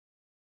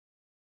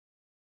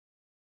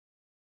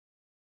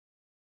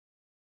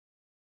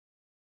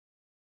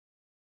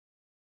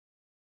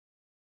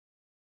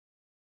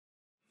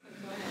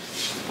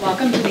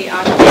Welcome to the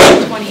October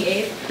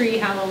 28th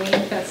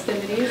pre-Halloween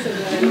festivities of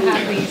the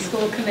Hadley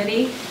School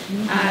Committee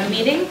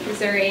meeting. Is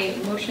there a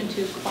motion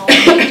to call the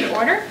meeting to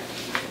order?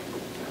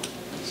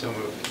 So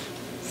moved.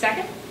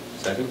 Second?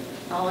 Second.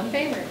 All in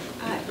favor?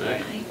 Aye.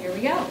 Aye. Here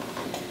we go.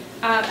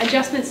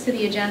 Adjustments to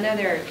the agenda.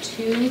 There are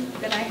two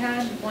that I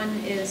had. One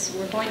is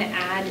we're going to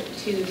add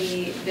to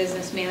the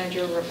business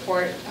manager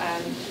report.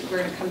 We're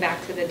going to come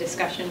back to the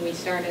discussion we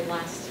started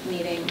last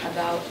meeting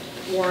about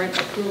warrant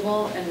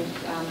approval and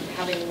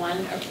having one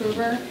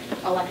approver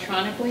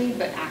electronically,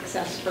 but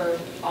access for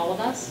all of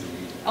us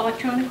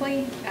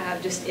electronically,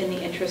 just in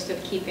the interest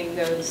of keeping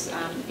those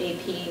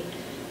AP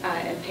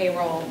and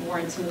payroll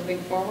warrants moving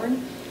forward.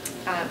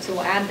 So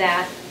we'll add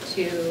that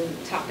to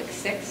topic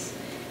 6.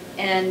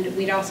 And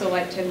we'd also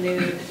like to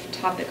move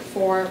topic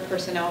 4,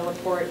 personnel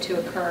report, to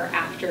occur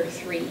after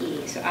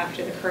 3E, so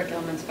after the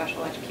curriculum and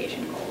special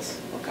education goals.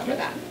 We'll cover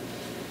that.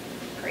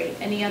 Great.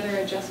 Any other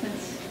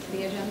adjustments to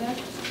the agenda?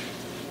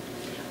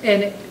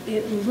 And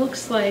it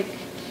looks like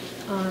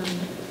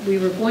we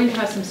were going to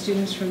have some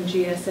students from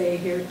GSA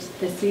here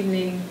this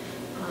evening.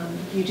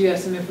 You do have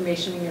some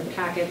information in your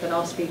packet that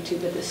I'll speak to,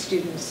 but the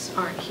students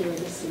aren't here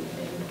this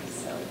evening.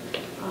 So,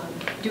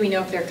 do we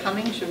know if they're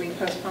coming? Should we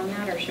postpone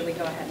that, or should we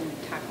go ahead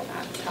and tackle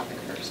that topic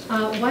first?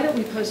 Why don't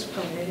we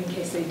postpone it in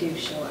case they do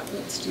show up?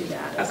 Let's do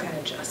that as an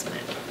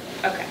adjustment.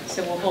 Okay,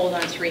 so we'll hold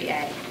on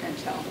 3A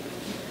until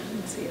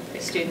Let's see if the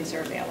students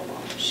are available.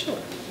 Sure.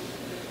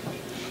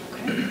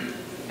 Okay.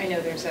 I know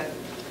there's a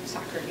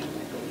soccer game,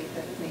 I believe,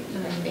 that may be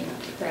ramping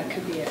up. That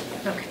could be it.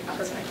 Okay,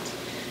 perfect.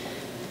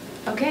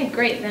 Okay,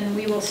 great. Then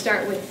we will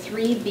start with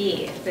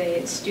 3B,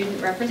 the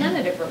student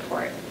representative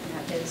report. And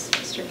that is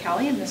Mr.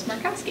 Kelly and Ms.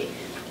 Markowski.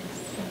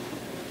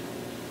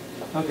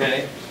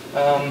 Okay.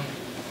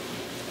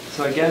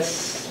 So I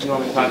guess you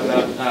want me to talk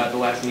about the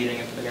last meeting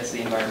of, I guess,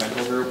 the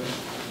environmental group.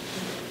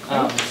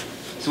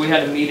 So we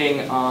had a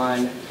meeting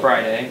on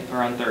Friday, or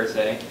on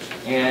Thursday,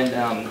 and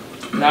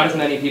not as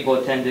many people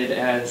attended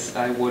as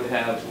I would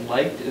have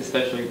liked,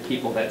 especially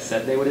people that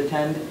said they would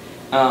attend.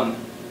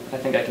 I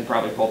think I can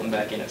probably pull them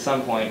back in at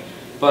some point.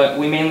 But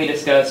we mainly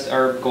discussed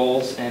our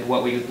goals and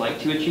what we would like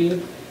to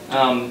achieve.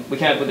 We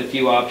came up with a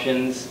few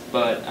options,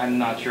 but I'm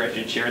not sure I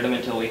should share them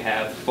until we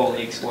have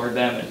fully explored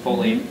them and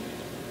fully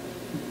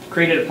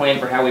created a plan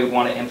for how we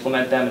want to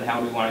implement them and how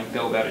we want to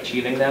go about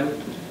achieving them.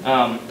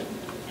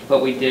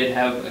 But we did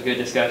have a good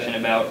discussion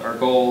about our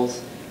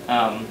goals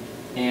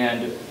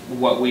and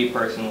what we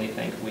personally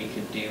think we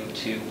could do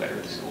to better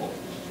the school.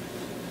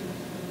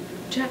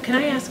 Jack, can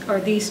I ask, are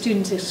these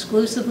students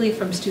exclusively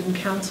from student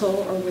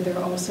council, or were there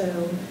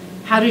also,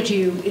 how did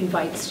you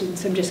invite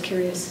students? I'm just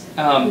curious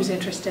who's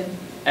interested.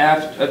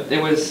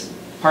 It was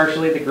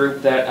partially the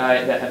group that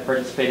had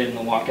participated in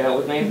the walkout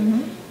with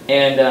me,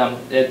 and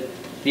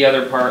the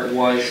other part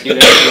was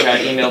students who had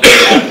emailed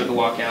me after the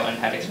walkout and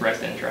had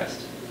expressed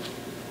interest.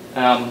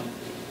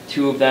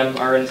 2 of them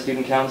are in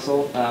student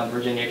council,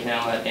 Virginia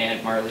Canella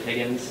and Marley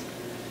Higgins,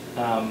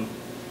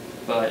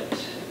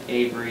 but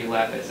Avery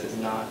Lapis is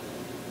not,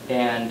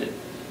 and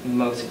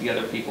most of the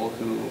other people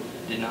who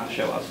did not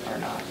show up are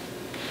not.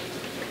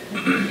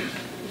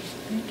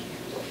 Thank you.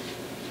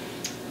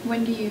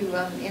 When do you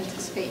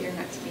anticipate your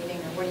next meeting,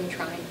 or what are you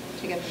trying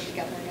to get them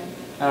together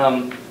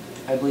again?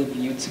 I believe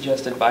you'd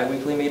suggested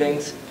bi-weekly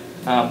meetings,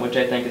 which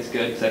I think is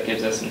good because that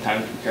gives us some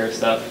time to prepare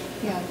stuff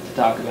to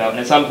talk about. And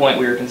at some point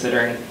we were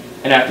considering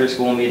an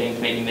after-school meeting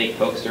to maybe make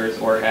posters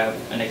or have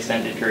an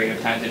extended period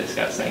of time to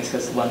discuss things,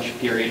 because lunch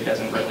period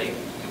doesn't really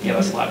give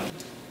us a lot of.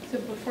 So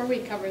before we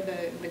cover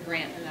the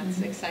grant, and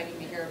that's exciting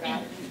to hear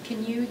about,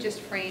 can you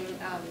just frame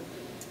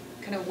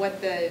kind of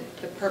what the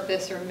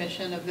purpose or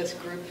mission of this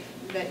group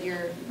that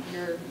you're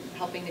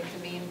helping to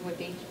convene would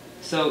be?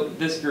 So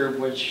this group,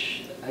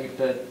 which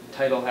the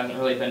title hasn't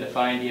really been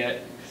defined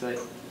yet,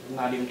 because I'm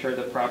not even sure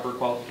the proper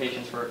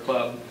qualifications for a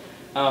club.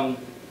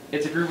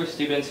 It's a group of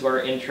students who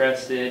are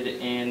interested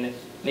in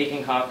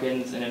making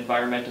Hopkins an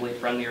environmentally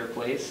friendlier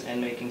place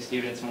and making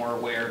students more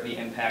aware of the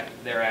impact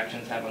their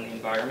actions have on the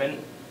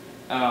environment.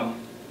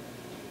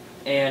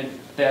 And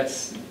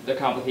that's a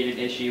complicated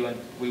issue, and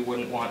we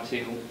wouldn't want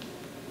to,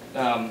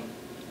 I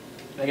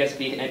guess,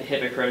 be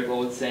hypocritical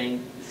with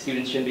saying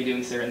students shouldn't be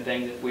doing certain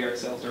things if we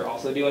ourselves are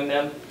also doing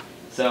them.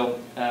 So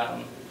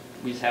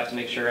we just have to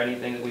make sure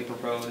anything that we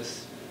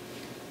propose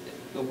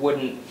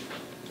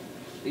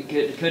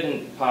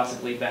couldn't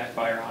possibly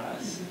backfire on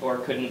us,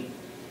 or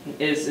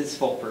is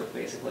foolproof,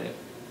 basically.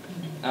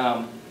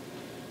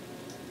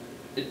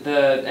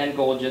 The end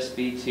goal would just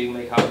be to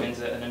make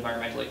Hopkins an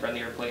environmentally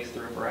friendlier place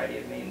through a variety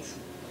of means.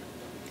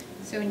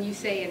 So when you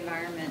say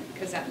environment,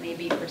 because that may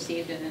be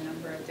perceived in a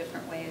number of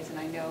different ways, and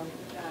I know,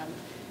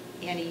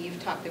 Annie,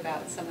 you've talked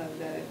about some of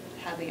the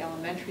Hadley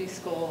Elementary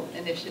School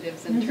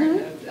initiatives in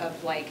terms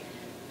of like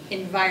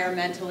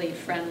environmentally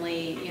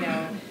friendly, you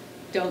know,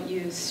 don't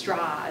use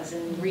straws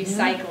and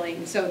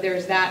recycling. So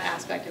there's that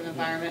aspect of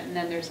environment, and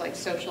then there's like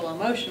social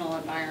emotional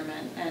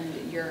environment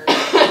and your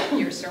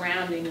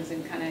surroundings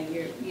and kind of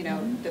your, you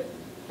know,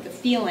 the the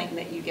feeling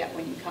that you get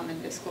when you come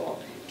into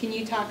school. Can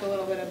you talk a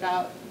little bit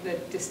about the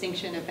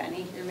distinction, if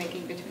any, you're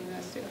making between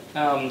those two?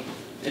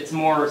 It's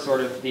more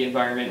sort of the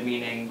environment,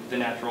 meaning the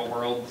natural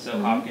world, so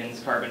Mhm.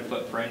 Hopkins' carbon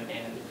footprint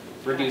and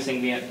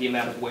reducing the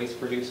amount of waste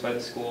produced by the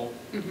school.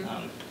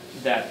 Mhm.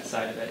 That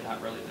side of it, not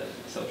really the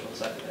social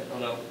side of it,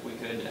 although we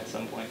could at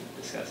some point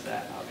discuss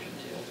that option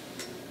too.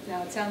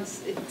 Now, it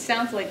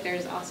sounds like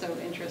there's also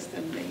interest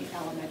in the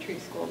elementary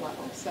school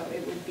level, so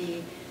it would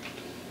be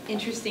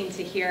interesting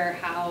to hear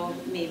how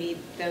maybe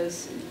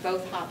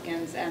both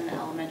Hopkins and the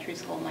elementary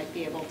school might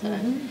be able to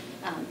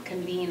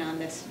convene on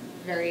this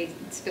very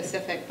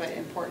specific but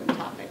important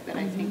topic that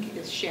I think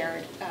is a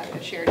shared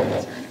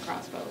concern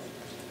across both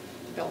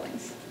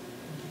buildings.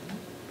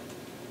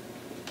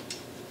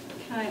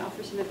 Can I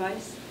offer some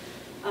advice?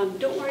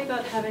 Don't worry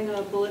about having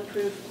a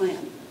bulletproof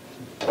plan.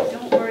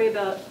 Don't worry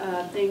about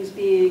things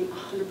being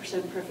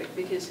 100% perfect,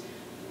 because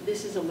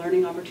this is a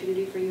learning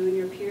opportunity for you and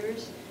your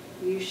peers.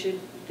 You should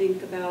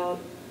think about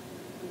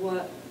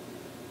what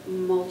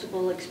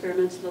multiple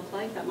experiments look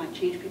like that might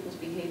change people's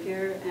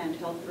behavior and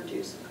help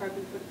reduce the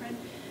carbon footprint.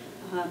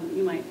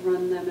 You might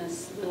run them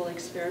as little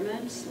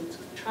experiments. Let's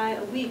try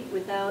a week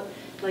without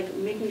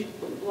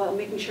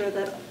making sure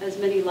that as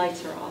many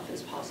lights are off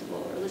as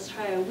possible. Or let's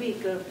try a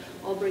week of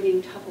all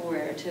bringing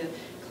Tupperware to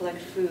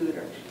collect food.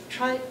 Or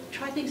try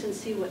things and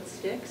see what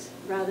sticks,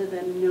 rather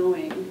than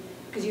knowing,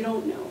 because you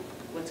don't know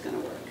what's going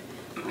to work.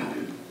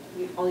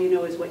 All you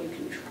know is what you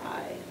can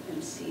try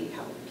and see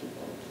how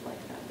people like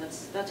that.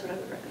 That's what I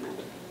would recommend.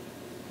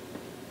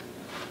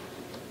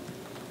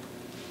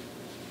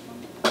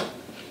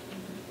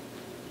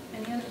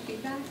 Any other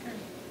feedback or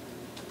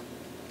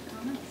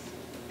comments?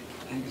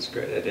 I think it's a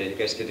great idea. You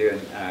guys could do an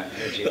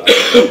energy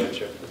audit. I'm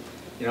sure.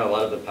 You know, a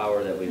lot of the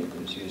power that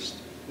we've used,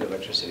 the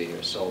electricity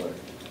or solar.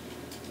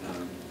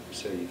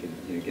 So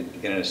you can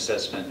get an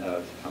assessment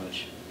of how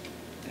much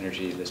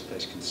energy this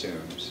place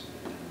consumes.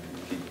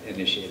 You can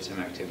initiate some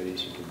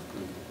activities. You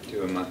can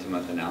do a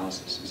month-to-month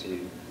analysis and see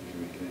if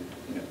you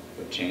can,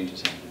 what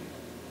changes happening.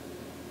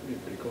 It'd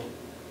be pretty cool.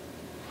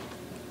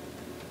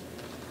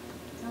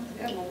 Sounds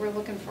good. Well, we're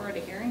looking forward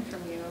to hearing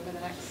from you over the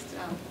next,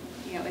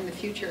 in the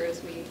future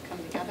as we come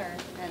together.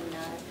 And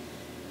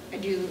I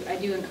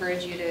do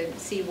encourage you to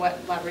see what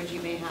leverage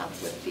you may have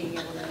with being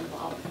able to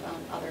involve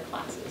other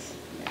classes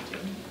in there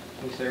too.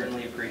 We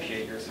certainly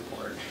appreciate your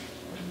support.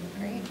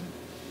 Great.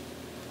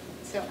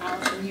 So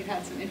Allison, you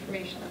had some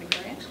information on the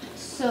grant?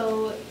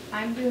 So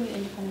I'm doing an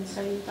independent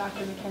study with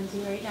Dr.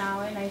 McKenzie right now,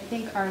 and I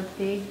think our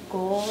big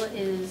goal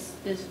is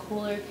this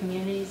Cooler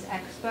Communities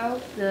Expo.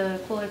 The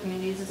Cooler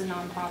Communities is a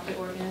nonprofit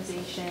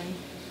organization,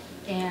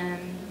 and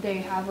they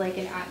have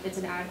it's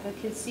an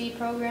advocacy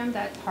program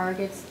that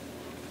targets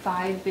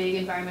 5 big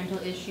environmental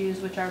issues,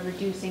 which are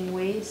reducing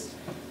waste,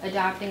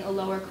 adapting a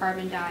lower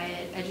carbon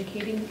diet,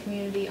 educating the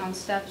community on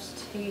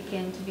steps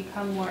taken to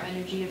become more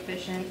energy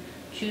efficient,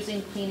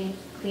 choosing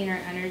cleaner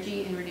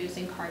energy, and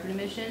reducing carbon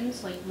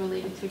emissions,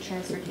 related to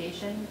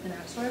transportation and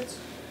that sorts.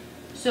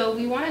 So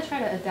we want to try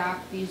to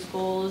adapt these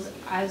goals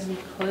as we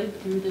could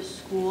through the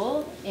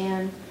school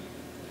and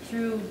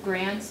through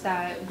grants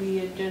that we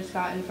had just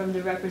gotten from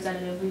the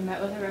representative. We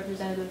met with a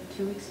representative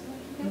 2 weeks ago,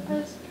 I think it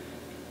was.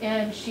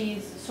 And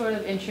she's sort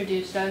of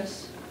introduced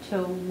us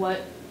to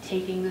what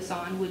taking this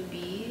on would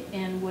be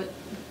and what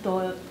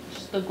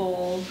the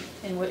goal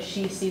and what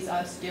she sees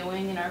us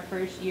doing in our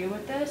first year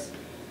with this.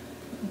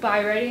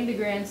 By writing the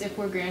grants, if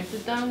we're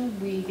granted them,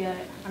 we get,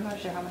 I'm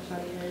not sure how much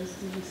money it is.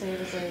 Did you say it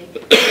was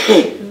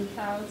 $2,000,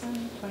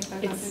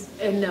 $2,500? It's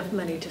enough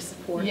money to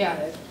support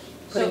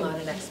putting on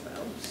an expo.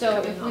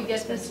 So if we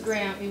get this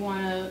grant, we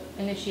want to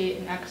initiate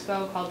an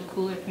expo called the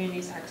Cooler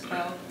Communities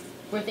Expo.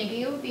 We're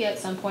thinking it would be at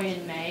some point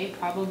in May,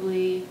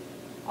 probably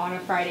on a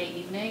Friday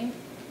evening.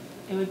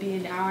 It would be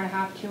an hour and a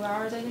half, 2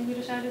 hours, I think we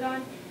decided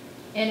on.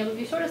 And it would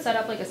be sort of set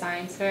up like a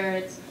science fair.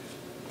 It's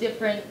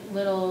different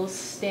little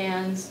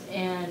stands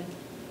and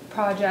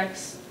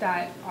projects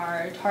that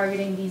are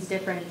targeting these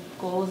different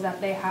goals that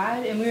they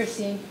had. And we were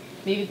seeing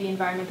maybe the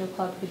environmental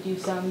club could do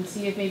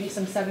see if maybe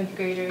some 7th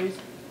graders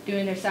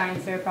doing their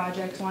science fair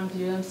projects wanted to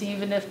do them, see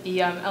even if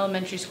the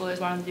elementary schoolers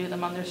wanted to do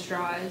them on their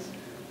straws,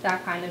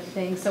 that kind of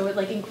thing. So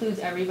it includes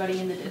everybody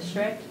in the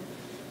district.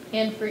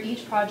 And for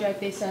each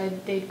project, they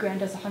said they'd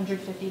grant us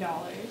 $150.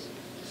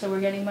 So we're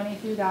getting money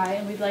through that,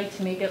 and we'd like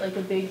to make it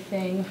a big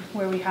thing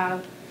where we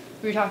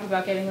were talking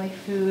about getting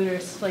food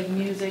or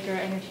music or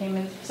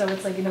entertainment, so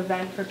it's an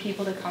event for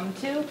people to come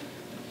to.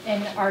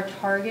 And our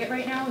target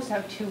right now is to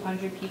have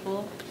 200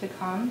 people to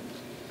come.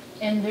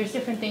 And there's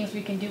different things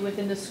we can do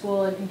within the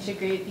school and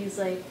integrate these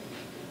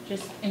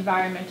just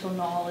environmental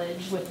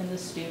knowledge within the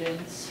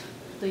students,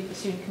 the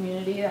student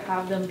community, to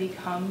have them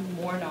become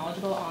more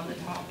knowledgeable on the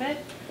topic.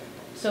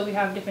 So we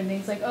have different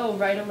things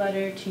write a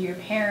letter to your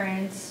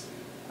parents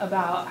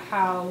about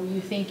how you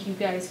think you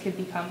guys could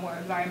become more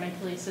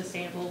environmentally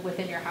sustainable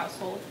within your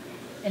household.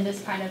 And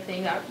this kind of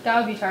thing, that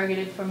would be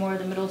targeted for more of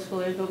the middle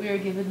schoolers, but we were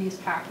given these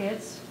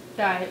packets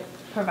that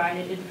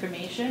provided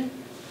information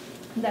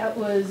that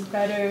was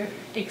better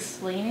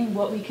explaining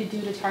what we could do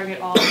to target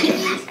all of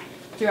these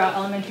throughout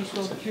elementary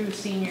school through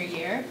senior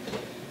year.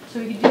 So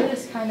we could do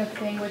this kind of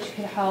thing which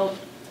could help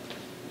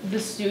the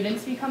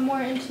students become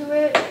more into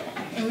it.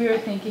 And we were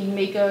thinking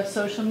make a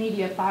social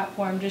media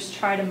platform, just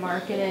try to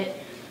market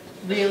it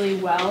really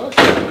well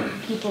so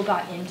people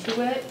got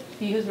into it,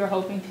 because we're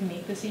hoping to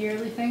make this a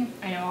yearly thing.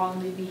 I know I'll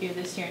only be here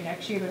this year and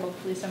next year, but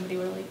hopefully somebody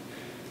will like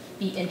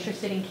be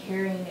interested in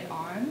carrying it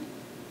on.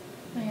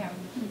 So yeah.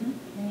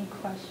 Any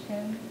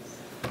questions?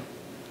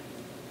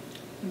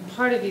 And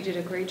part of you did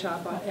a great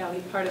job, Ally.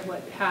 Part of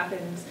what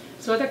happens,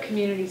 so other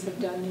communities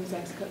have done these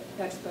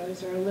expos.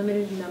 There are a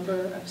limited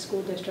number of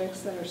school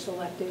districts that are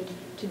selected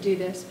to do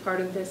this. Part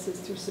of this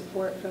is through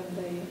support from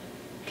the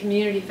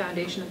Community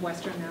Foundation of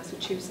Western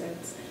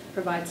Massachusetts,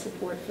 provides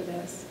support for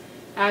this.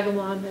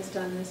 Agawam has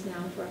done this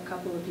now for a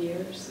couple of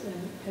years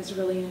and has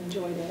really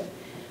enjoyed it.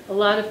 A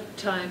lot of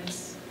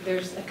times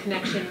there's a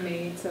connection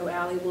made, so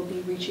Ally will be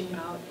reaching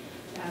out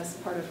as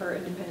part of her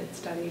independent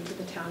study to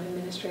the town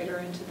administrator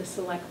and to the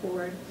select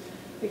board,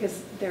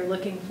 because they're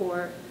looking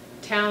for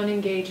town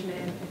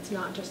engagement. It's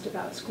not just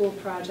about school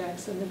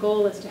projects, and the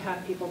goal is to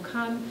have people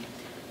come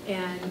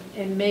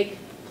and make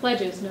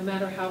pledges, no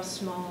matter how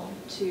small,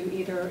 to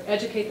either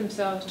educate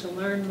themselves, to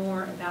learn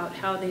more about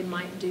how they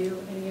might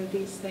do any of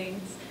these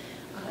things.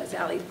 As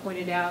Ally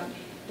pointed out,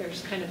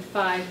 there's kind of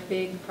 5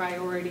 big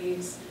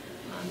priorities.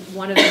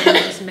 One of them I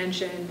just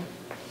mentioned,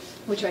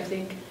 which I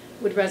think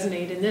would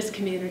resonate in this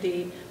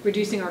community,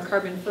 reducing our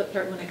carbon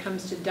footprint when it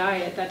comes to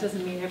diet. That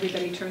doesn't mean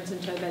everybody turns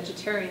into a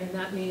vegetarian.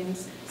 That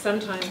means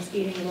sometimes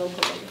eating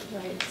locally,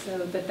 right? So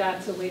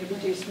that's a way to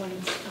reduce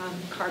one's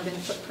carbon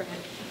footprint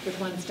with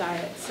one's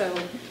diet. So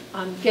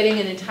getting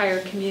an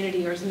entire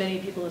community, or as many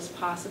people as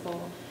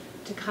possible,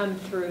 to come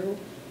through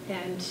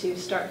and to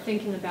start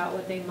thinking about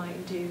what they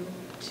might do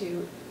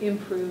to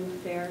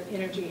improve their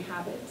energy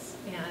habits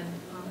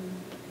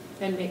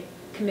and make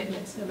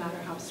commitments, no matter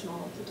how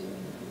small, to doing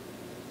them.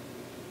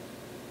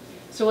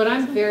 So what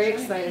I'm very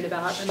excited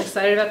about, I'm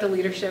excited about the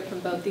leadership from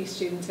both these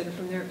students and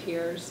from their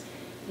peers.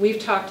 We've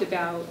talked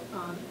about,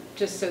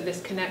 just so this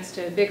connects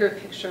to a bigger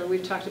picture,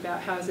 we've talked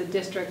about how as a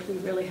district we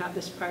really have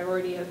this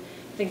priority of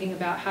thinking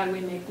about how do we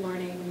make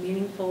learning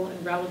meaningful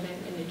and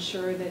relevant and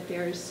ensure that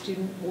there's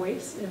student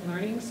voice in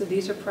learning. So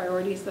these are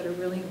priorities that are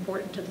really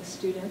important to the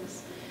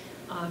students.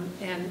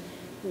 And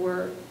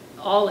we're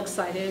all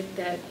excited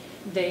that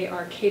they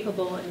are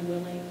capable and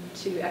willing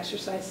to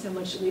exercise so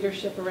much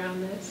leadership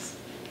around this.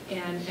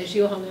 And as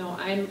you all know,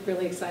 I'm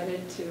really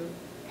excited to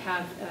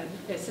have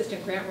an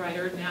assistant grant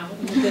writer now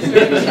in the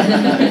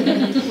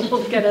district.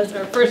 We'll get us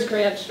our first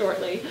grant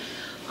shortly.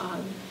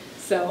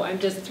 So I'm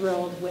just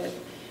thrilled with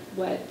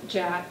what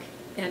Jack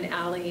and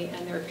Ally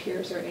and their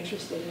peers are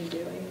interested in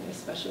doing,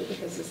 especially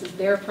because this is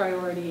their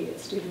priority,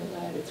 it's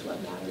student-led, it's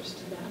what matters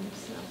to them.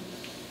 So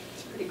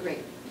It's pretty great.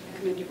 I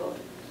commend you both.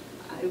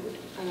 I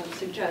would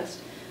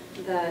suggest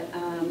that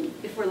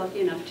if we're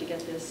lucky enough to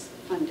get this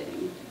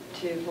funding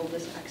to hold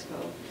this expo,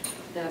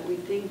 that we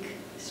think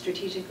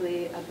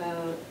strategically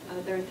about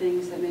other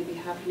things that may be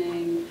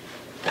happening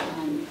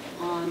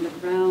on the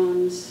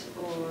grounds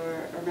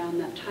or around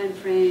that time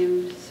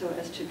frame, so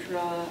as to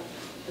draw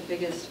the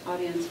biggest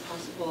audience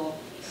possible,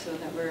 so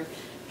that we're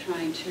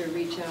trying to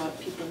reach out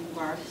people who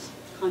are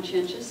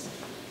conscientious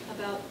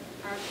about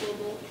our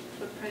global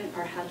footprint,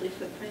 our Hadley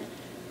footprint,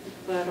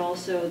 but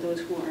also those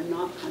who are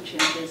not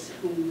conscientious,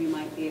 whom we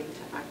might be able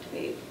to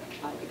activate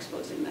by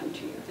exposing them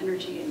to your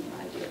energy and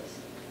your ideas.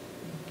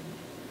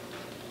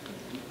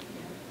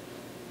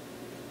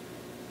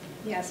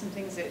 Yeah, some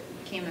things that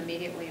came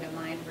immediately to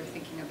mind were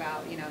thinking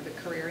about, the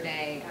career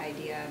day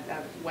idea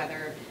of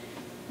whether,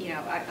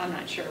 I'm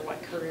not sure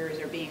what careers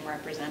are being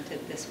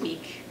represented this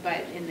week,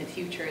 but in the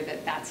future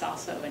that's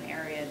also an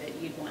area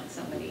that you'd want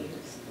somebody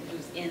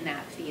who's in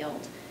that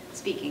field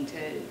speaking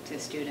to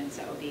students.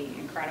 That would be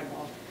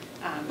incredible.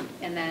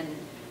 And then,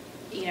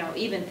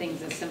 even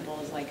things as simple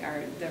as like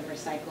the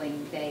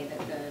recycling day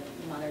that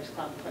the Mothers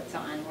Club puts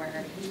on,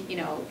 where,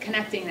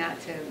 connecting that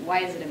to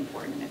why is it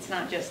important? It's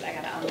not just I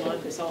got to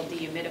unload this old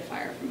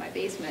dehumidifier from my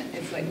basement.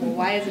 It's like, well,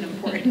 why is it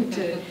important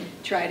to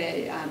try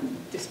to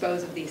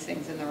dispose of these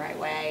things in the right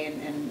way,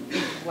 and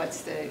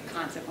what's the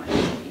consequences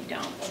if you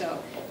don't? So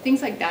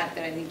things like that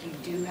I think you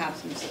do have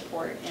some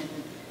support in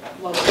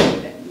locally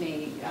that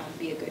may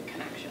be a good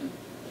connection.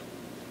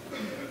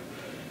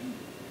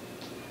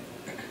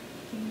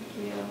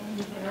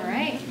 All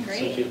right,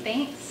 great,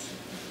 thanks.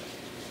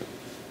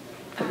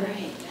 All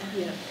right.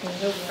 yeah,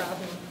 no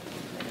problem.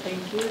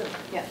 Thank you.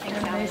 Yeah, thanks,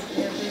 Have a Alex. nice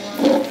day,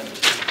 everyone.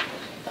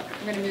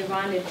 We're going to move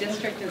on to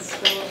district and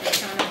school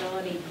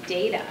accountability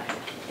data.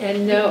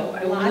 And no,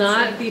 I will Lots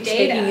not of be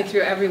data. taking you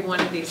through every one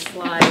of these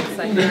slides.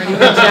 I heard even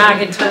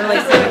Jack internally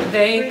said,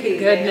 thank Pretty they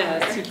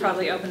goodness. are. You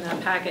probably opened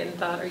that packet and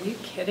thought, are you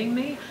kidding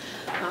me?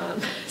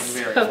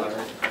 Very So-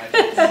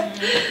 clever.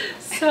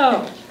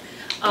 So,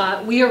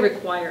 we are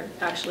required,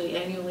 actually,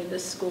 annually, the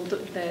school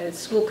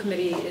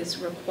committee is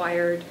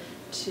required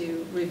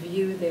to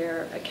review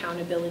their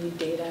accountability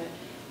data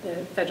the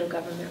federal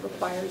government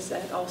requires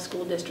that all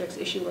school districts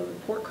issue a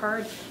report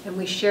card, and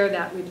we share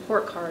that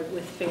report card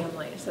with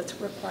families. That's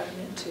a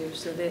requirement too.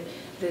 So that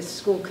the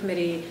school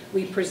committee,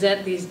 we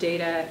present these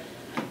data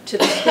to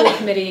the school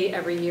committee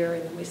every year,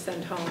 and then we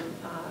send home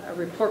a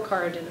report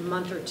card in a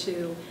month or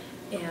two,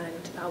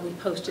 and we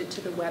post it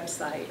to the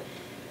website.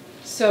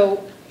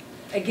 So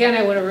again,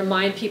 I want to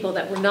remind people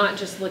that we're not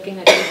just looking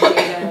at this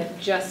data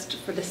just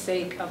for the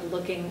sake of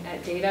looking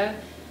at data.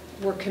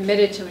 We're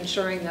committed to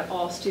ensuring that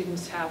all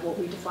students have what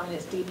we define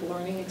as deep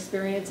learning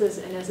experiences,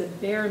 and as a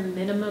bare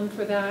minimum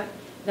for that,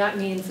 that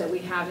means that we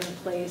have in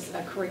place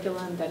a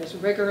curriculum that is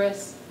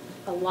rigorous,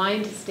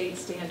 aligned to state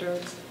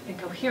standards, and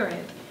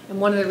coherent. And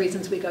one of the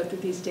reasons we go through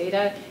these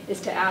data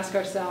is to ask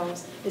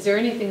ourselves, is there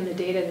anything in the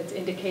data that's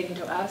indicating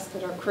to us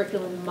that our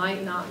curriculum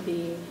might not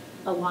be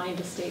aligned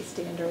to state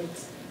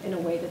standards in a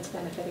way that's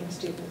benefiting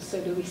students?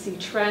 So do we see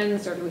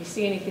trends, or do we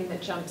see anything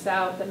that jumps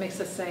out that makes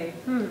us say,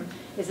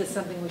 is this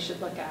something we should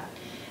look at?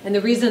 And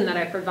the reason that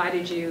I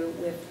provided you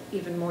with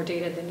even more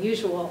data than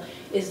usual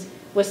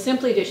was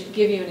simply to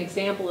give you an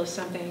example of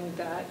something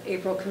that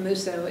April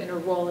Camuso, in her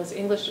role as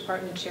English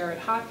department chair at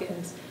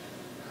Hopkins,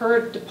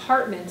 her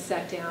department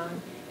sat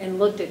down and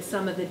looked at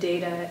some of the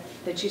data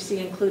that you see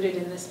included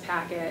in this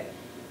packet,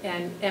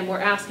 and we're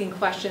asking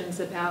questions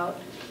about,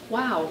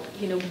 wow,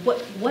 you know,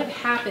 what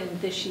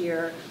happened this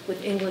year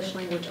with English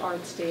language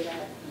arts data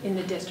in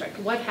the district?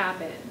 What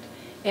happened?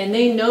 And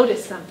they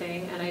noticed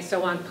something, and I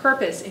so on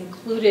purpose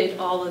included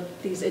all of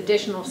these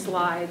additional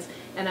slides,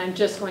 and I'm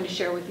just going to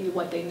share with you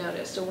what they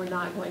noticed. So we're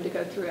not going to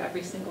go through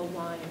every single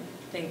line.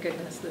 Thank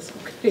goodness, this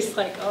is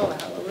like, oh,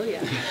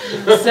 hallelujah.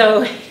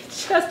 So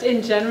just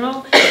in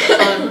general,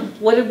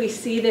 what did we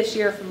see this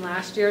year from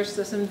last year?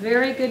 So some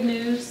very good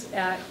news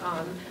at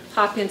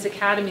Hopkins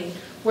Academy.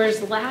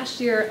 Whereas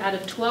last year, out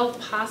of 12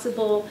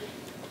 possible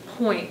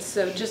points,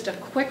 so just a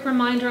quick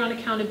reminder on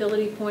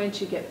accountability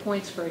points, you get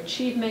points for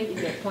achievement, you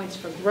get points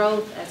for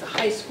growth. As a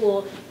high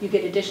school, you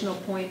get additional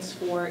points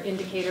for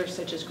indicators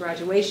such as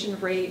graduation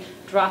rate,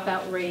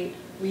 dropout rate,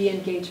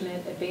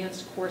 re-engagement,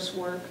 advanced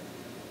coursework.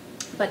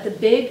 But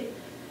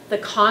the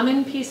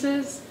common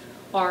pieces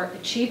are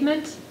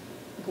achievement,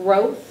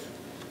 growth,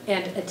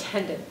 and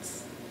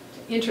attendance.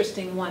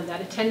 Interesting one,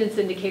 that attendance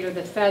indicator,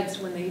 the feds,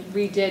 when they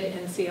redid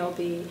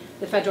NCLB,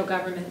 the federal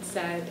government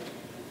said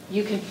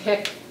you can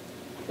pick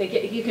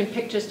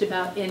just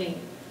about any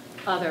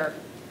other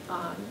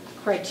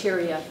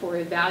criteria for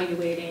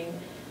evaluating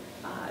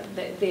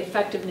the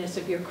effectiveness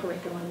of your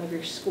curriculum, of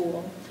your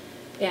school,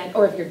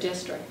 or of your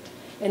district.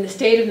 And the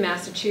state of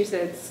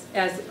Massachusetts,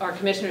 as our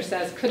commissioner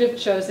says, could have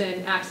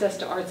chosen access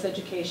to arts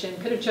education,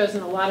 could have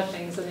chosen a lot of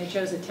things, and they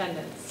chose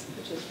attendance,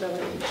 which is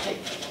really,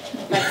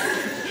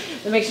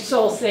 that makes your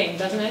soul sing,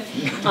 doesn't it?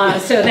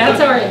 So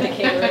that's our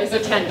indicator, is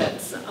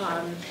attendance.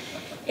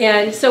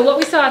 And so what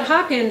we saw at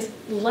Hopkins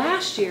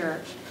last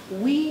year,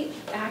 we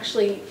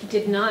actually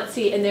did not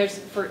see, and there's,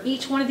 for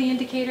each one of the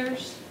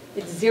indicators,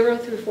 it's 0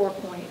 through 4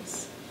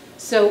 points.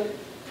 So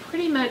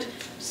pretty much,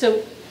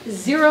 so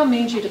 0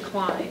 means you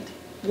declined.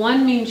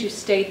 1 means you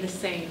stayed the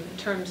same in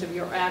terms of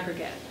your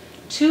aggregate.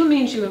 2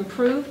 means you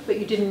improved, but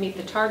you didn't meet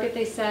the target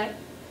they set.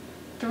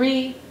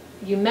 3,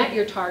 you met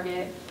your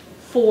target.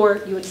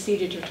 4, you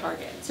exceeded your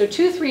target. So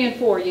 2, 3, and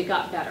 4, you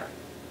got better.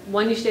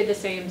 1, you stayed the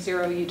same.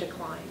 0, you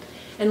declined.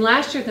 And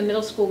last year at the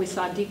middle school, we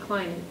saw a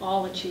decline in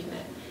all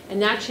achievement.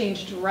 And that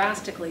changed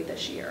drastically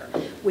this year,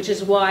 which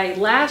is why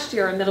last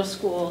year our middle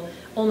school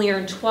only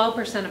earned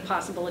 12% of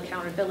possible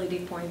accountability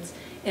points,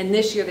 and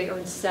this year they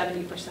earned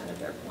 70% of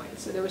their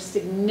points. So there was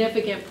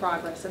significant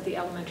progress at the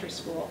elementary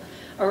school,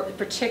 or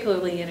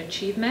particularly in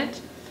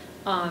achievement.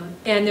 And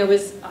there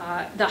was,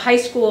 the high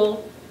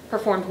school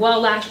performed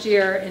well last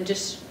year and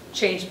just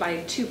changed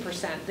by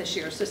 2% this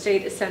year, so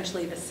stayed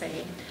essentially the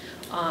same.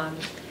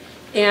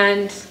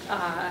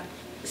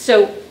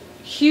 So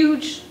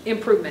huge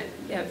improvement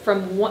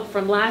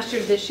from last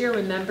year to this year.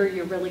 Remember,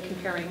 you're really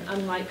comparing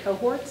unlike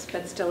cohorts,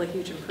 but still a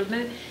huge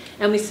improvement.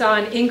 And we saw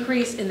an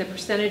increase in the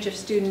percentage of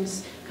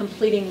students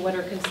completing what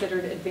are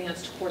considered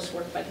advanced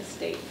coursework by the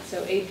state.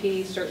 So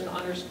AP, certain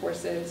honors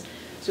courses.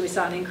 So we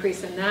saw an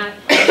increase in that.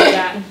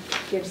 That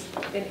gives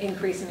an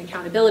increase in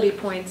accountability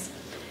points.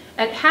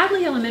 At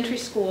Hadley Elementary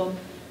School,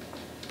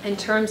 in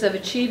terms of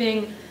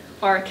achieving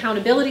our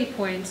accountability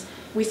points,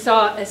 we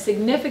saw a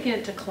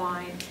significant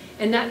decline.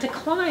 And that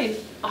decline,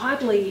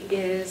 oddly,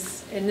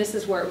 is, and this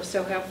is where it was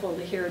so helpful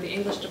to hear the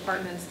English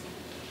departments,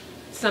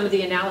 some of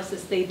the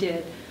analysis they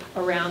did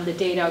around the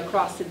data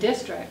across the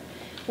district.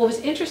 What was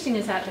interesting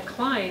is that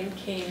decline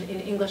came in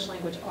English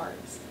language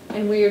arts.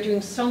 And we are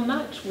doing so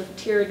much with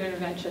tiered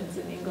interventions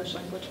in English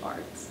language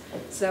arts.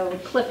 So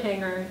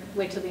cliffhanger,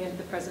 wait till the end of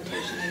the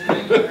presentation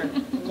and you'll hear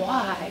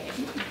why.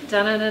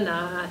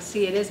 Da-na-na-na.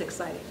 See, it is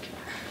exciting.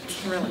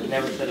 Really.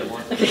 Never said it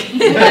once.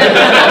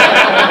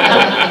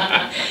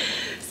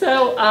 So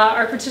So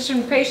our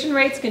participation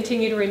rates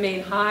continue to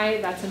remain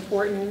high. That's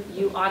important.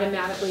 You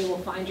automatically will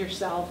find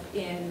yourself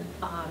in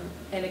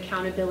an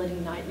accountability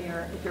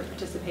nightmare if your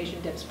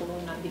participation dips below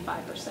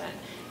 95%.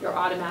 You're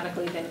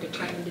automatically then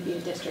determined to be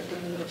a district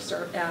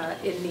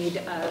in need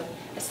of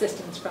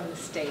assistance from the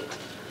state.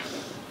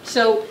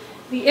 So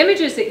the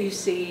images that you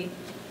see,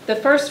 the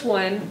first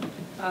one,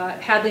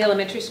 Hadley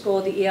Elementary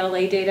School, the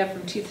ELA data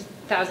from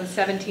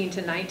 2017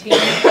 to 19.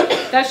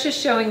 That's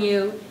just showing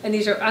you, and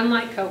these are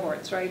unlike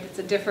cohorts, right? It's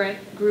a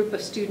different group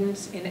of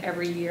students in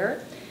every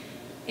year.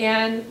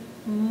 And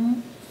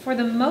for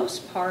the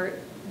most part,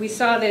 we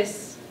saw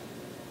this,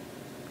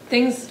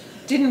 things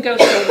didn't go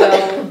so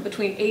well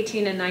between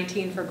 18 and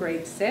 19 for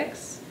grade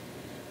 6.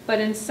 But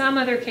in some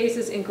other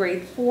cases in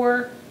grade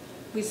 4,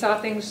 we saw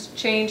things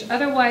change.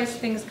 Otherwise,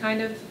 things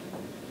kind of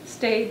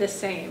stay the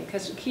same.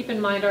 Because keep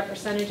in mind our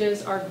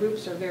percentages, our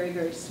groups are very,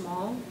 very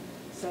small.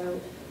 So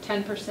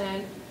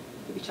 10%,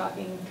 you'd be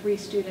talking 3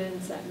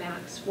 students, at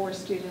max 4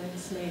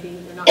 students, maybe.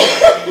 You're not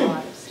talking a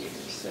lot of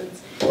students. So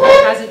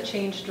it hasn't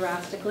changed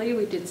drastically.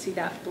 We did see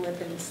that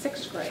blip in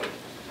 6th grade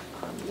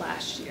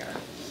last year.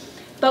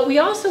 But we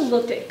also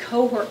looked at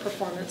cohort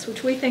performance,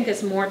 which we think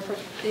is more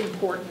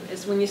important,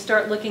 is when you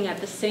start looking at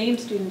the same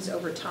students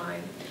over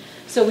time.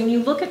 So when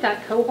you look at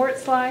that cohort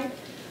slide,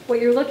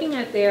 what you're looking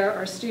at there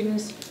are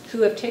students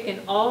who have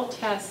taken all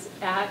tests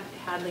at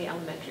Hadley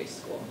Elementary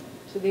School.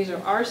 So these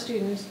are our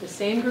students, the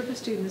same group of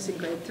students in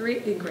grade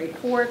 3, in grade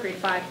 4, grade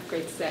 5,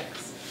 grade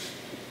 6.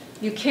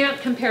 You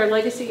can't compare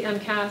legacy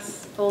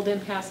MCAS, old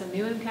MCAS, and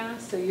new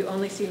MCAS, so you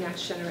only see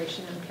next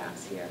generation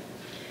MCAS here.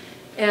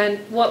 And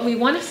what we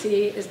want to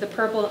see is the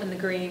purple and the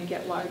green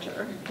get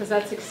larger, because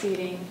that's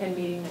exceeding and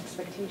meeting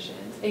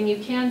expectations. And you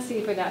can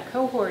see for that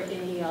cohort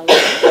in ELA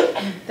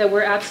that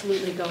we're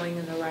absolutely going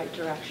in the right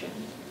direction,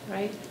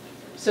 right?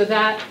 So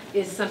that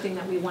is something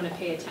that we want to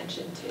pay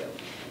attention to.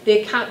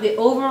 The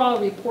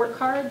overall report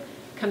card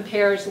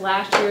compares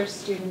last year's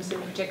students in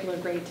a particular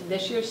grade to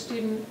this year's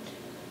student,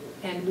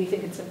 and we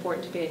think it's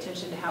important to pay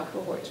attention to how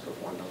cohorts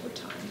perform over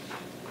time.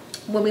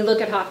 When we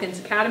look at Hopkins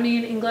Academy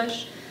in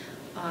English,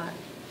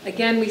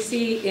 again, we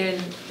see in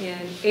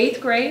 8th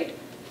grade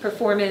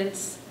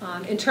performance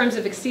in terms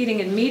of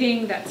exceeding and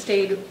meeting, that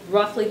stayed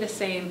roughly the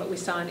same, but we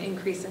saw an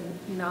increase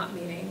in not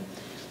meeting,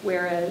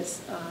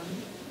 whereas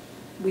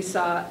we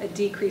saw a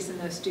decrease in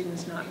those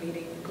students not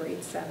meeting in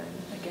grade 7,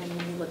 again,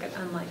 when you look at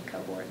unlike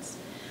cohorts.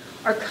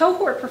 Our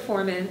cohort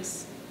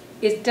performance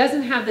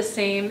doesn't have the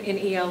same in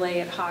ELA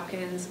at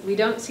Hopkins. We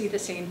don't see the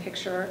same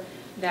picture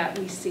that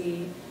we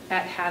see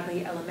at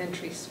Hadley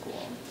Elementary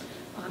School.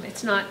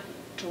 It's not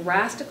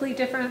drastically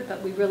different,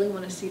 but we really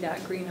want to see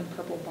that green and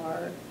purple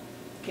bar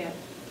get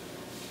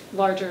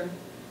larger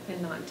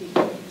and not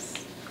decrease.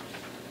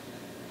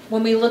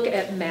 When we look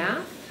at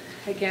math,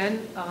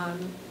 again,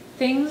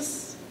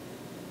 things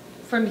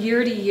from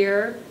year to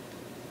year,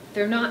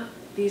 they're not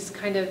these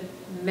kind of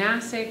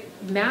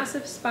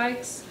massive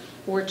spikes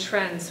or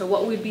trends. So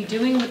what we'd be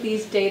doing with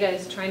these data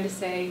is trying to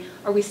say,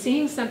 are we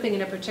seeing something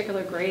in a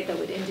particular grade that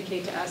would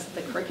indicate to us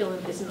that the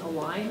curriculum isn't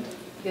aligned?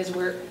 Because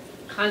we're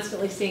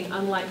constantly seeing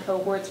unlike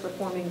cohorts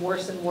performing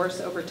worse and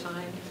worse over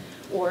time.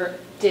 Or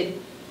did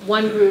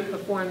one group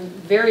perform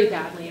very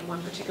badly in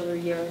one particular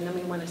year, and then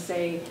we want to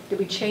say, did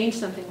we change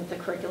something with the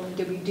curriculum?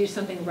 Did we do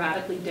something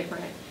radically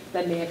different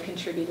that may have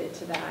contributed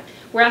to that?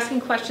 We're asking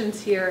questions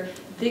here.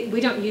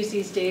 We don't use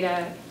these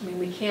data, I mean,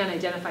 we can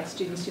identify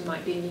students who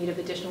might be in need of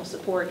additional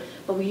support,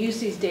 but we use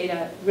these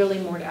data really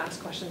more to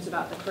ask questions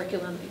about the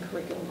curriculum and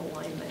curriculum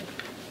alignment.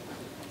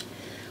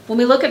 When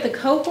we look at the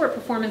cohort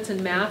performance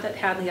in math at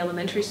Hadley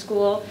Elementary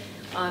School,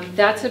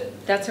 that's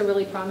a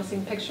really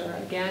promising picture.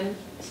 Again,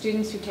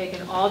 students who've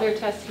taken all their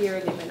tests here,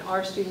 they've been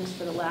our students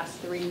for the last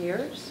 3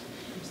 years.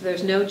 So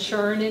there's no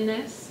churn in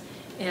this,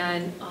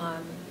 and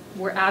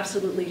we're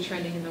absolutely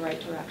trending in the right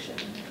direction.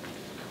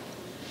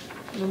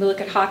 When we look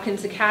at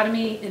Hopkins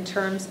Academy in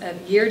terms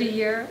of year to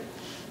year,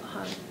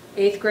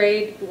 8th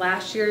grade,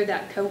 last year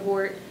that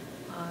cohort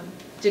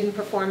didn't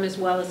perform as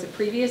well as the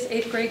previous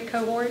 8th grade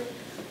cohort.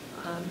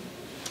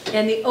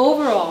 And the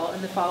overall,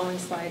 in the following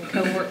slide,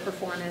 cohort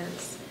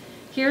performance,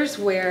 here's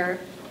where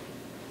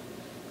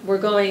we're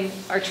going,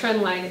 our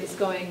trend line is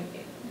going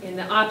in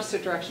the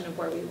opposite direction of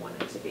where we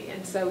want it to be.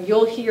 And so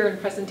you'll hear in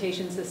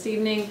presentations this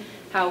evening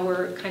how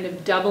we're kind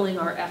of doubling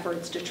our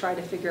efforts to try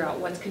to figure out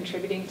what's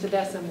contributing to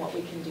this and what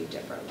we can do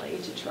differently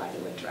to try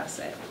to address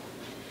it.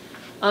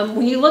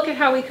 When you look at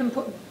how we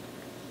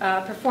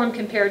perform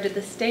compared to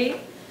the state,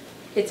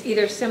 it's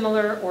either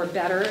similar or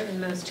better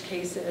in most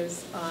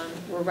cases.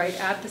 We're right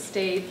at the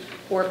state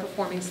or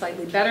performing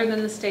slightly better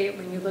than the state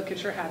when you look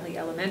at your Hadley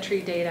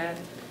Elementary data.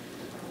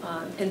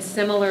 And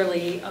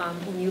similarly,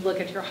 when you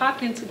look at your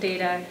Hopkins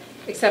data,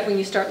 except when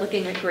you start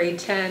looking at grade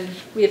 10,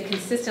 we have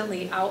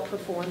consistently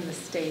outperformed the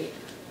state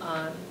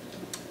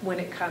when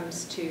it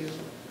comes to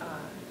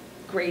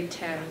grade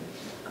 10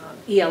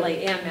 ELA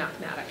and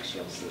mathematics,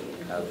 you'll see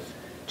in both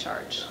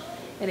charts.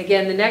 And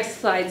again, the next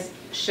slides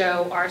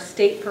show our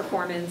state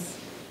performance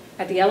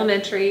At the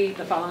elementary,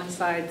 the following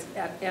slides,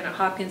 at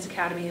Hopkins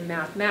Academy in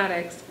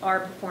mathematics,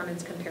 our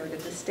performance compared to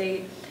the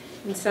state.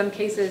 In some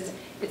cases,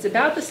 it's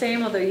about the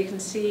same, although you can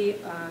see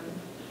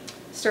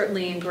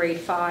certainly in grade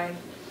 5,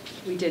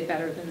 we did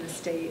better than the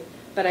state.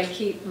 But I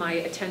keep my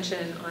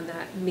attention on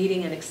that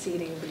meeting and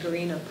exceeding, the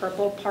green and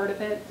purple part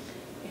of it.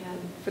 And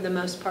for the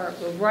most part,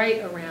 we're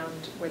right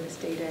around where the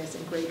state is.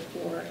 In grade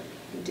 4,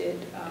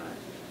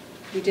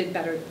 we did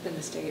better than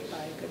the state by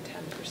a good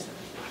 10%.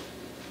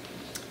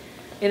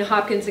 In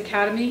Hopkins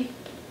Academy,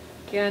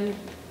 again,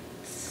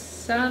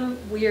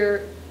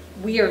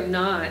 we are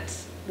not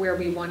where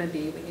we want to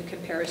be when you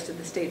compare us to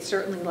the state.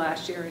 Certainly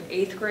last year in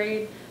 8th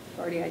grade,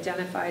 I've already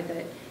identified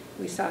that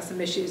we saw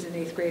some issues in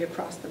 8th grade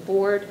across the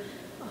board,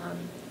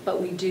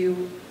 but we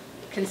do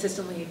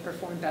consistently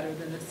perform better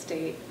than the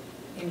state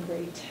in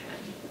grade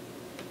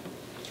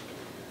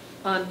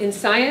 10. In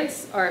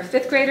science, our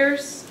 5th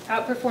graders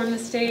outperformed the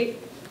state,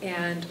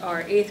 and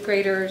our 8th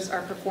graders,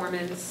 our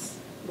performance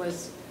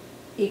was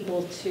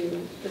equal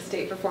to the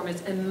state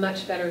performance and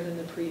much better than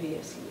the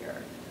previous year,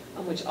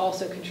 which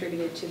also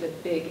contributed to the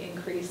big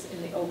increase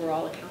in the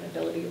overall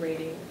accountability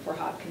rating for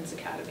Hopkins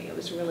Academy. It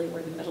was really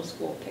where the middle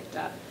school picked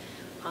up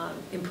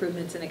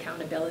improvements in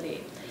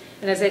accountability.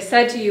 And as I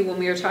said to you when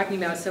we were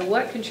talking about, so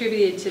what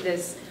contributed to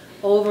this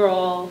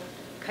overall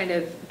kind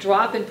of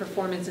drop in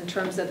performance in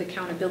terms of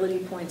accountability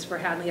points for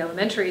Hadley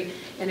Elementary,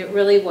 and it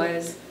really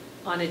was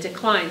on a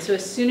decline. So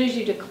as soon as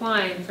you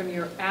decline from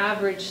your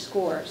average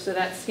score, so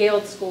that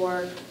scaled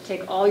score,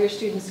 take all your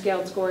students'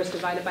 scaled scores,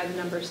 divide it by the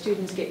number of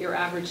students, get your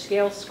average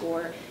scale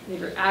score, and if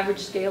your average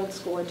scaled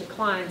score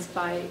declines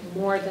by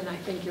more than, I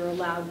think you're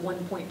allowed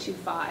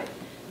 1.25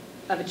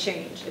 of a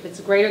change. If it's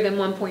greater than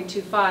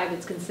 1.25,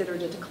 it's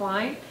considered a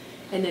decline,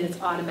 and then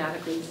it's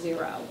automatically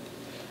 0.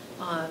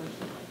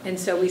 And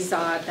so we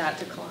saw that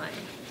decline.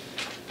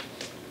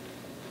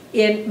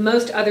 In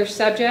most other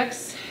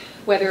subjects,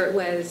 whether it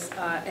was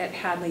at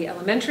Hadley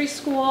Elementary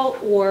School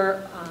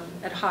or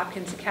at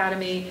Hopkins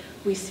Academy,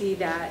 we see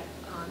that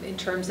in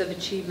terms of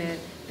achievement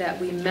that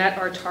we met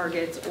our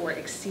targets or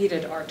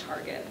exceeded our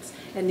targets.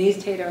 And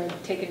these data are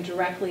taken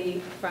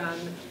directly from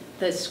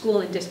the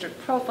school and district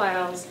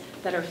profiles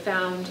that are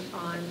found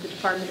on the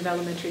Department of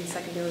Elementary and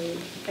Secondary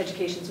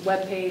Education's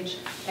webpage,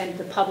 and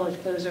the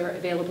public, those are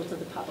available to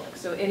the public.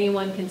 So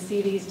anyone can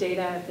see these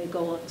data if they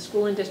go on the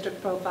school and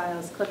district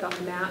profiles, click on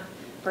the map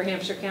for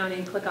Hampshire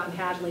County, click on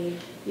Hadley.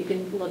 You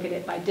can look at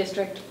it by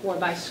district or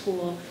by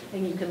school,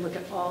 and you can look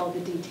at all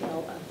the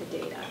detail of the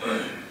data.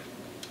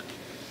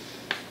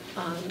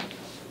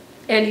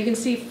 And you can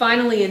see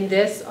finally in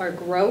this, our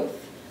growth.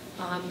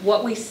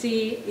 What we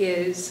see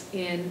is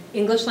in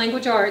English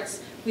language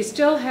arts, we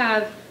still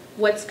have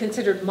what's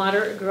considered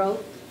moderate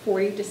growth,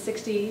 40 to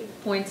 60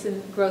 points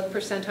in growth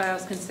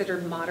percentiles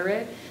considered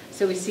moderate.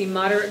 So we see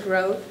moderate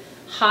growth,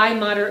 high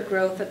moderate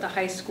growth at the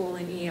high school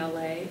in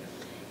ELA.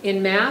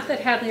 In math at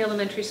Hadley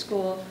Elementary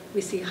School,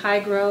 we see high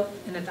growth,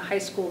 and at the high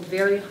school,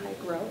 very high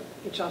growth,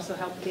 which also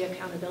helps the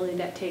accountability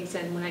that takes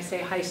in. When I say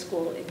high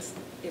school, it's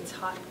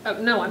high.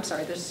 Oh, no, I'm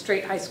sorry, there's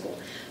straight high school.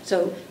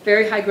 So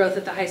very high growth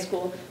at the high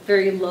school,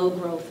 very low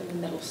growth in the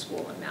middle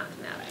school in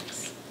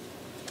mathematics.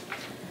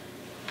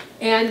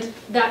 And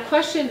that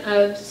question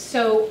of,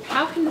 so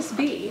how can this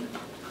be?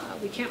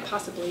 We can't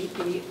possibly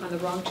be on the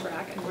wrong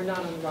track, and we're not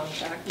on the wrong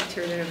track,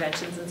 material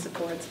interventions and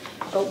supports.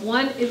 But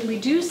one, we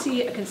do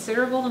see a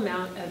considerable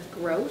amount of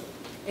growth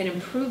and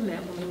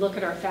improvement when we look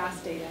at our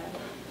FAST data.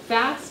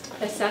 FAST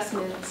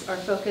assessments are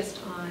focused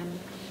on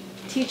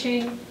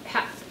teaching,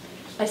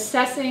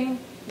 assessing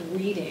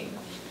reading.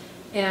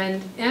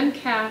 And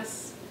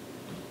MCAS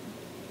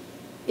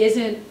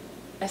isn't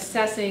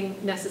assessing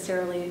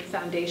necessarily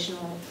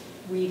foundational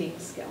reading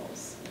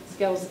skills,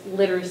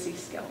 literacy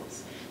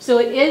skills. So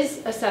it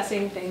is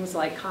assessing things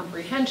like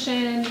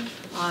comprehension,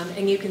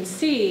 and you can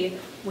see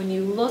when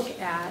you look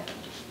at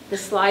the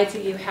slides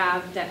that you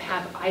have that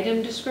have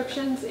item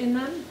descriptions in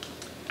them,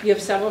 you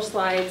have several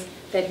slides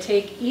that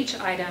take each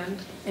item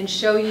and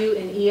show you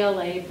in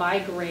ELA by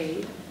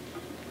grade.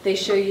 They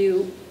show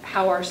you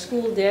how our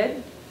school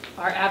did,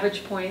 our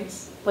average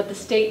points, what the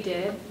state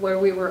did, where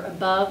we were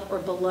above or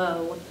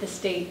below the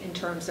state in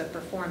terms of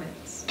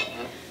performance.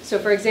 So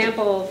for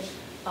example,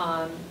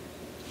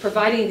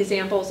 providing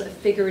examples of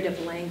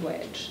figurative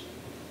language,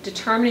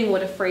 determining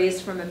what a phrase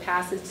from a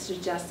passage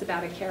suggests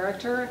about a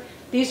character.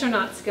 These are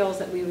not skills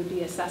that we would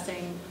be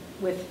assessing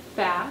with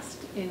FAST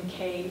in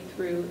K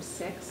through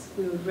 6.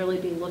 We would really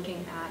be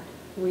looking at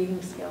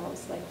reading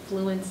skills like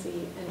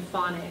fluency and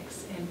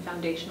phonics and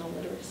foundational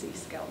literacy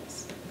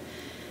skills.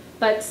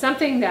 But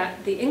something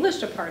that the English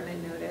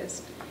department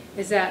noticed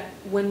is that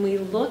when we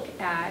look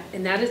at,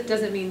 and that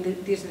doesn't mean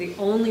that these are the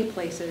only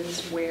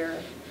places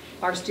where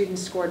our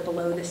students scored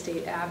below the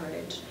state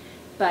average,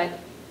 but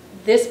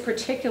this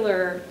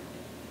particular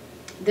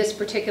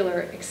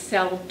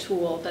Excel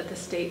tool that the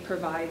state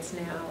provides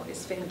now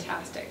is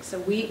fantastic. So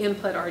we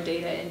input our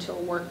data into a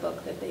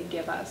workbook that they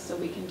give us so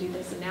we can do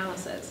this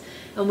analysis.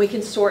 And we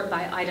can sort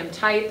by item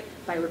type,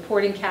 by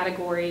reporting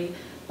category,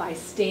 by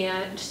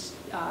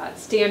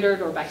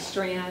standard or by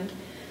strand.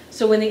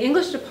 So when the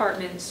English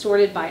department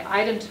sorted by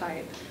item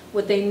type,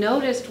 what they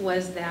noticed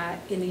was that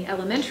in the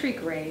elementary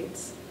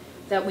grades,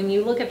 that when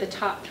you look at the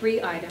top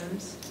 3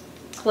 items,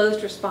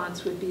 closed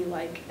response would be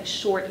like a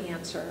short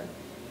answer,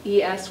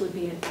 ES would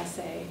be an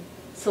essay,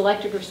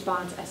 selected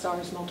response,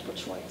 SR is multiple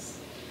choice.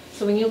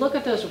 So when you look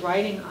at those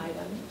writing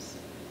items,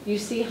 you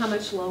see how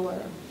much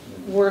lower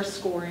we're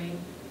scoring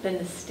than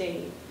the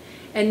state.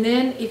 And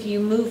then if you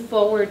move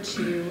forward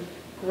to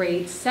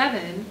grade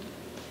 7,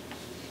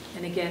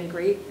 and again,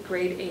 grade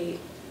 8,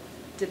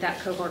 that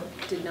cohort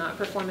did not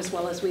perform as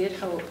well as we had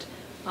hoped.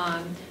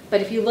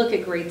 But if you look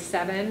at grade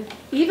 7,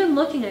 even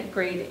looking at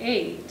grade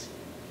 8,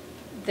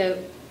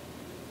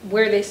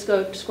 where they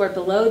scored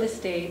below the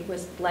state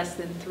was less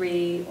than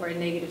 3 or a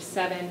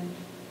 -7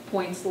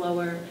 points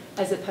lower,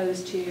 as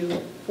opposed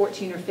to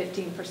 14 or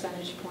 15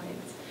 percentage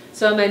points.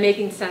 So am I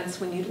making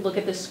sense when you look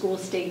at the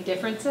school-state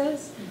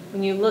differences?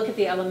 When you look at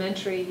the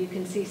elementary, you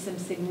can see some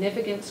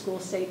significant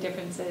school-state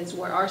differences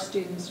where our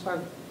students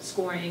are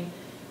scoring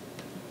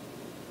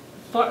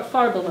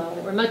far below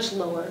or much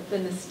lower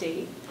than the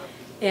state.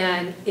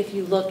 And if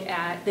you look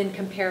at, then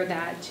compare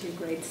that to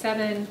grade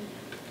 7,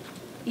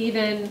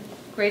 even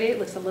grade 8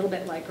 looks a little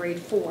bit like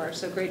grade 4.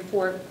 So grade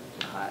 4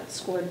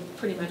 scored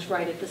pretty much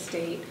right at the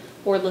state,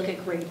 or look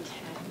at grade 10.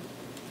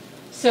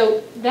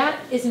 So that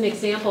is an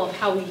example of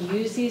how we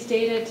use these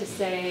data to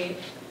say,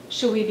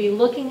 should we be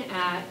looking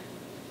at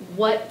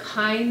what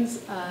kinds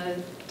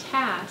of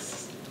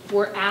tasks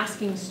we're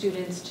asking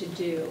students to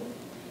do?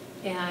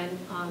 And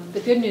the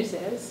good news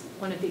is,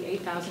 one of the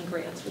 8,000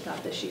 grants we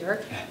got this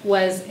year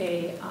was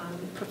a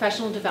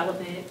professional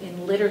development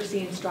in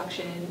literacy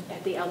instruction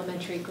at the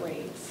elementary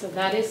grades. So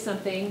that is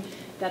something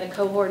that a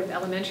cohort of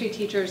elementary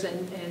teachers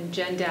and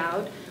Jen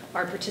Dowd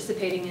are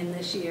participating in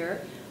this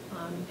year,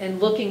 and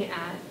looking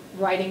at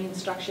writing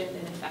instruction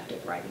and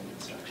effective writing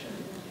instruction.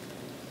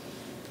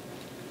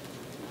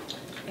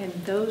 And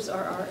those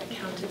are our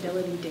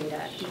accountability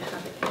data. Do you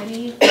have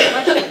any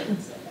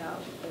questions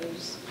about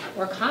those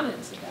or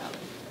comments about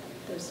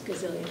those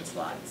gazillion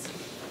slides?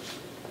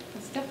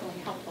 It's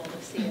definitely helpful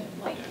to see it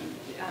like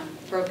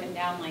broken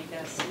down like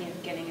this,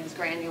 getting as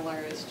granular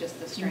as just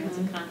the strands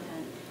of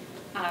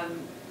content.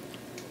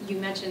 You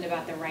mentioned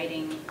about the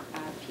writing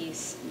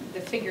piece.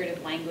 The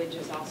figurative language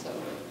is also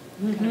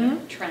kind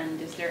of a trend.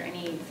 Is there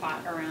any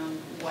thought around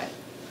what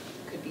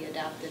could be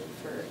adapted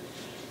for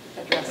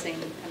addressing,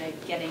 kind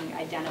of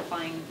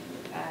identifying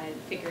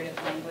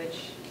figurative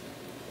language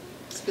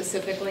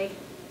specifically?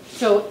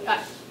 So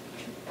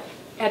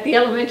at the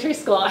elementary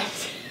school,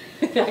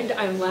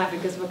 I'm laughing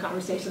because of a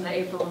conversation that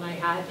April and I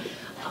had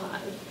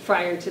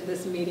prior to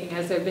this meeting.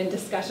 Has there been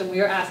discussion? We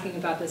were asking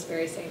about this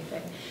very same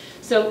thing.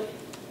 So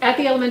at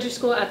the elementary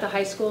school, at the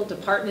high school,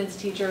 departments,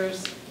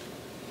 teachers,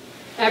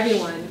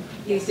 everyone,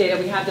 these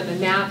data, we have them in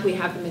math, we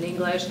have them in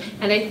English,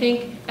 and I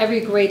think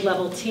every grade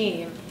level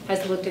team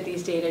has looked at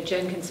these data.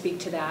 Jen can speak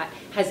to that,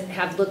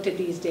 have looked at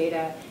these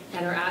data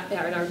and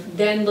are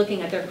then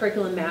looking at their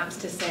curriculum maps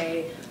to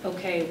say,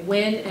 okay,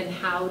 when and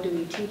how do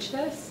we teach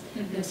this?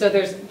 And so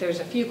there's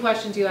a few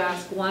questions you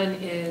ask. One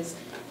is,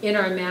 in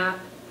our map,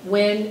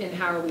 when and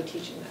how are we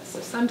teaching this? So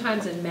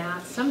sometimes in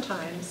math,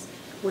 sometimes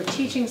we're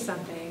teaching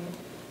something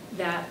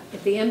that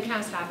if the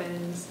MCAS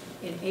happens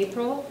in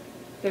April,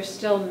 there's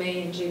still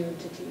May and June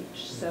to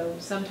teach. So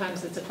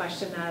sometimes it's a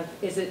question of,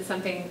 is it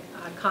something,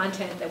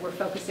 content that we're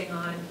focusing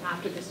on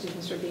after the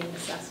students are being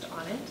assessed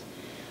on it?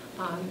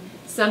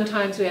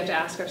 Sometimes we have to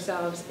ask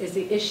ourselves, is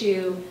the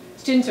issue,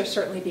 students are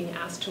certainly being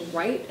asked to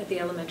write at the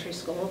elementary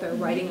school, they're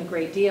writing a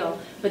great deal,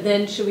 but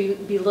then should we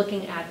be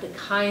looking at the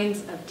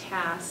kinds of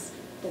tasks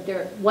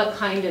that what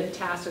kind of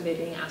tasks are they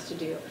being asked to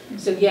do?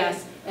 So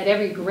yes, at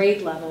every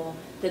grade level,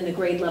 then the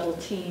grade level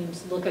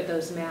teams look at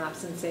those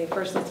maps and say,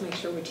 first, let's make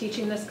sure we're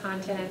teaching this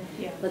content.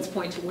 Let's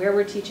point to where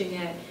we're teaching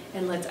it,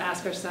 and let's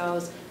ask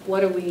ourselves,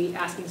 what are we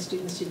asking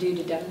students to do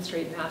to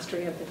demonstrate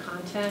mastery of the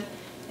content?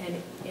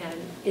 And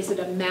is it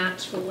a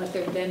match for what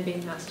they're then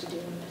being asked to do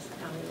in this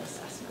annual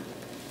assessment?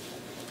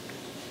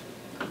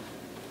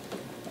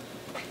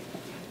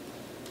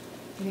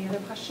 Any other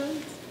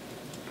questions?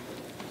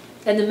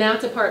 And the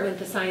math department,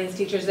 the science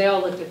teachers, they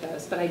all looked at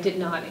those, but I did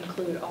not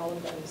include all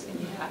of those in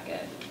the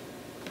packet.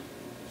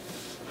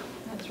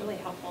 That's really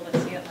helpful to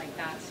see it like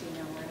that, so you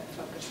know where to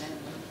focus in.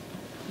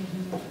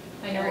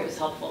 I know it was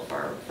helpful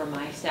for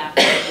my staff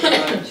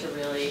to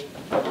really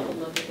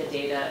look at the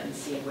data and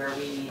see where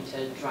we need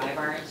to drive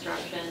our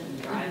instruction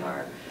and drive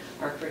our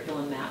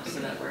curriculum map so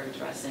that we're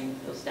addressing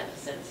those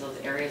deficits, those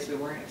areas we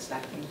weren't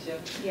expecting to.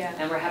 Yeah.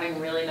 And we're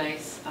having really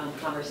nice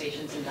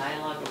conversations and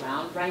dialogue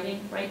around writing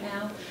right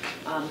now.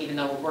 Even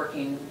though we're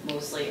working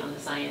mostly on the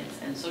science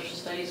and social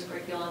studies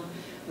curriculum,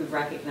 we've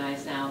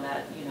recognized now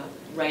that,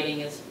 writing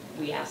is,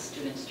 we ask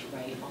students to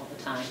write all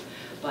the time,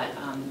 but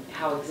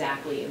how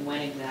exactly and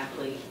when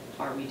exactly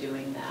are we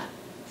doing that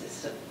to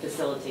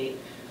facilitate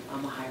a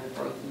higher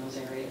growth in those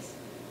areas?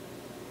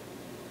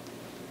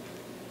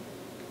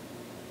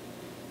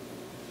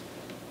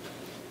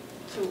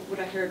 So what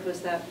I heard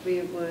was that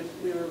we were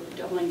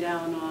doubling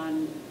down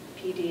on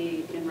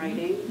PD in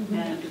writing,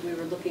 and we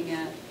were looking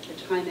at the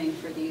timing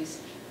for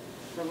these,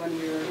 for when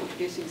we were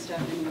introducing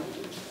stuff,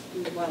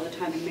 and while the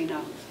timing may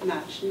not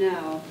match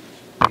now,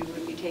 we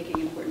would be taking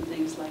important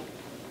things like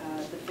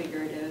the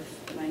figurative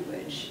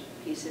language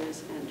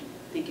pieces and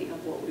thinking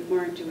of what we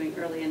weren't doing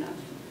early enough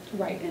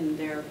Right. in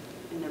their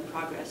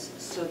progress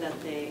so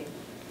that they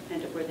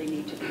end up where they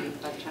need to be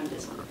by the time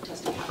this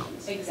testing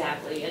happens.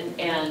 Exactly,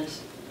 and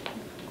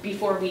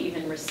before we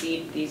even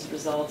received these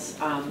results,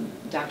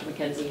 Dr.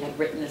 McKenzie had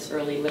written this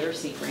early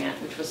literacy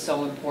grant, which was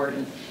so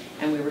important,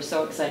 and we were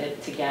so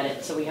excited to get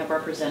it. So we have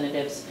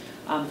representatives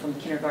from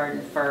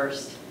kindergarten,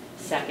 first,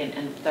 second,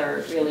 and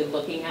third, really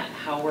looking at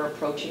how we're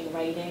approaching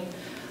writing.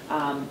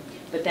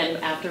 But then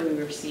after we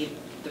received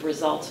the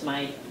results,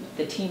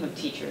 the team of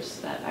teachers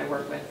that I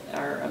work with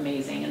are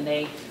amazing, and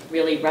they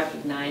really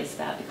recognize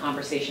that the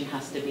conversation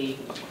has to be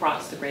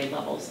across the grade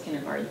levels,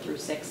 kindergarten through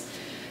 6.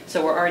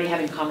 So we're already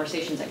having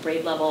conversations at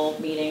grade level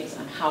meetings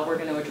on how we're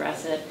going to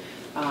address it,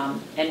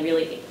 and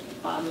really,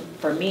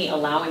 for me,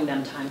 allowing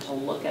them time to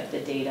look at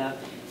the data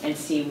and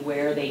see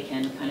where they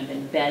can kind of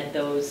embed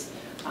those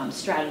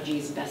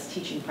strategies, best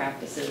teaching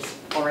practices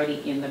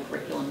already in the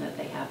curriculum that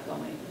they have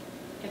going.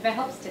 If it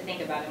helps to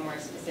think about a more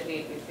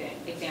specific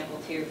example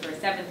too, for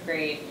 7th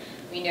grade,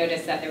 we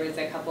noticed that there was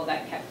a couple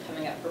that kept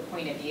coming up for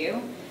point of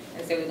view.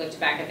 And so we looked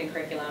back at the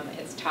curriculum.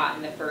 It's taught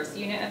in the first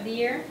unit of the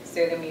year.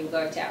 So then we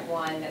looked at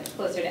one that's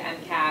closer to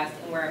MCAS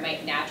and where it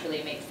might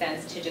naturally make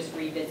sense to just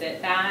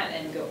revisit that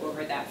and go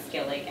over that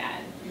skill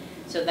again.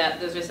 So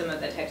those are some of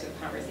the types of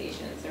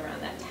conversations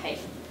around that type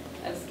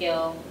of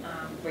skill,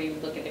 where you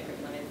look at the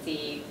curriculum and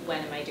see,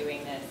 when am I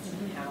doing this,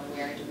 and how,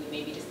 where do we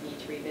maybe just need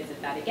to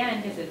revisit that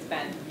again, because it's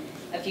been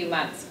a few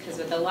months. Because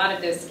with a lot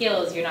of those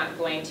skills, you're not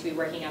going to be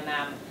working on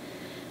them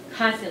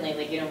constantly.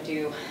 Like, you don't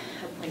do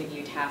a point of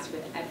view task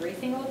with every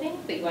single thing,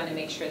 but you want to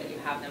make sure that you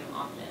have them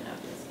often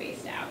enough and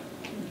spaced out.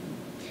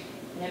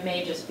 And it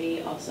may just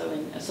be also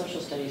in a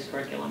social studies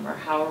curriculum, or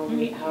how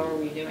are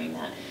we doing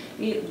that?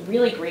 The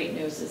really great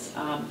news is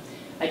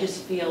I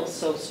just feel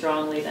so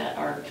strongly that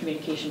our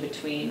communication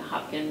between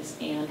Hopkins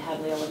and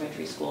Hadley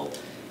Elementary School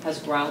has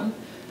grown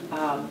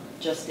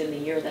just in the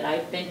year that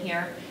I've been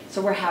here.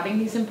 So we're having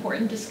these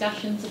important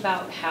discussions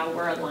about how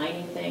we're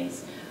aligning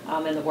things,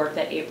 and the work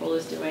that April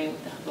is doing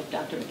with the help of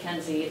Dr.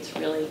 McKenzie. It's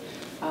really,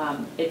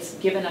 it's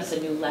given us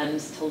a new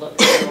lens to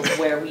look at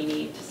where we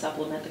need to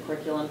supplement the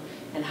curriculum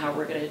and how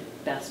we're going to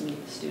best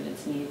meet the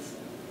students' needs.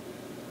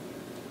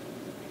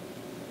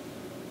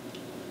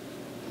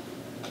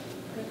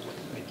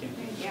 Thank you.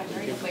 Yeah,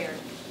 very clear.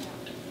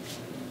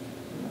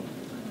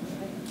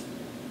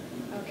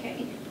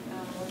 Okay,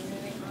 we're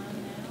moving on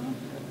now.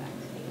 Go back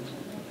to the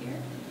agenda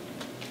here.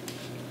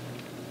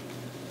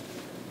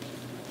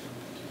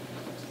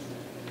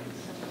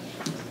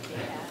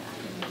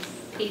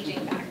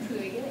 Paging back to the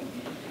beginning.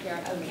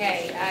 Okay,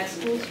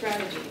 school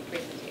strategy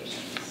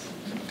presentations.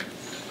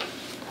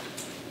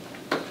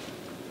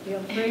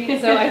 Feel free.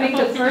 So I think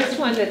the first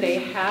one that they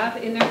have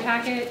in their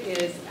packet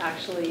is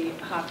actually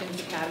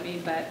Hopkins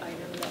Academy, but I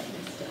know that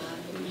Ms. Don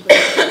usually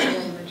is at the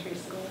elementary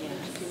school.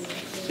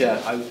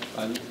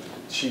 Yeah,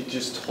 she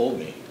just told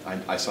me.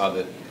 I saw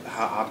that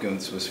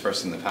Hopkins was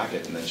first in the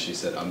packet, and then she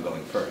said, "I'm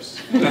going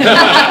first."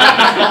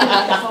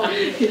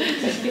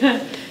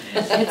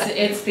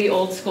 It's the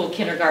old school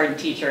kindergarten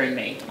teacher in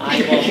me.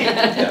 I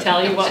will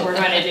tell you what we're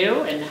going to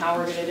do and how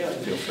we're going to do it.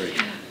 Feel free.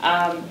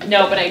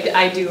 No, but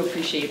I do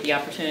appreciate the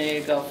opportunity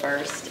to go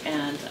first,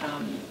 and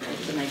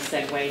it's a nice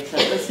segue to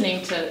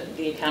listening to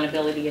the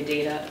accountability of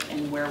data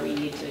and where we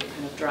need to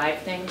kind of drive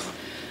things.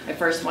 I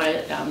first want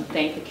to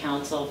thank the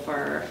council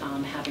for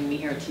having me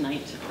here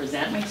tonight to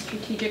present my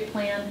strategic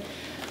plan.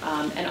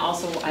 And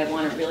also I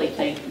want to really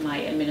thank my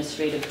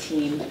administrative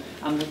team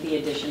with the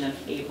addition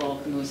of April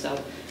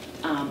Camuso,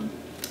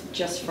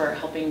 just for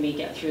helping me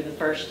get through the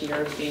first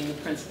year of being the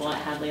principal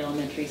at Hadley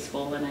Elementary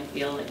School, and I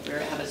feel like we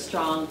have a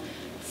strong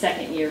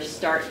second year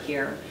start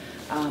here.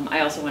 I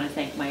also want to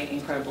thank my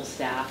incredible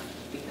staff,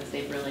 because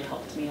they've really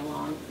helped me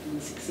along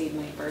and succeed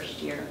my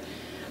first year.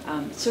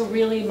 So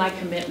really my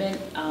commitment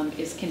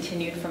is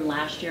continued from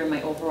last year.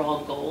 My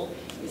overall goal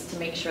is to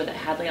make sure that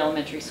Hadley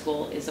Elementary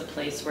School is a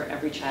place where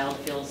every child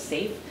feels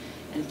safe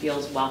and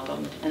feels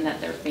welcomed, and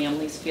that their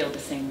families feel the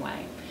same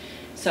way.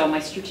 So my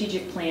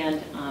strategic plan,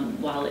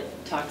 while it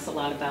talks a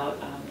lot about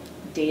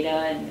data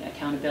and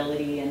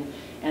accountability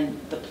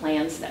and the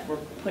plans that were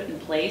put in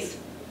place,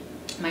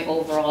 my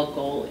overall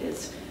goal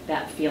is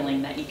that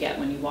feeling that you get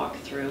when you walk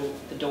through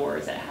the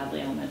doors at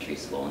Hadley Elementary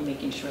School, and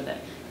making sure that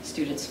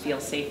students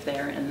feel safe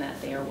there and that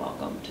they are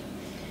welcomed.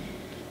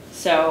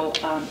 So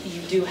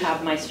you do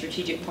have my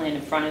strategic plan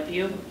in front of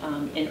you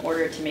in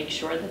order to make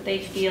sure that they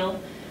feel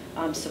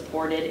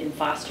supported in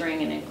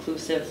fostering an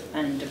inclusive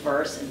and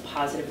diverse and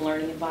positive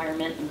learning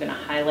environment. I'm going to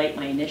highlight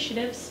my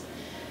initiatives.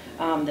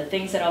 The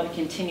things that I'll be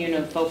continuing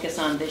to focus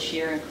on this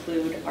year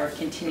include our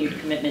continued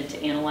commitment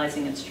to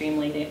analyzing and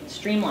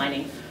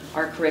streamlining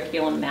our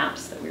curriculum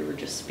maps that we were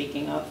just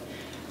speaking of,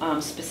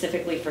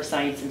 specifically for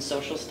science and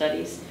social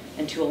studies,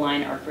 and to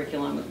align our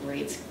curriculum with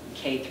grades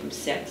K through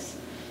 6.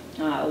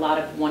 A lot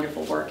of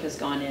wonderful work has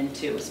gone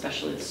into,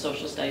 especially the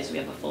social studies. We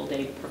have a full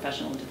day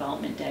professional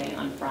development day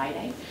on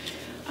Friday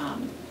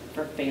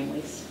for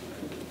families.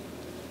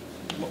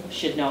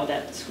 Should know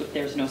that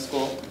there's no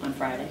school on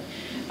Friday.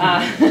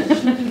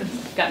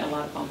 I've gotten a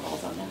lot of phone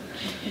calls on that,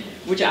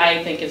 which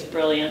I think is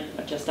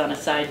brilliant. Just on a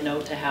side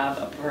note, to have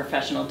a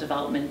professional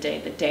development day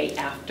the day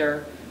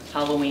after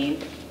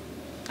Halloween.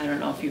 I don't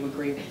know if you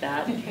agree with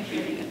that. I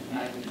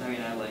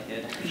mean, I like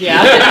it. Yeah.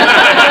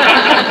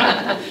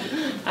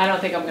 I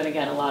don't think I'm going to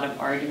get a lot of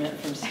argument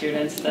from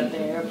students that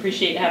they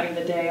appreciate having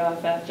the day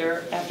off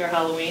after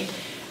Halloween.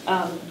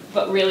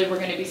 But really, we're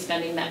going to be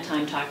spending that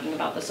time talking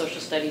about the social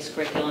studies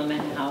curriculum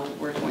and how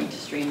we're going to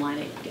streamline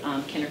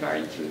it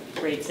kindergarten through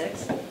grade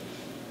 6.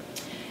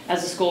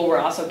 As a school, we're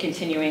also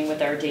continuing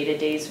with our data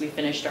days. We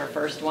finished our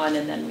first one,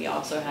 and then we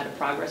also had a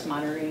progress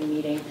monitoring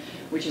meeting,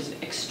 which is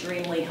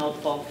extremely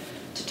helpful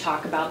to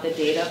talk about the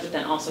data, but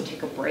then also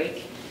take a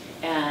break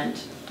and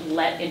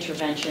let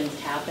interventions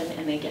happen,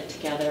 and they get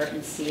together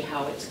and see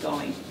how it's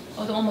going.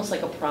 Almost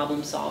like a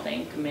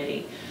problem-solving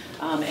committee.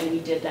 And we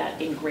did that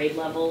in grade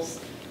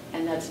levels,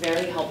 and that's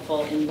very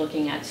helpful in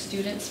looking at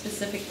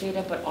student-specific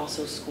data, but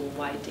also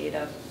school-wide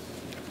data.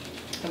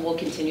 And we'll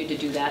continue to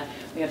do that.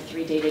 We have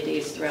 3 data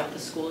days throughout the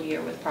school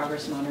year with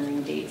progress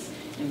monitoring dates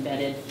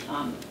embedded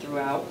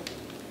throughout,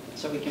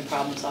 so we can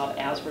problem solve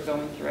as we're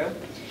going through.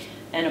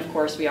 And of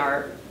course, we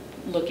are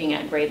looking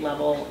at grade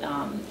level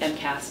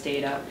MCAS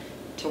data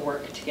to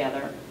work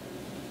together.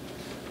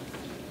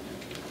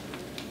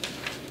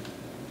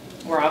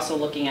 We're also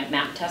looking at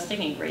MAP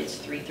testing in grades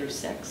 3 through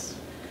 6.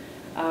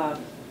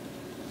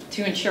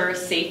 To ensure a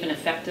safe and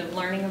effective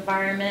learning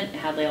environment,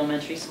 Hadley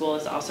Elementary School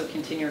has also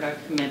continued our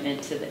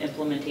commitment to the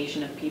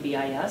implementation of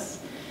PBIS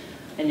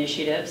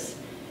initiatives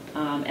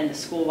and the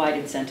school-wide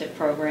incentive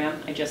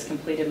program. I just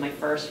completed my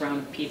first round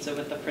of pizza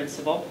with the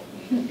principal,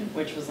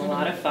 which was a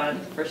lot of fun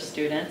for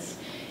students.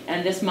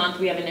 And this month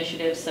we have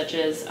initiatives such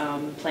as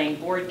playing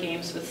board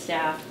games with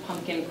staff,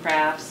 pumpkin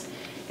crafts,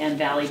 and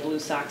Valley Blue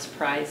Sox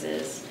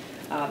prizes.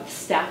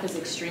 Staff is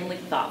extremely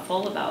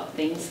thoughtful about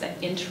things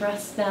that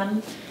interest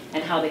them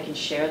and how they can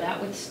share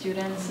that with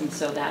students, and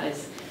so that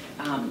is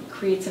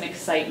creates an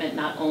excitement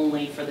not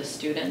only for the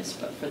students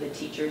but for the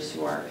teachers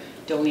who are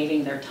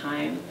donating their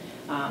time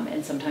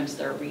and sometimes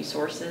their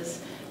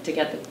resources to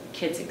get the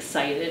kids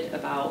excited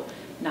about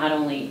not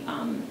only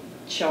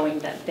showing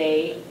that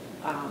they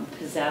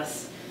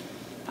possess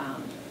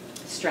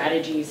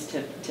strategies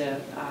to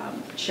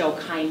show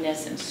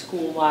kindness and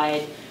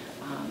school-wide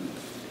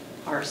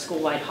our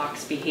school-wide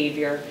Hawks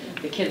behavior.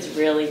 The kids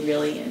really,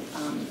 really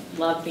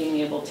love being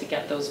able to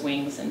get those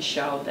wings and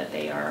show that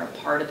they are a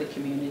part of the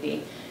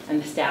community,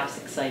 and the staff's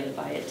excited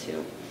by it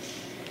too.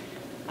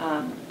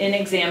 In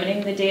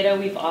examining the data,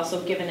 we've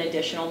also given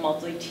additional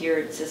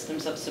multi-tiered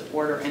systems of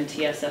support, or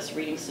MTSS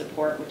reading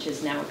support, which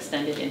is now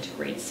extended into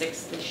grade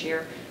 6 this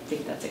year. I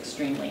think that's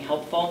extremely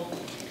helpful.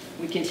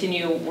 We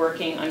continue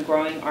working on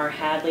growing our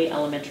Hadley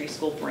Elementary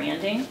School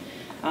branding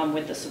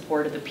with the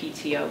support of the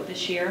PTO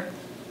this year.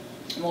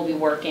 We'll be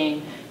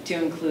working to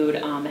include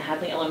the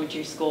Hadley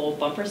Elementary School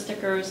bumper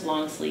stickers,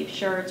 long sleeve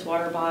shirts,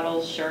 water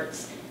bottles,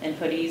 shirts, and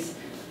hoodies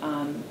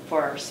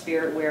for our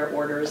Spirit Wear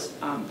orders,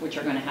 which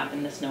are going to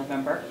happen this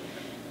November.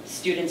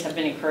 Students have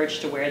been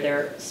encouraged to wear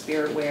their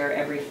Spirit Wear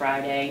every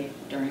Friday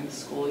during the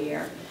school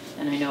year.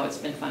 And I know it's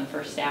been fun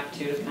for staff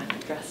too to kind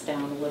of dress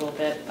down a little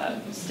bit,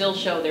 but still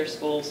show their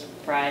school's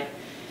pride.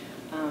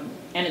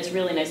 And it's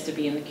really nice to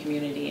be in the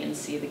community and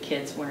see the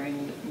kids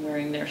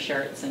wearing their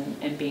shirts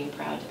and being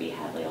proud to be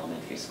Hadley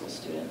Elementary School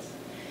students.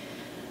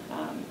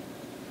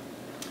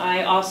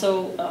 I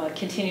also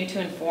continue to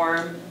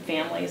inform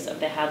families of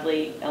the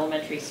Hadley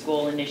Elementary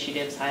School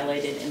initiatives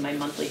highlighted in my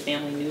monthly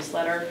family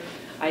newsletter.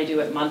 I do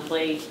it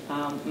monthly.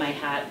 My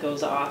hat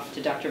goes off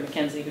to Dr.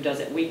 McKenzie, who does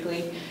it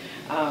weekly.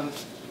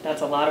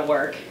 That's a lot of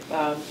work.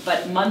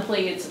 But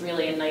monthly, it's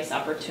really a nice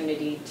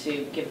opportunity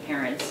to give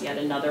parents yet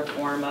another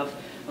form of,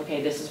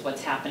 okay, this is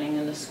what's happening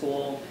in the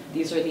school.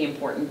 These are the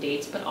important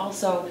dates, but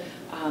also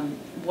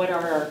what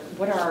are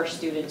our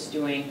students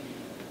doing?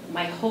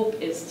 My hope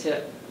is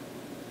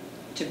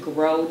to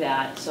grow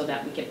that so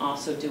that we can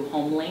also do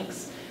home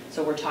links.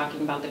 So we're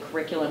talking about the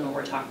curriculum, and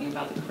we're talking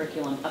about the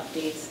curriculum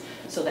updates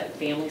so that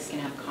families can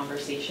have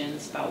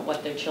conversations about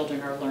what their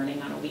children are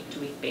learning on a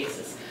week-to-week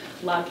basis.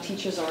 A lot of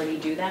teachers already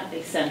do that.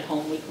 They send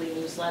home weekly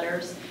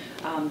newsletters.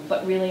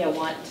 But really I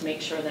want to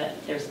make sure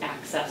that there's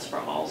access for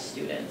all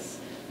students,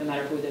 no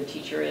matter who their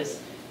teacher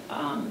is.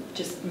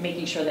 Just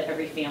making sure that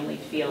every family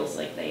feels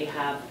like they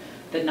have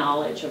the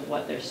knowledge of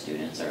what their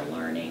students are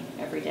learning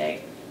every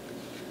day.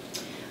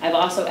 I've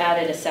also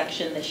added a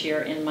section this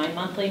year in my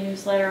monthly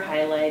newsletter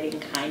highlighting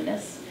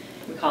kindness.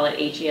 We call it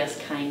HES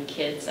Kind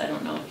Kids. I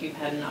don't know if you've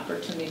had an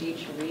opportunity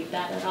to read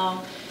that at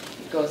all.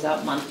 It goes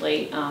out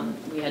monthly.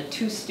 We had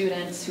 2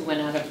 students who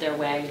went out of their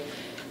way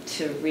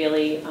to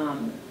really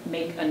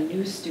make a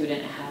new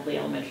student at Hadley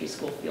Elementary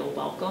School feel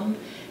welcome.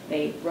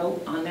 They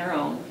wrote on their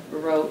own,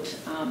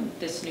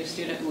 this new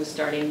student who was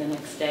starting the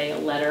next day a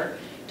letter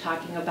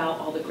talking about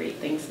all the great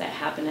things that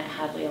happen at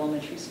Hadley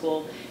Elementary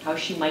School, how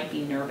she might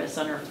be nervous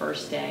on her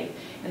first day.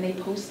 And they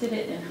posted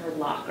it in her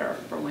locker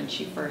from when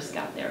she first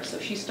got there. So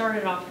she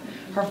started off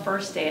her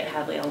first day at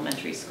Hadley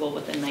Elementary School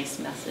with a nice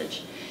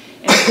message.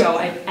 And so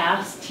I've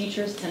asked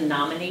teachers to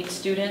nominate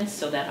students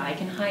so that I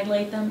can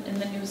highlight them in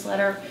the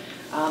newsletter.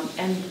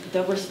 And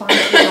the response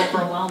was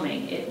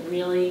overwhelming.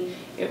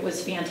 It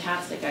was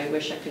fantastic. I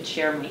wish I could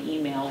share my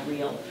email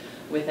reel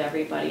with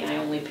everybody. I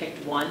only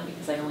picked one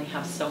because I only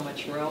have so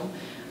much room.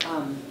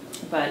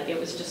 But it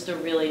was just a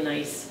really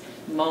nice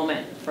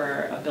moment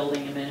for a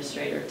building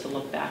administrator to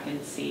look back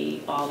and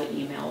see all the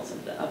emails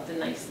of the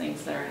nice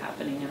things that are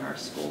happening in our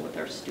school with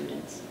our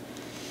students.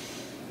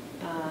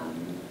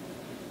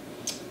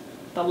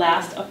 The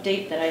last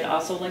update that I'd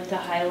also like to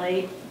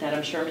highlight, that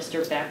I'm sure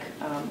Mr. Beck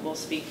will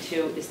speak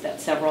to, is that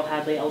several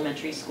Hadley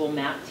Elementary School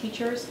math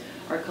teachers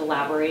are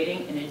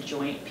collaborating in a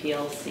joint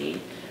PLC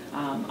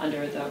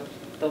under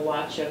the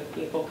watch of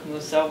April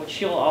Camuso, which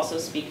she'll also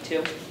speak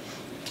to,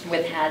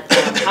 with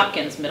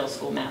Hopkins Middle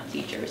School math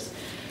teachers.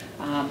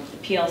 The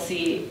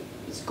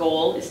PLC's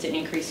goal is to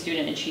increase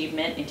student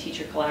achievement and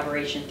teacher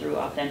collaboration through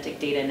authentic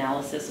data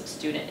analysis of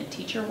student and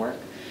teacher work.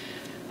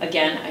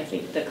 Again, I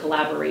think the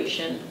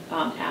collaboration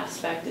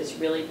aspect has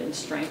really been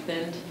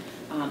strengthened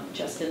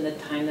just in the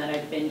time that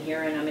I've been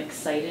here, and I'm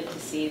excited to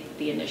see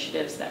the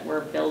initiatives that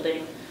we're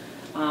building,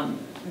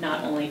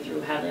 not only through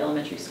Hadley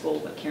Elementary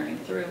School, but carrying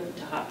through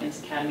to Hopkins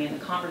Academy, and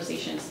the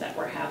conversations that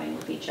we're having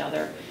with each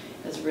other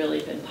has really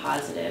been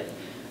positive.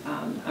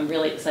 I'm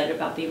really excited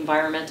about the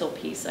environmental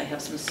piece. I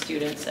have some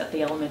students at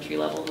the elementary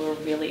level who are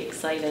really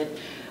excited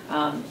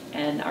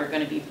and are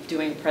going to be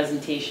doing a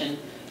presentation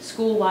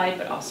school-wide,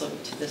 but also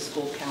to the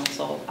school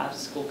council,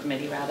 school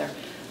committee rather,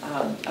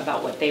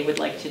 about what they would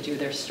like to do,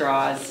 their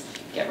straws,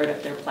 get rid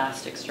of their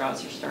plastic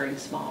straws. You're starting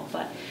small,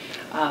 but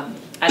I'd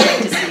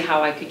like to see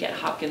how I could get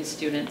Hopkins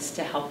students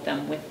to help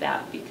them with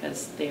that,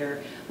 because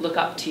they look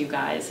up to you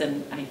guys,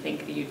 and I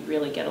think that you'd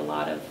really get a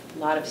lot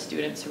of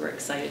students who are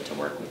excited to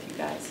work with you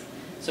guys.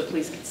 So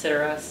please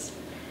consider us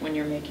when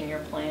you're making your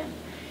plan.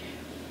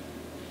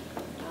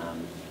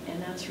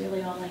 And that's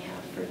really all I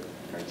have for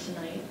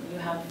tonight. You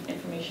have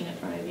information in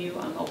front of you.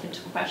 I'm open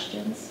to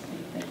questions,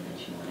 anything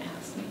that you want to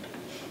ask me.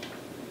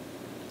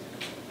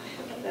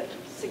 I have a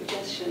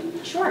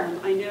suggestion. Sure.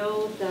 I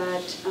know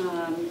that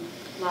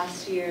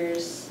last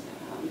year's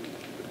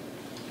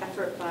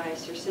effort by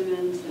Sir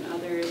Simmons and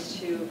others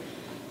to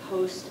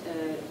host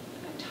a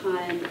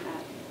time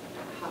at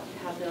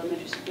Hadley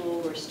Elementary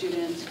School where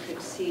students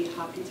could see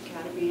Hopkins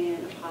Academy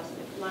in a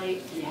positive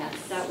light. Yes.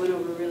 That went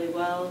over really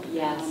well.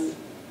 Yes.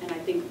 And I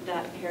think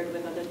that paired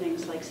with other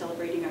things like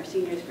celebrating our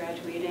seniors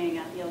graduating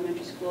at the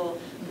elementary school,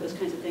 those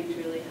kinds of things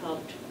really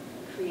helped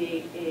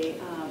create a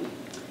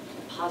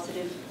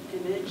positive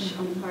image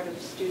on the part of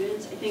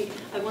students.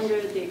 I wonder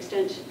the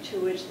extent to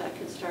which that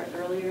could start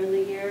earlier in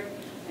the year.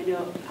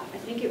 I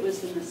think it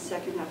was in the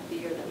second half of the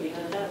year that we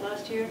had that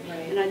last year.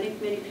 Right. And I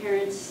think many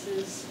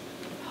parents'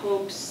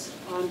 hopes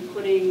on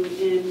putting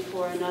in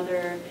for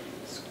another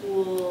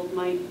school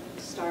might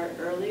start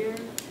earlier.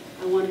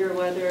 I wonder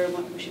whether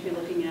we should be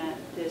looking at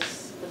the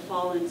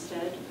fall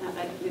instead.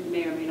 It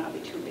may or may not be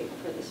too late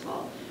for this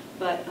fall.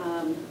 But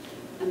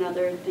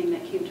another thing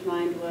that came to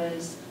mind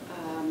was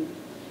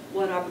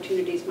what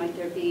opportunities might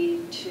there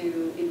be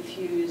to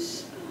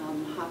infuse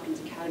Hopkins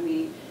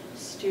Academy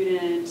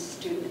students,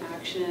 student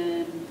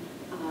action,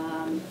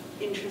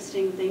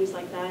 interesting things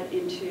like that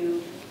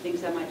into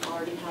things that might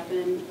already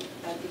happen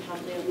at the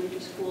Hadley Elementary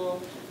School.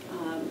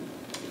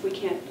 If we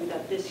can't do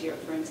that this year,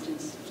 for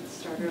instance,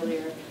 start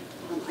earlier.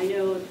 I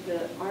know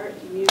the art,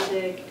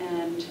 music,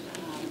 and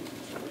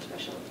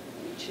special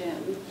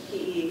gym,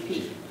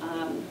 PE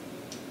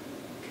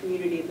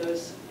community,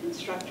 those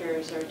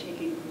instructors are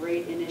taking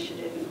great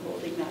initiative in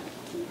holding that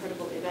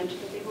incredible event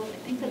that they hold. I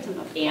think that's in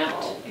the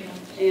fall.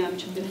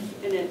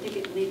 Amped. And I think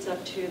it leads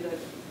up to the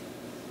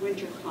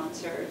winter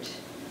concert,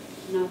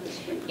 not the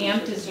spring concert.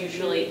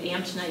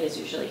 Amped night is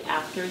usually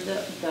after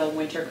the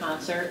winter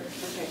concert.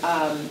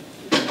 Okay.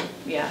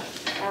 Yeah.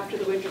 After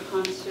the winter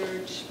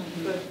concert,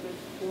 but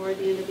before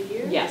the end of the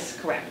year? Yes,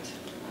 correct.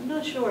 I'm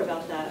not sure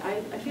about that.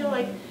 I feel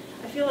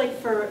like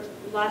for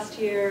last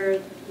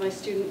year, my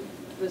student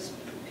was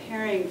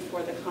preparing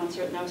for the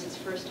concert, and that was his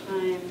first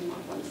time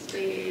up on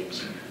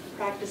stage,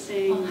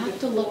 practicing. I'll have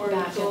to look before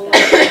back going. at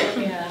that.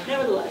 Yeah.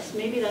 Nevertheless,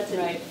 maybe that's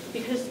right.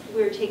 Because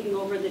we're taking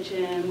over the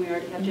gym, we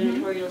already have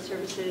janitorial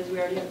services, we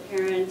already have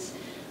parents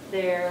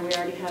there,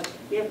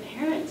 we have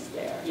parents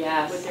there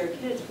Yes. with their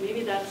kids.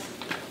 Maybe that's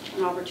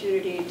an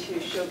opportunity to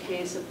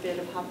showcase a bit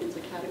of Hopkins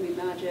Academy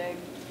magic,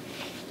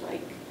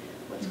 like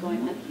what's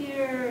going on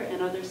here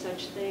and other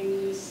such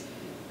things.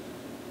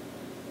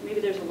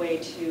 Maybe there's a way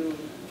to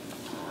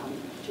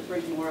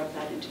bring more of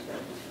that into the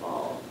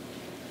fall.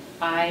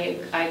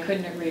 I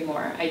couldn't agree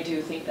more. I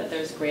do think that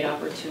there's great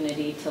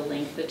opportunity to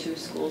link the two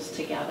schools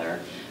together.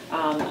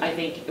 I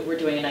think we're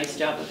doing a nice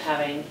job of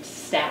having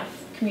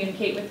staff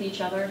communicate with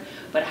each other,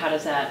 but how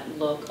does that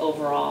look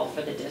overall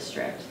for the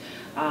district?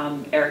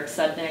 Eric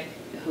Sudnick,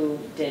 who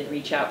did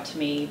reach out to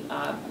me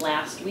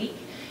last week,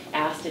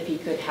 asked if he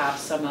could have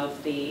some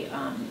of the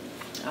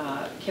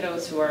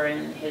kiddos who are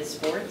in his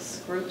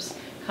sports groups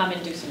come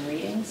and do some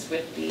readings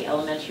with the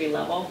elementary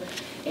level.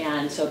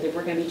 And so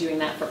we're going to be doing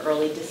that for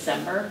early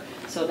December.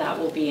 So that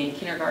will be in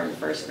kindergarten,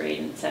 first grade,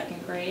 and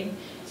second grade.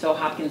 So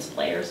Hopkins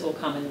players will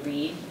come and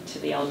read to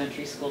the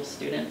elementary school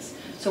students.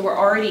 So we're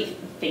already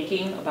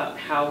thinking about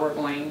how we're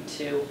going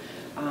to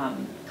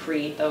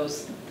create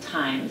those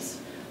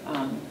times.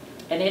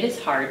 And it is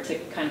hard to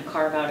kind of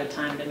carve out a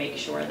time to make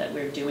sure that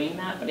we're doing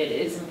that, but it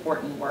is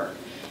important work.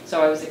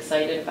 So I was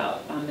excited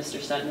about Mr.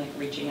 Sudnick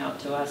reaching out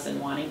to us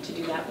and wanting to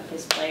do that with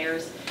his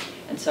players.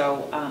 And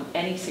so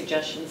any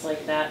suggestions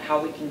like that,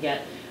 how we can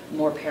get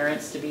more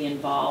parents to be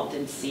involved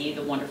and see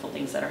the wonderful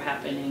things that are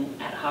happening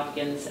at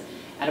Hopkins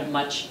at a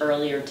much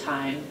earlier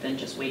time than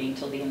just waiting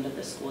till the end of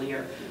the school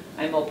year.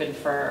 I'm open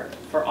for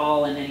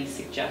all and any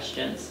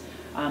suggestions.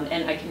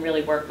 And I can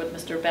really work with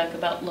Mr. Beck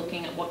about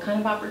looking at what kind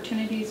of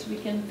opportunities we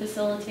can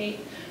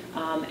facilitate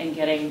and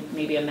getting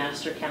maybe a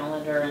master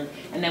calendar,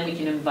 and then we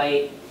can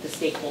invite the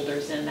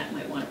stakeholders in that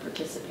might want to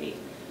participate.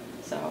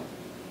 So,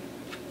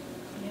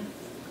 yeah.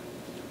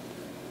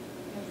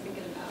 I was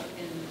thinking about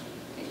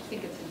I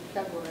think it's in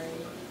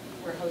February,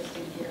 we're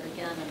hosting here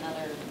again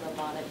another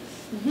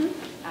robotics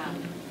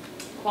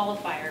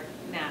Qualifier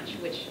match,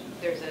 which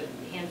there's a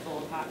handful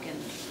of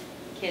Hopkins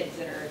kids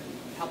that are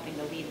helping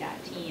to lead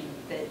that team.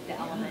 The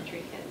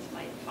elementary kids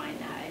might find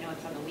that. I know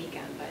it's on the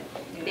weekend,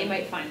 but they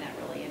might find that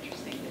really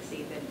interesting to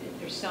see that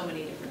there's so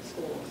many different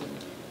schools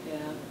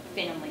and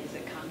families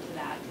that come to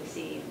that to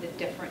see the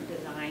different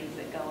designs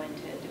that go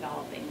into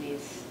developing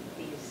these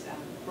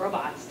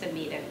robots to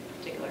meet a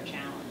particular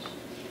challenge.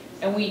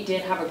 And we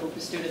did have a group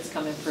of students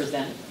come and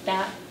present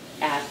that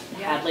at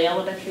Hadley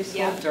Elementary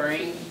School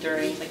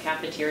during the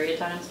cafeteria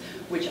times,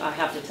 which I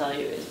have to tell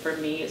you is, for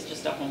me, is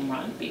just a home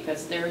run,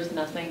 because there is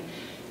nothing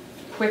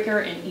quicker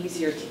and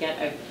easier to get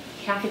a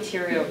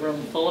cafeteria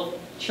room full of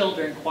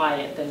children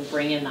quiet than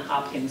bring in the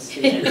Hopkins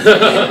students.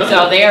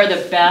 So they are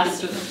the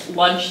best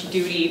lunch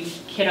duty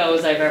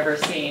kiddos I've ever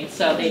seen.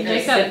 So they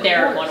just sit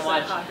there and want to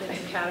watch. Hopkins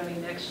Academy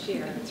next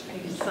year. You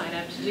can sign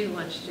up to do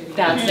lunch duty.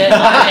 That's it. And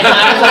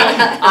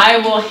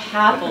I will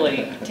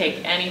happily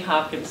take any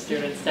Hopkins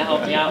students to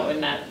help me out in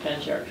that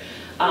venture.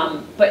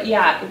 But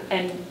yeah,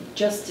 and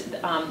just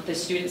the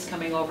students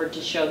coming over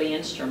to show the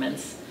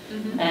instruments.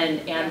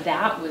 And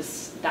that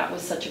was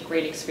such a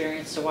great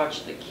experience to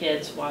watch the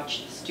kids,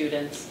 watch the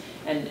students,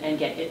 and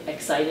get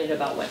excited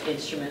about what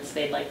instruments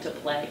they'd like to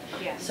play.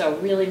 So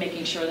really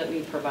making sure that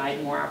we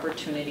provide more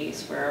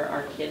opportunities where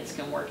our kids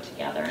can work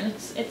together. And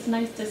it's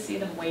nice to see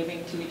them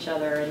waving to each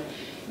other, and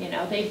you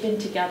know, they've been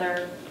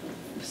together,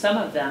 some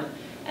of them,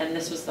 and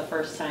this was the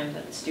first time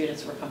that the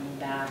students were coming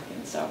back,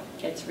 and so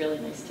it's really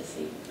nice to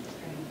see.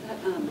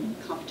 That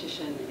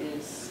competition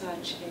is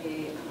such an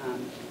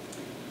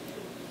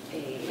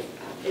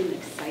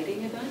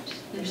exciting event.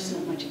 There's so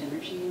much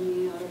energy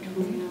in the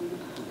auditorium.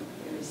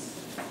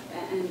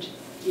 And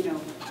you know,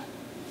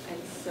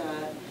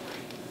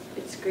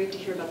 it's great to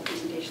hear about the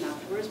presentation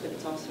afterwards, but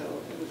it's also,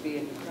 it would be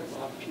an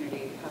incredible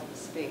opportunity to have the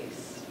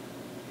space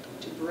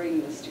to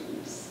bring the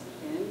students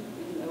in,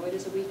 even though it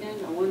is a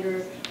weekend. I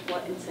wonder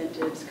what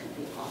incentives could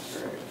be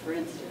offered. For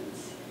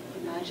instance,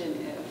 imagine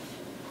if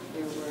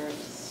there were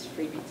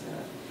free pizza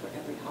for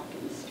every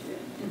Hopkins student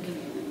who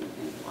came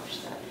and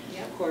watched that.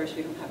 Of course,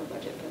 we don't have a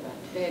budget for that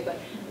today, but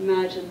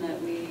imagine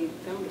that we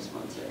found a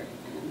sponsor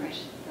and that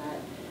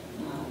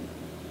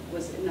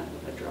was enough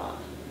of a draw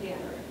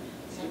for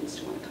students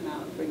to want to come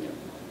out and bring their,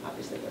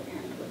 obviously their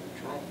parent would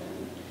drive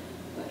them,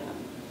 but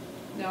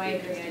no, I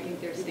agree. I think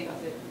there's things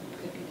that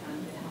could be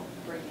done to help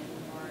bring in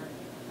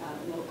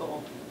more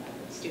local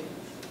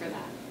students for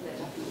that.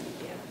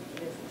 Definitely.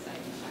 It is an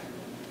exciting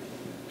environment.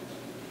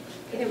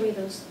 Either way,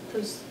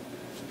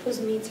 those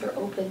meets are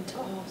open to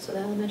all, so the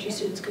elementary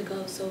students could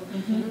go. So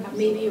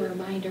maybe a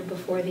reminder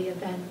before the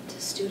event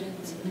to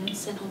students and then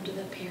sent home to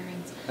the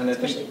parents. And I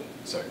especially, think,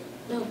 sorry.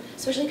 No,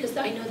 especially because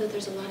I know that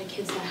there's a lot of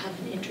kids that have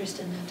an interest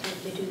in that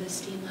type. They do the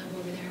STEAM lab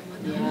over there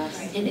and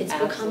whatnot. And it's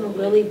become a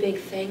really big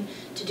thing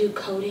to do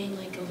coding.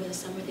 Like over the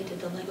summer they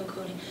did the Lego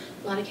coding.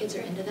 A lot of kids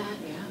are into that.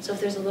 So if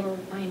there's a little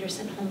reminder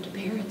sent home to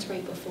parents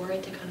right before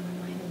it to kind of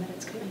remind them that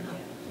it's coming up.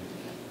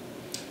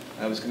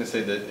 I was going to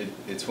say that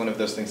it's one of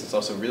those things that's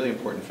also really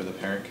important for the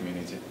parent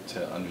community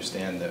to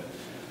understand that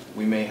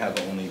we may have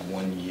only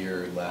 1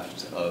 year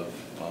left of,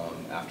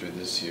 after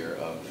this year,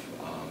 of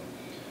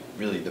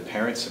really the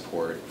parent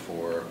support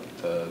for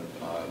the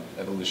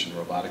Evolution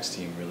Robotics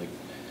team, really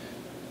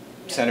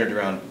centered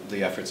around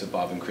the efforts of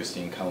Bob and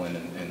Christine Cullen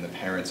and the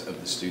parents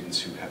of the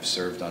students who have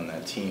served on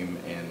that team.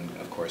 And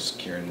of course,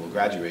 Kieran will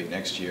graduate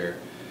next year.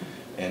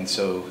 And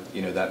so,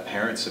 you know, that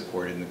parent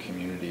support in the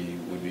community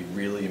would be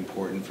really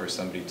important for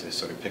somebody to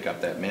sort of pick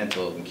up that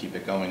mantle and keep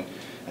it going.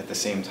 At the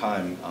same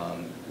time,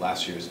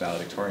 last year's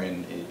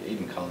valedictorian,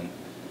 Aiden Cullen,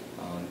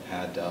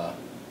 had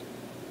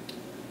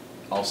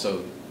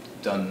also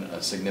done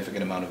a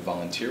significant amount of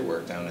volunteer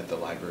work down at the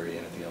library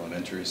and at the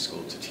elementary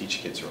school to teach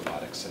kids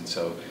robotics. And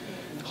so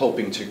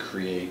hoping to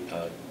create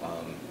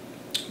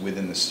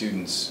within the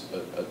students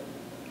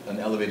an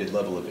elevated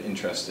level of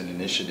interest and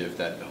initiative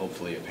that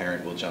hopefully a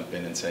parent will jump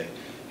in and say,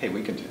 hey,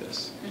 we can do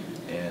this.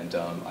 And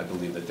I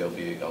believe that there'll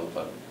be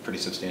a pretty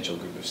substantial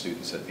group of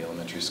students at the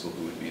elementary school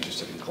who would be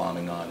interested in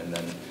glomming on, and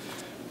then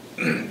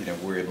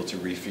we're able to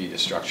refeed a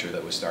structure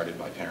that was started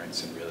by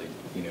parents and really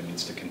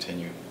needs to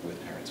continue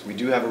with parents. We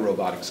do have a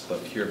robotics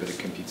club here, but it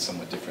competes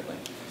somewhat differently.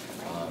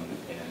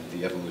 And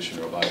the Evolution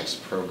Robotics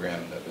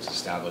program that was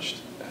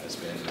established has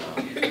been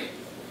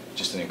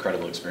just an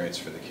incredible experience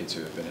for the kids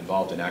who have been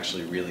involved, and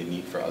actually really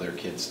neat for other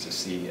kids to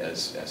see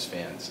as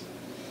fans.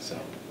 So.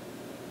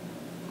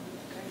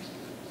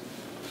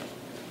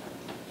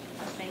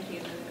 Thank you.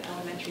 The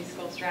elementary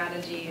school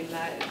strategy and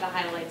the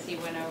highlights you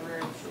went over,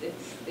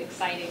 it's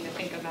exciting to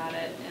think about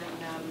it,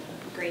 and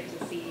great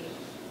to see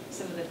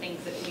some of the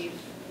things that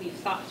we've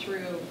thought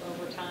through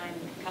over time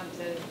come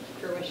to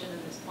fruition in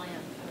this plan.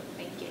 So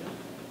thank you.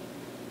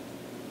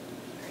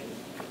 Great.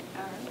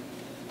 All right.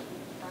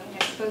 Brian,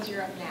 I suppose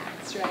you're up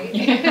next, right?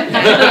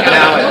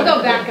 We'll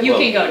go back. You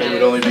can go now. It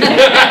would only be,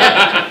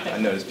 I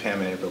noticed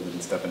Pam and April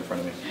didn't step in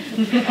front of me.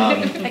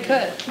 I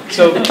could.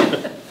 So,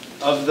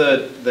 of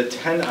the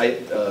 10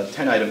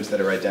 items that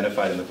are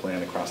identified in the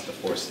plan across the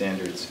 4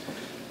 standards,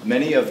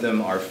 many of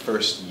them are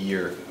first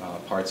year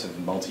parts of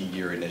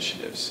multi-year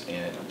initiatives.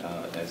 And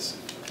as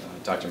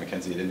Dr.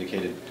 McKenzie had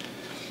indicated,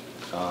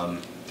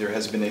 there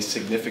has been a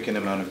significant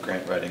amount of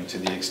grant writing, to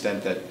the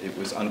extent that it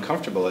was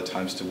uncomfortable at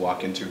times to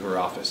walk into her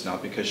office,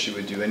 not because she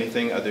would do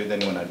anything other than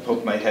when I'd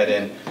poke my head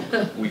in,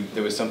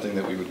 there was something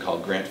that we would call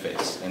grant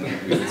face, and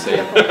we would say,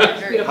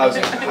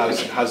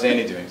 how's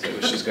Annie doing?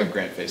 So she's got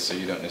grant face, so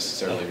you don't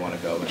necessarily want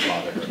to go and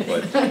bother her.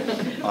 But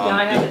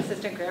I have an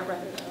assistant grant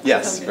writer.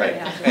 yes, right.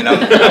 And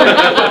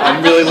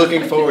I'm really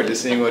looking forward to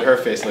seeing what her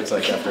face looks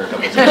like after a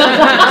couple of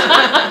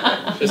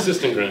years.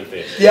 Assistant grant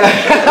face. Yeah.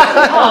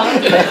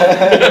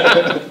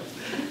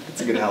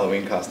 It's a good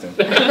Halloween costume.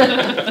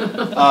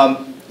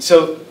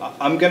 So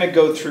I'm going to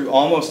go through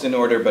almost in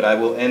order, but I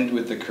will end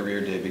with the career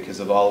day because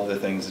of all of the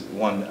things.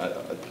 One,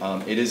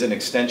 it is an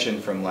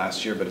extension from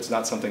last year, but it's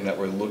not something that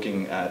we're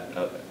looking at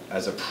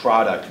as a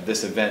product,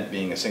 this event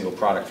being a single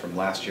product from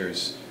last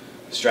year's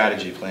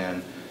strategy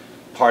plan.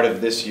 Part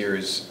of this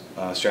year's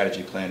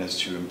strategy plan is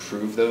to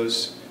improve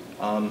those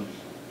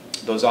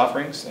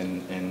offerings,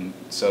 and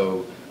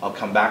so I'll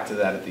come back to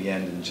that at the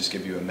end and just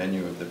give you a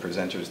menu of the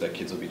presenters that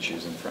kids will be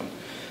choosing from.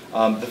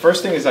 The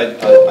first thing is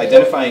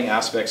identifying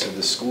aspects of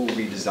the School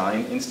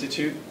Redesign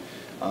Institute.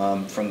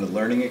 From the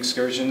Learning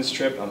Excursions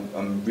trip,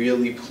 I'm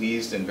really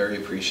pleased and very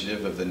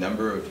appreciative of the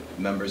number of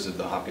members of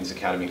the Hopkins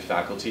Academy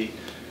faculty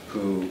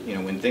who,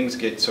 when things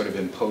get sort of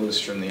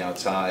imposed from the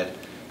outside,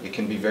 it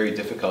can be very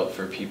difficult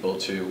for people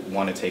to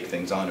want to take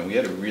things on. And we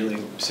had a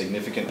really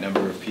significant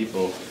number of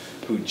people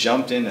who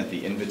jumped in at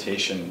the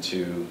invitation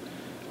to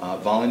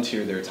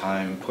volunteer their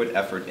time, put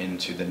effort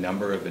into the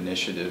number of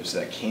initiatives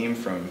that came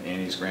from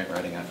Annie's grant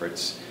writing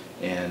efforts.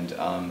 And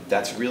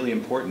that's really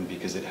important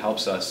because it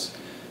helps us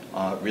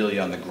really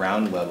on the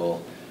ground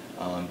level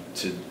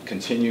to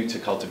continue to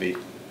cultivate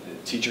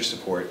teacher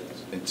support,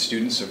 and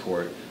student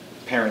support,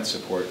 parent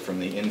support from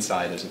the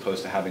inside, as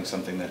opposed to having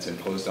something that's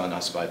imposed on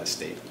us by the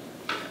state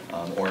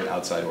or an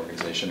outside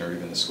organization, or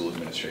even the school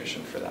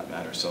administration for that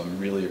matter. So I'm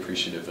really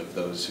appreciative of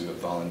those who have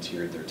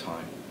volunteered their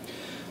time.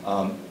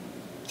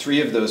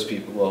 3 of those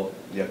people, well,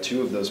 yeah,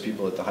 2 of those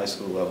people at the high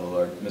school level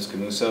are Ms.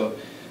 Camuso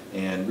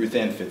and Ruth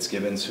Ann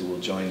Fitzgibbons, who will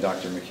join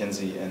Dr.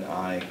 McKenzie and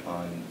I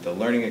on the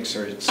Learning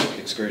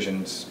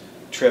Excursions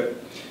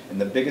trip.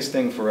 And the biggest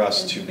thing for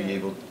us to be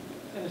able,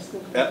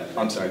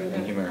 I'm sorry,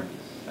 and Humor,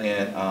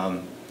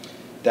 and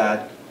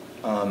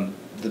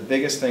the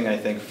biggest thing I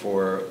think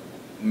for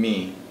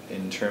me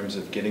in terms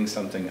of getting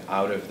something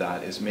out of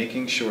that is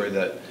making sure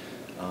that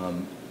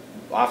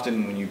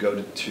often when you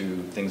go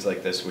to things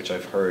like this, which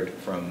I've heard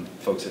from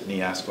folks at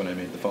NEASC when I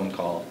made the phone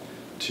call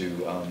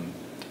to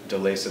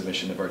delay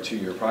submission of our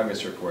 2-year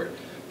progress report,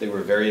 they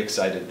were very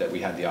excited that we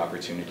had the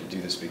opportunity to do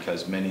this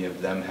because many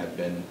of them had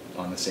been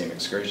on the same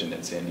excursion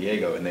in San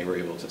Diego, and they were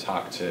able to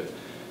talk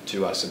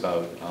to us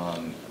about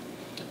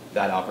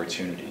that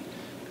opportunity.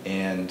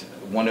 And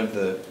one of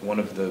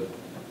the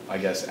I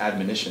guess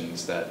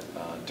admonitions that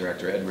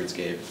Director Edwards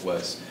gave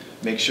was,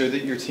 make sure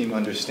that your team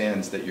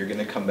understands that you're going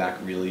to come back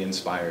really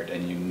inspired,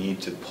 and you need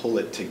to pull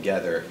it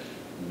together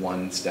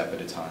one step at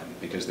a time,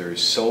 because there are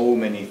so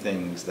many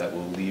things that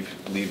will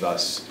leave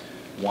us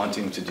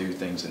wanting to do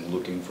things and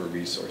looking for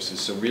resources.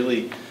 So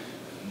really,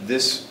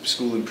 this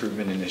school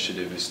improvement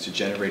initiative is to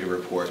generate a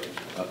report,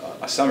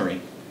 a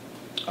summary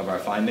of our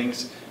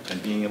findings,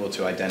 and being able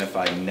to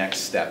identify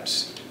next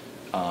steps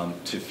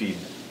to feed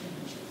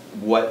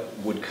what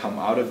would come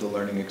out of the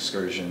learning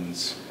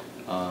excursions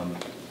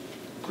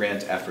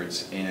grant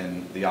efforts,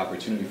 and the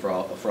opportunity for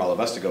all of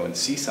us to go and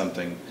see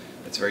something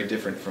that's very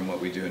different from what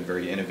we do and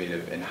very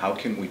innovative, and how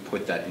can we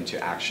put that into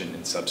action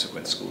in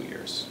subsequent school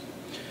years.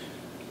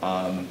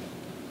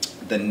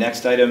 The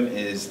next item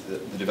is the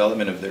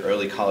development of the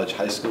early college,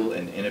 high school,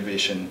 and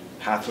innovation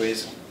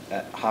pathways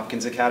at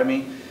Hopkins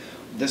Academy.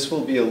 This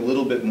will be a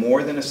little bit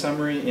more than a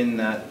summary in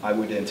that I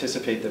would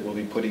anticipate that we'll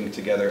be putting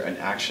together an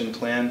action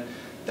plan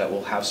that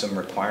will have some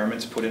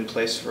requirements put in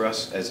place for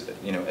us as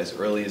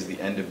early as the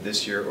end of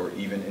this year or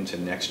even into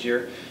next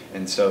year.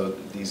 And so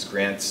these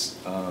grants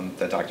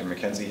that Dr.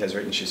 McKenzie has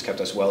written, she's kept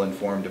us well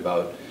informed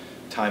about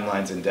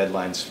timelines and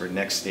deadlines for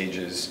next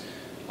stages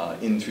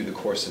in through the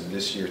course of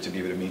this year to be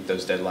able to meet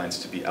those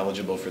deadlines, to be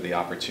eligible for the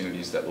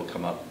opportunities that will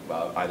come up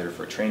either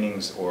for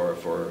trainings or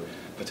for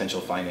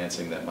potential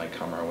financing that might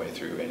come our way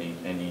through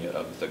any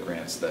of the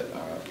grants that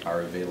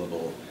are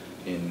available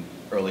in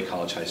early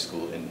college, high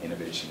school, and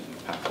innovation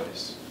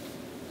pathways.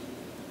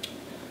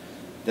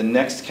 The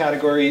next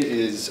category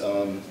is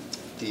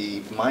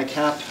the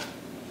MyCAP,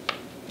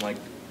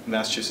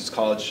 Massachusetts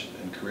College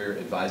and Career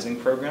Advising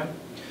Program.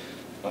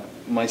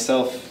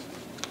 Myself,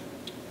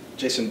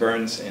 Jason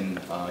Burns, and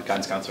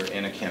guidance counselor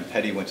Anna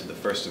Campetti went to the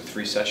first of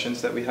 3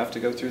 sessions that we have to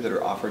go through that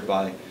are offered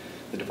by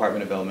the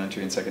Department of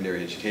Elementary and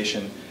Secondary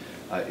Education.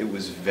 It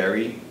was a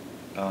very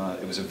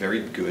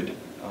good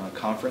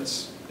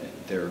conference.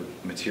 Their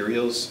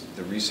materials,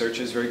 the research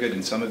is very good,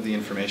 and some of the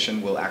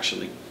information will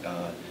actually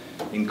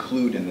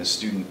include in the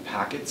student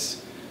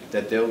packets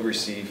that they'll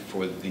receive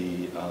for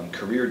the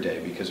career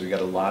day, because we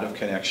got a lot of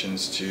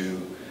connections to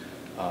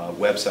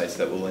websites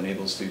that will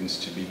enable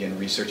students to begin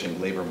researching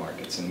labor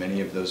markets, and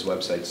many of those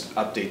websites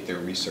update their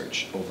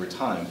research over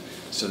time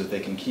so that they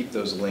can keep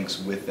those links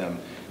with them,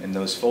 and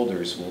those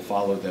folders will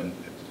follow them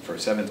for a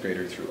 7th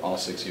grader through all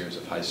 6 years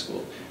of high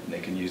school, and they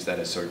can use that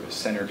as sort of a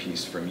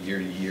centerpiece from year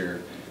to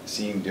year,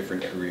 seeing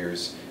different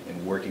careers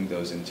and working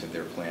those into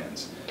their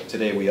plans.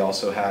 Today we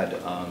also had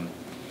a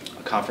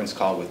conference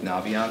call with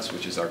Naviance,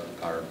 which is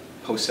our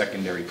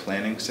post-secondary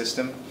planning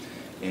system,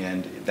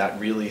 and that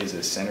really is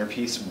a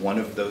centerpiece. One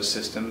of those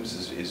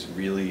systems is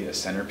really a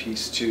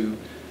centerpiece to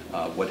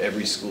what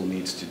every school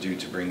needs to do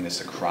to bring this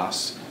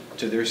across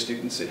to their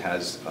students. It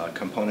has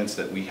components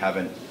that we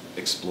haven't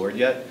explored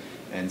yet,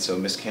 and so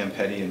Ms.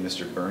 Campetti and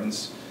Mr.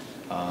 Burns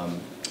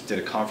did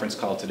a conference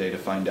call today to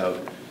find out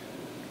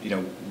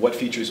what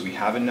features we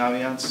have in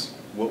Naviance,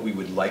 what we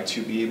would like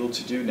to be able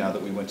to do now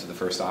that we went to the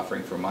first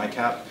offering for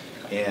MyCAP,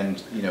 and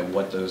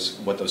what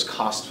those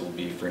costs will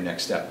be for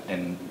next step.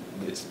 And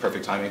it's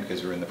perfect timing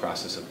because we're in the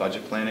process of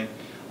budget planning,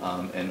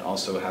 and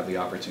also have the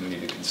opportunity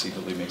to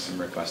conceivably make some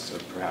requests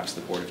of perhaps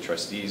the Board of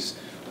Trustees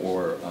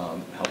or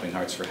Helping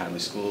Hearts for Hadley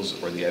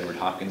Schools or the Edward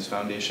Hopkins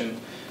Foundation,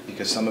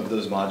 because some of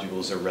those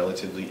modules are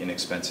relatively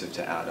inexpensive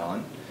to add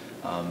on.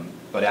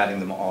 But adding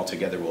them all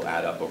together will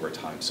add up over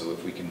time. So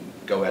if we can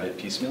go at it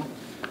piecemeal,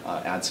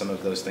 add some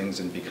of those things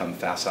and become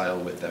facile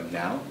with them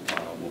now,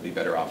 we'll be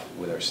better off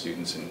with our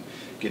students and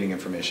getting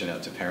information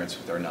out to parents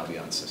with our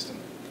Naviance system.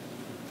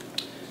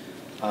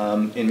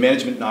 In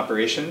management and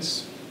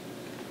operations,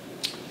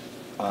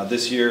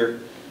 this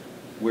year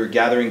we're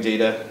gathering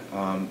data.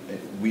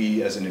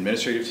 We as an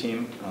administrative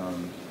team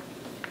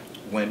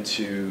went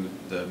to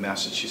the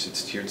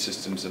Massachusetts Tiered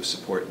Systems of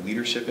Support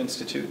Leadership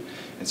Institute.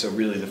 And so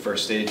really the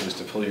first stage was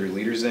to pull your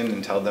leaders in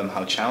and tell them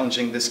how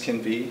challenging this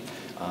can be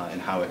and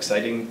how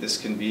exciting this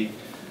can be.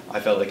 I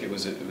felt like it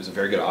was a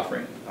very good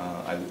offering.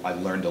 I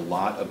learned a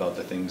lot about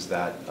the things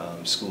that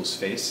schools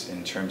face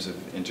in terms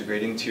of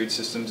integrating tiered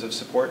systems of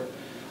support,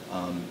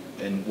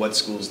 and what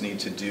schools need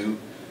to do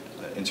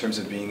in terms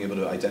of being able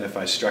to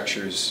identify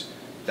structures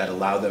that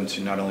allow them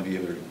to not only be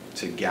able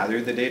to gather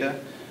the data,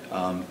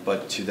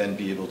 but to then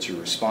be able to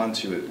respond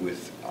to it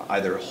with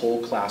either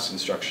whole class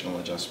instructional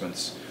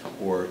adjustments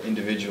or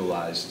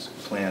individualized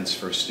plans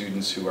for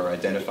students who are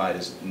identified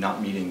as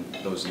not meeting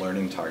those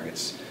learning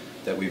targets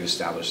that we've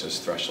established as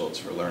thresholds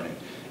for learning.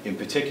 In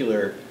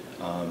particular,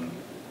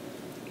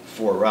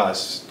 for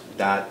us,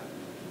 that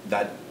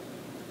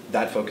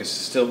focus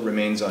still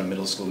remains on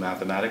middle school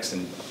mathematics,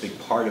 and a big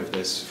part of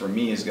this for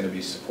me is going to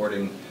be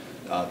supporting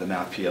the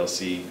Math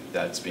PLC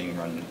that's being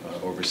run,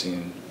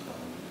 overseen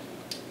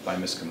by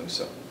Ms.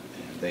 Camuso.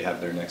 And they have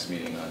their next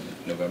meeting on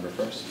November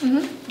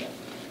 1st.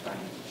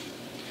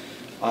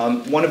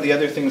 Mm-hmm. One of the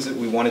other things that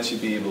we wanted to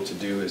be able to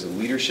do as a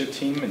leadership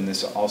team, and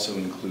this also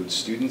includes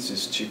students,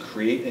 is to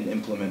create and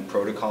implement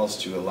protocols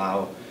to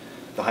allow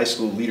the high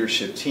school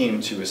leadership team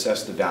to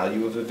assess the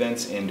value of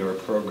events and/or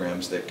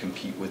programs that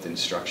compete with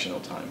instructional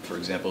time. For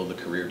example, the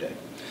career day.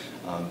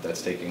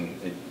 It's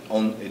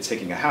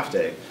taking a half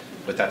day,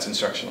 but that's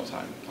instructional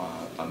time.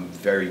 I'm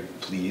very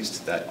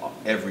pleased that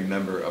every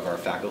member of our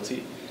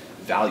faculty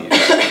values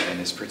and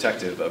is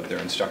protective of their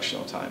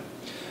instructional time.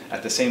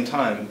 At the same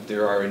time,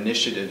 there are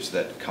initiatives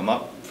that come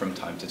up from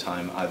time to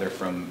time, either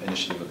from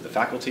initiative of the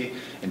faculty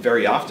and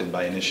very often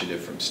by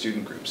initiative from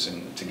student groups.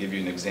 And to give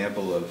you an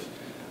example of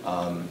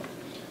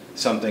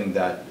something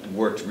that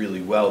worked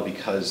really well,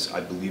 because I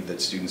believe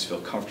that students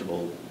feel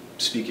comfortable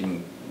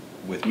speaking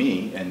with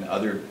me and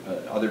other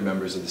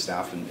members of the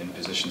staff in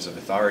positions of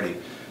authority,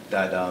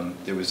 that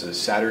there was a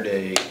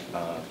Saturday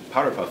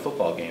Powder Puff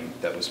football game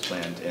that was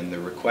planned, and the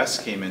requests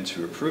came in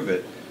to approve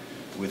it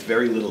with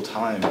very little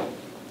time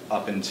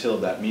up until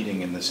that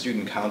meeting, and the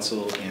student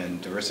council and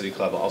diversity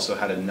club also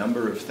had a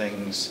number of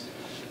things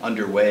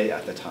underway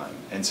at the time.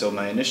 And so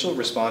my initial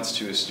response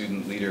to a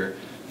student leader,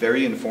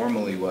 very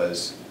informally,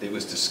 was it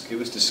was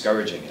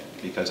discouraging it,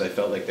 because I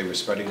felt like they were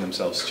spreading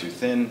themselves too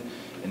thin,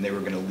 and they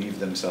were going to leave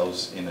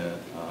themselves in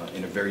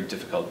a very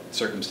difficult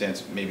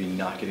circumstance, maybe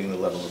not getting the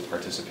level of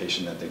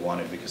participation that they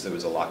wanted because there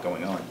was a lot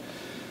going on.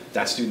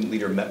 That student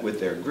leader met with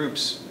their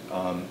groups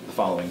the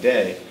following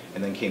day,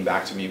 and then came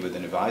back to me with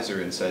an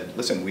advisor and said,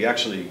 listen, we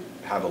actually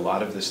have a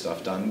lot of this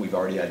stuff done. We've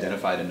already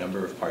identified a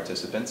number of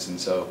participants, and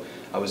so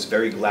I was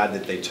very glad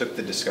that they took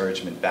the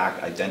discouragement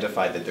back,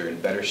 identified that they're in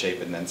better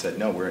shape, and then said,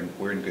 no,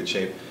 we're in good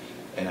shape,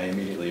 and I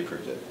immediately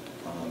approved it.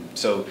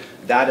 So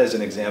that, as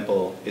an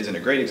example, isn't a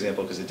great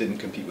example because it didn't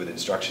compete with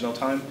instructional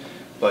time,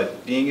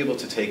 but being able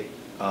to take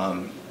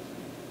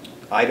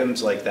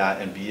items like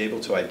that and be able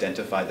to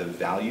identify the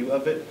value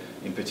of it,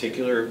 in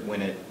particular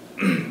when it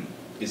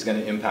is going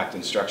to impact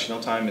instructional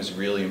time, is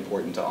really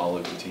important to all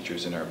of the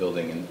teachers in our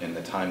building, and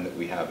the time that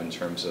we have in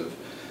terms of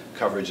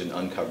coverage and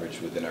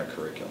uncoverage within our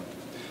curriculum.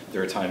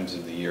 There are times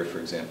of the year, for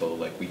example,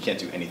 like we can't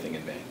do anything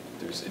in May.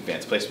 There's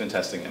advanced placement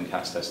testing,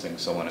 MCAS testing,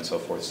 so on and so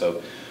forth.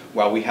 So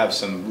while we have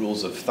some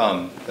rules of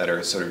thumb that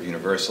are sort of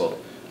universal,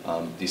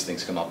 these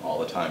things come up all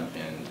the time,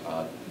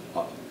 and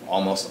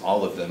almost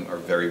all of them are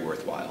very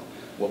worthwhile.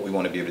 What we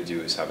want to be able to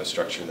do is have a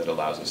structure that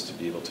allows us to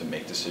be able to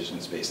make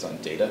decisions based on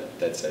data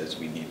that says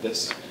we need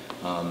this,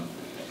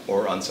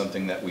 or on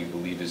something that we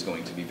believe is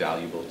going to be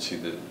valuable to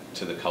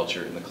the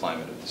culture and the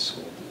climate of the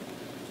school.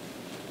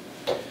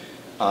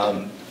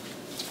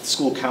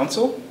 School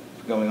council,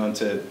 going on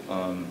to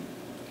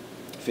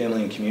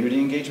family and community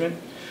engagement.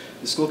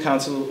 The school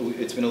council,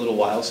 it's been a little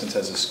while since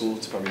as a school,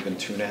 it's probably been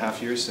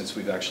 2.5 years since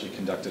we've actually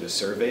conducted a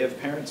survey of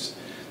parents.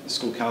 The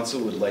school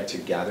council would like to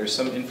gather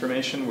some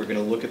information. We're going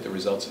to look at the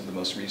results of the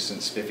most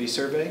recent SPIFFy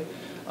survey.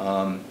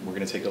 We're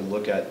going to take a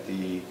look at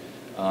the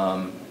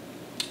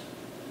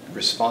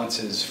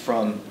responses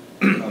from,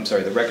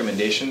 the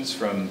recommendations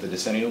from the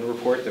decennial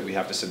report that we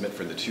have to submit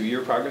for the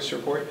 2-year progress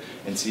report,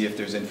 and see if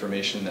there's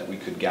information that we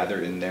could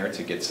gather in there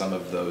to get some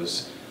of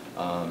those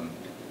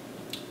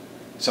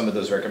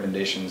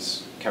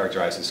recommendations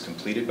characterized as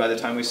completed by the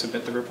time we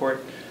submit the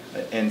report,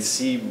 and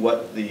see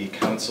what the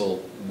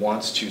council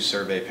wants to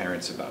survey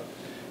parents about.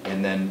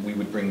 And then we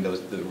would bring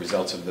the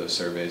results of those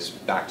surveys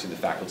back to the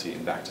faculty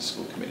and back to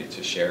school committee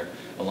to share,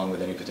 along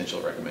with any potential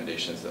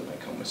recommendations that might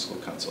come with school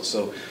council.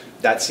 So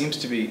that seems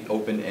to be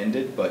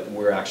open-ended, but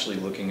we're actually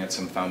looking at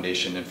some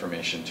foundation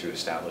information to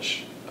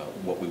establish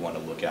what we want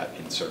to look at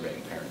in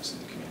surveying parents in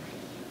the community.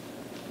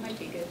 It might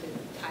be good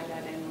to tie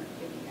that in with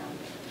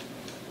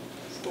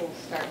the school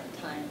start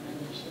time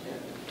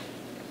initiative,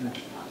 if that's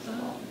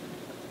possible.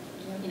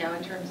 You know,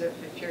 in terms of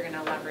if you're going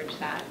to leverage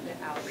that,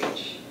 the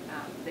outreach,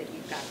 that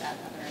you've got that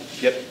other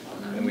Yep,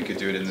 and we could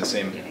do it in the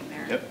same, getting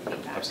there. yep,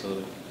 Feedback.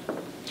 absolutely.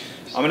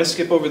 I'm going to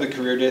skip over the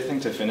career day thing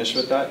to finish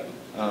with that.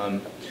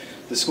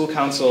 The school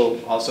council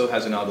also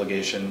has an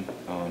obligation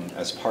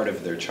as part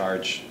of their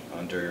charge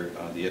under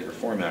the Ed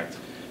Reform Act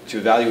to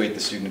evaluate the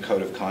student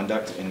code of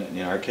conduct.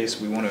 In our case,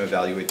 we want to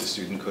evaluate the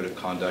student code of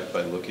conduct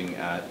by looking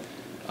at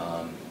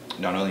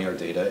not only our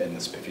data in the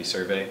SPIFFy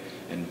survey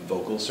and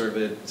vocal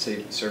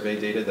survey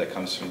data that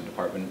comes from the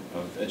Department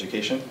of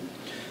Education,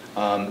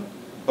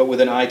 but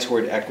with an eye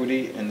toward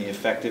equity and the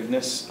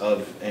effectiveness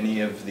of any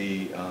of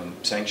the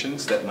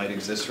sanctions that might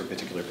exist for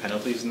particular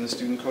penalties in the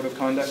student code of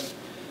conduct,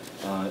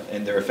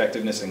 and their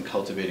effectiveness in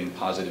cultivating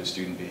positive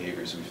student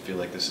behaviors. We feel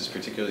like this is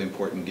particularly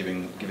important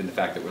given the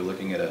fact that we're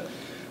looking at a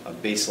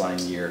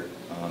baseline year,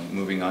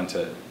 moving on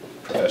to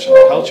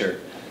professional culture,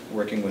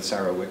 working with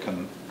Sarah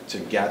Whitcomb to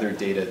gather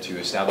data to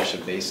establish a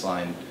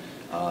baseline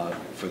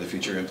for the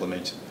future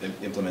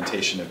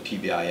implementation of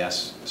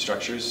PBIS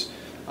structures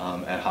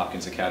at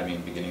Hopkins Academy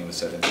beginning with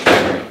 7th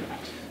grade.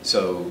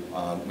 So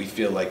we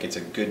feel like it's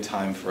a good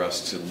time for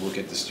us to look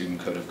at the student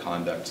code of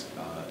conduct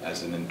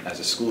as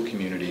a school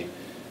community,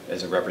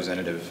 as a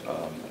representative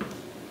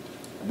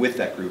with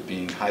that group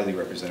being highly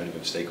representative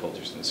of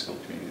stakeholders in the school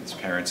community. There's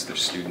parents,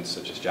 there's students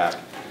such as Jack.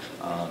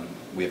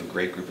 We have a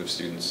great group of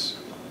students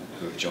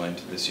who have joined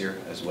this year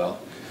as well.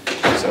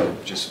 So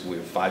we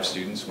have 5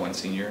 students, 1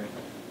 senior,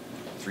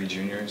 3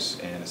 juniors,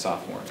 and a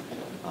sophomore,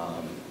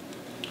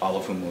 all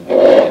of whom will give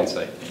great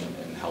insight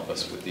and help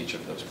us with each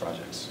of those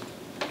projects.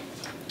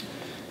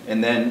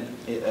 And then,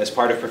 as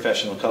part of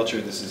professional culture,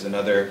 this is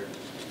another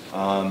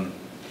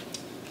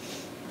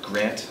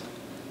grant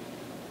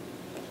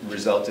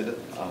resulted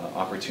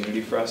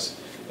opportunity for us,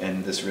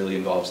 and this really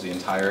involves the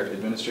entire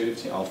administrative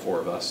team, all 4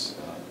 of us,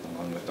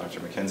 along with Dr.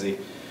 McKenzie.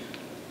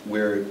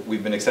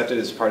 We've been accepted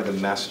as part of the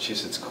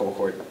Massachusetts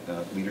Cohort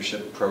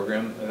Leadership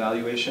Program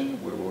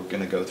evaluation, where we're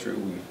going to go through.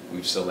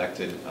 We've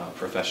selected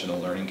professional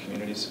learning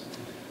communities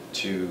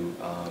to,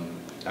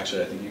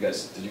 actually I think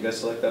did you guys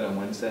select that on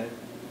Wednesday?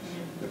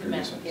 The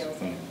previous ones,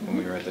 when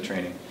we were at the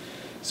training.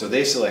 So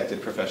they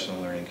selected professional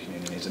learning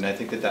communities, and I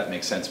think that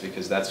makes sense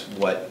because that's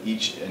what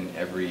each and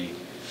every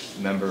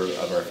member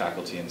of our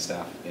faculty and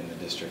staff in the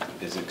district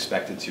is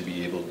expected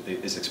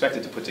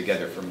to put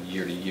together from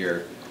year to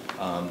year,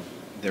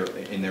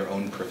 in their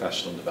own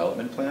professional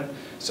development plan.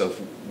 So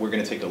if we're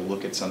going to take a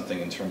look at something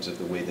in terms of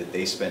the way that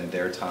they spend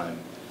their time,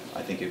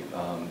 I think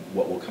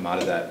what will come out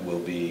of that will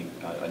be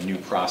a new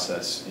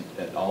process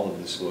at all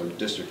of the school, or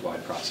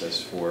district-wide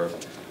process for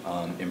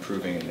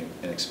improving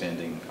and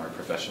expanding our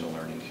professional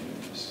learning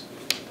communities.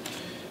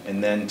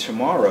 And then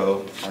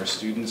tomorrow, our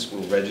students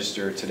will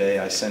register. Today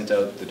I sent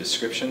out the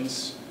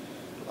descriptions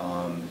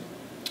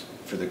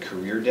for the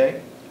career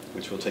day,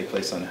 which will take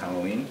place on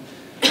Halloween.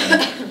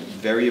 I'm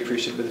very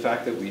appreciative of the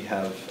fact that we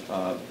have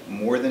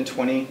more than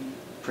 20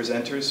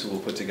 presenters who will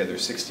put together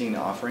 16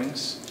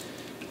 offerings.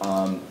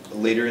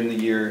 Later in the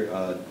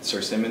year, Sir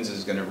Simmons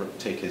is going to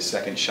take his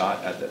second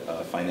shot at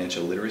the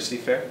Financial Literacy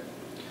Fair.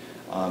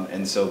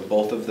 And so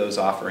both of those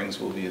offerings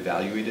will be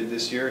evaluated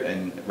this year,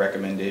 and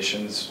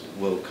recommendations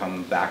will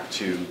come back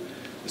to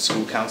the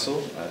school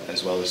council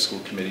as well as school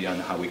committee on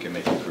how we can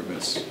make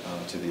improvements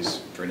to these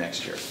for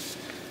next year.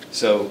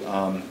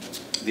 So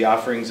the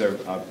offerings are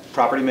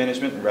property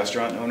management and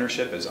restaurant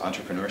ownership as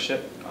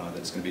entrepreneurship.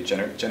 That's going to be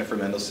Jennifer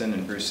Mendelson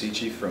and Bruce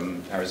Sicci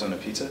from Arizona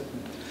Pizza.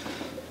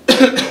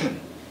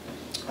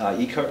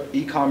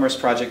 E-commerce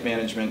project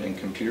management and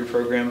computer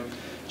program.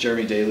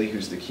 Jeremy Daly,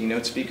 who's the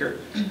keynote speaker,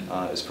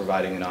 is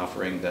providing an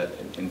offering that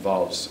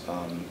involves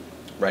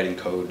writing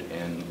code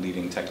and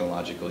leading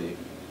technological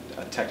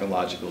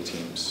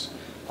teams.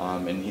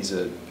 And he's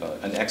an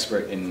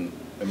expert in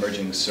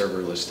emerging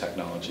serverless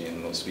technology,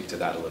 and we'll speak to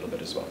that a little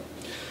bit as well.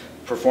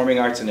 Performing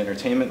arts and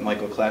entertainment,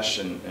 Michael Klesch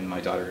and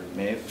my daughter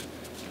Maeve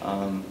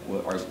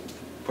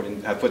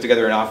have put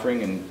together an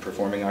offering in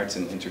performing arts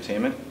and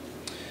entertainment.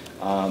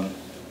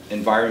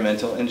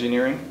 Environmental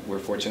engineering, we're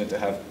fortunate to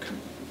have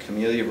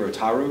Camelia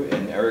Rotaru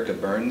and Erica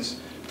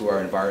Burns, who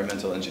are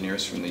environmental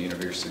engineers from the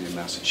University of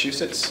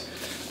Massachusetts.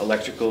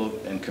 Electrical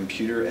and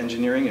computer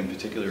engineering, in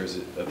particular, as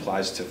it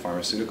applies to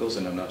pharmaceuticals,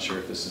 and I'm not sure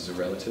if this is a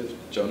relative.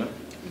 Jonah?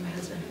 My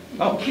husband.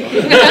 Oh.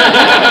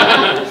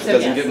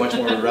 Doesn't get much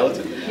more of a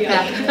relative than that.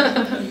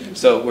 Yeah.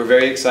 So we're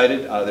very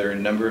excited. There are a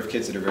number of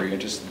kids that are very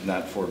interested in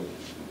that for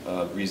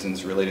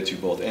reasons related to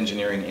both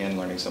engineering and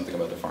learning something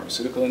about the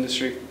pharmaceutical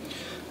industry.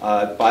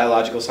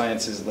 Biological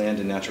sciences, land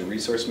and natural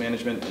resource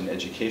management, and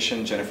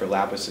education, Jennifer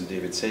Lapis and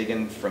David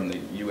Sagan from the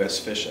U.S.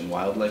 Fish and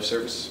Wildlife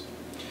Service.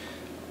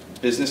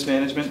 Business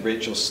management,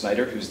 Rachel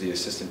Snyder, who's the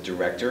assistant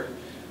director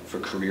for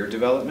career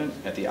development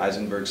at the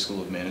Eisenberg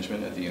School of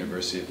Management at the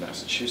University of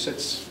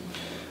Massachusetts.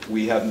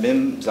 We have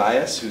Mim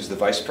Zayas, who's the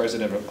vice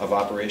president of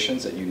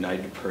operations at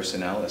United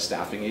Personnel, a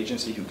staffing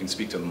agency who can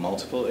speak to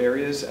multiple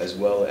areas as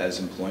well as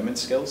employment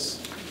skills.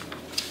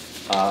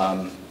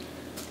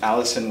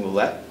 Allison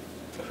Willette,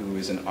 who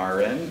is an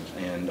RN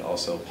and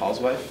also Paul's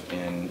wife,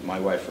 and my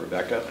wife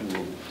Rebecca, who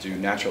will do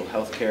natural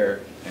health care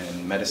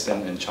and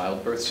medicine and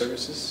childbirth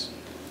services.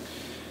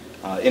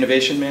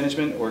 Innovation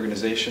management,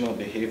 organizational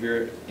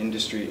behavior,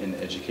 industry, and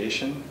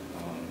education,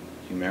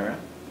 Humera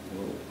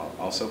will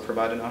also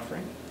provide an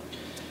offering.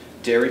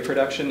 Dairy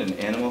production and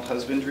animal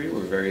husbandry, we're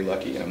very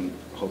lucky. I'm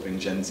hoping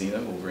Jen Zena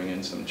will bring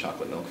in some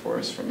chocolate milk for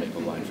us from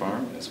Maple Line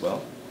Farm as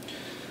well.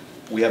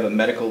 We have a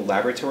medical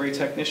laboratory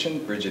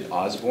technician, Bridget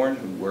Osborne,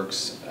 who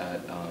works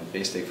at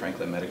Bay State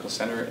Franklin Medical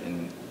Center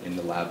in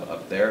the lab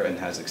up there and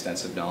has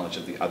extensive knowledge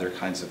of the other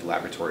kinds of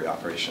laboratory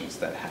operations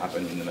that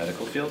happen in the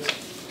medical field.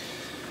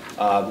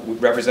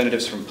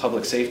 Representatives from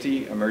public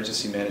safety,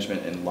 emergency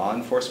management, and law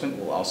enforcement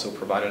will also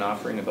provide an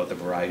offering about the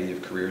variety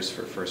of careers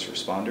for first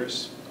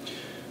responders.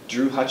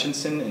 Drew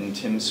Hutchinson and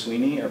Tim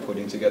Sweeney are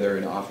putting together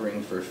an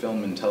offering for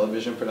film and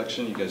television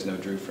production. You guys know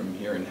Drew from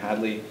here in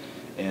Hadley.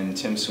 And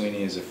Tim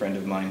Sweeney is a friend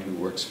of mine who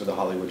works for the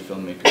Hollywood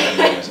Filmmaker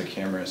Union as a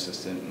camera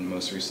assistant, and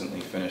most recently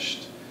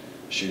finished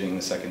shooting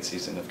the second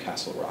season of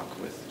Castle Rock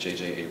with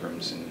J.J.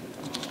 Abrams in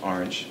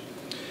Orange.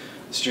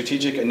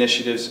 Strategic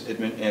Initiatives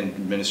and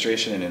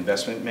Administration and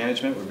Investment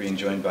Management, we're being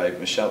joined by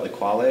Michelle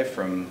Equale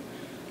from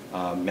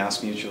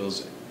Mass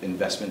Mutual's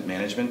Investment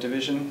Management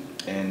Division,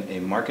 and a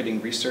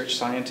marketing research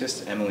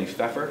scientist, Emily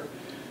Pfeffer,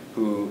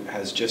 who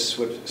has just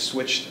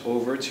switched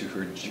over to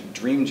her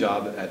dream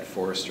job at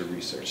Forrester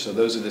Research. So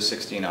those are the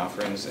 16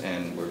 offerings,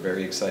 and we're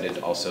very excited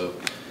also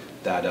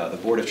that the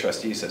Board of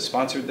Trustees has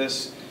sponsored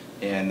this,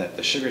 and that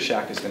the Sugar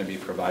Shack is going to be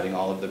providing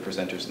all of the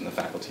presenters and the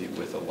faculty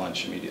with a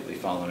lunch immediately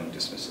following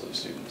dismissal of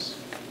students.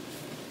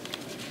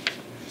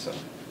 So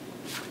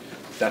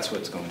that's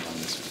what's going on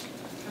this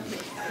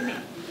week.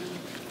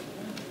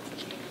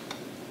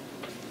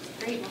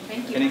 Great, well,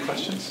 thank you. Any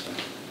questions?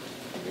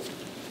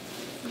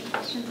 Any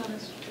questions on the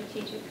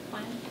strategic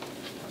plan?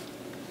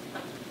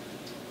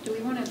 Do we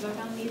want to vote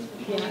on these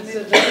before we Yeah, move?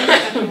 so the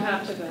next you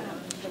have to vote on,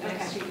 the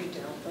next Okay. two you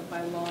don't, but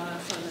by law,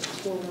 on the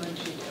school ones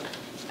you do.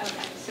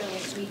 Okay, so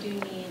we do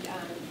need,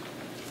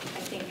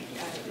 I think,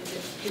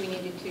 do we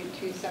need to do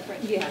two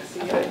separate? Yes, so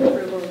you Okay. have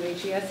approval of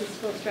HES's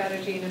school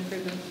strategy and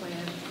improvement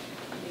plan.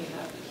 You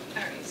have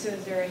All right, so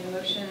is there a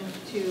motion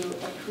to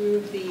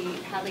approve the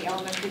Hadley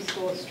Elementary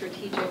School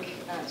Strategic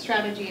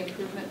Strategy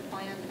Improvement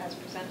Plan as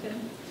presented?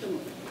 So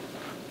moved.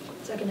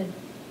 Seconded.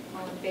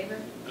 All in favor?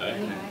 Aye.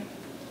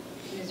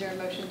 And is there a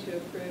motion to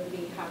approve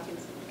the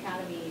Hopkins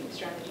Academy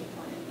Strategy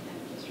Plan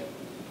and District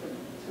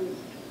Improvement? So So moved.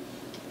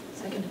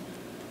 Second.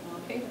 All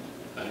in favor?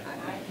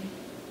 Aye.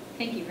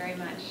 Thank you very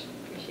much,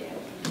 appreciate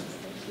it.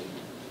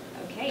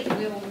 Okay,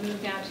 we will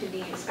move now to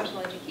the special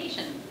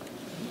education.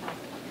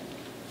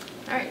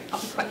 All right, I'll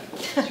be quick.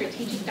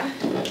 Strategic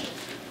document.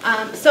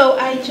 So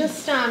I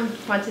just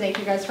want to thank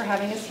you guys for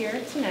having us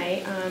here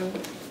tonight,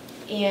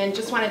 and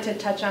just wanted to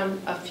touch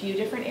on a few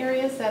different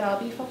areas that I'll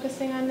be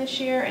focusing on this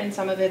year, and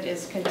some of it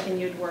is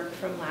continued work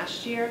from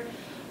last year.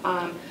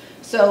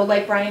 So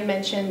like Brian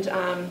mentioned,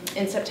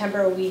 in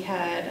September we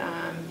had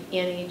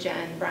Annie,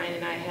 Jen, Brian,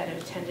 and I had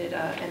attended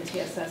a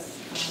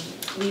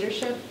MTSS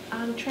leadership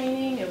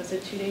training. It was a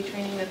 2-day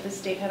training that the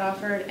state had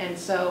offered, and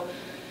so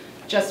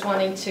just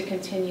wanting to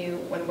continue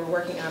when we're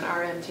working on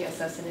our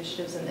MTSS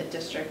initiatives in the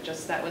district,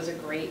 just that was a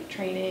great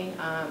training.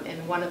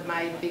 And one of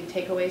my big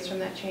takeaways from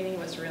that training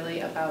was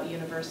really about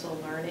universal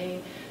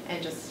learning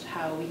and just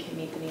how we can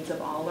meet the needs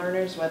of all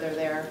learners, whether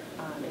they're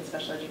in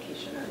special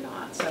education or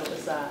not. So it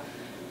was,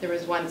 there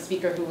was one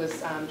speaker who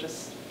was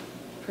just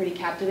pretty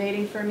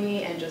captivating for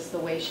me, and just the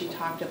way she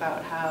talked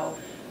about how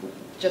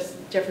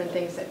just different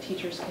things that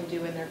teachers can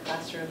do in their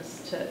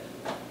classrooms to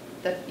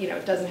that, you know,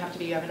 it doesn't have to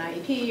be you have an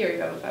IEP or you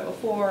have a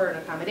 504 or an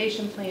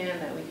accommodation plan,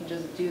 that we can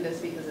just do this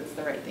because it's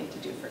the right thing to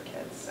do for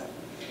kids. So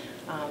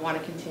want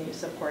to continue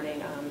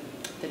supporting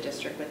the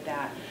district with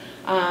that.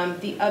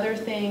 The other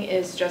thing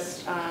is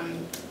just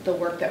the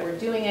work that we're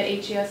doing at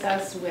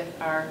HESS with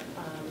our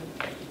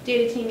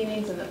data team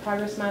meetings and the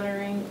progress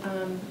monitoring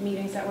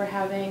meetings that we're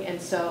having, and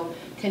so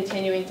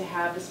continuing to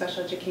have the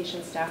special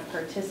education staff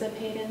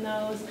participate in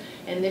those.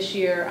 And this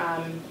year,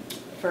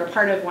 for a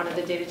part of one of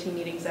the data team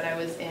meetings that I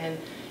was in,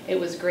 it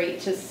was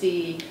great to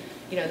see,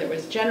 you know, there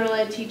was general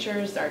ed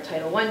teachers, our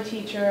Title I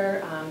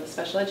teacher, the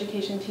special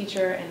education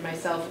teacher, and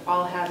myself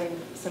all having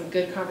some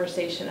good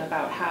conversation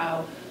about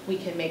how we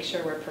can make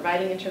sure we're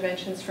providing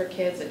interventions for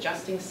kids,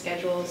 adjusting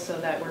schedules so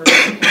that we're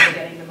really kind of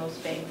getting the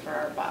most bang for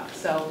our buck.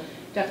 So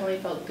definitely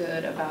felt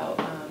good about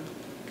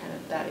kind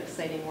of that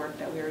exciting work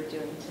that we were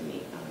doing to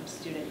meet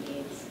student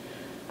needs.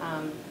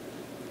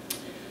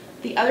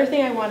 The other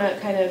thing I want to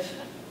kind of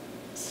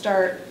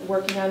start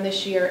working on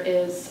this year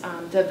is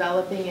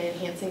developing and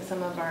enhancing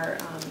some of our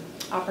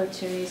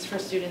opportunities for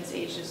students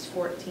ages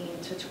 14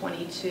 to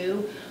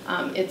 22.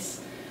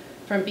 It's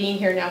from being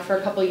here now for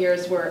a couple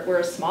years, we're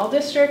a small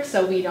district,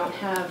 so we don't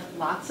have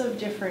lots of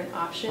different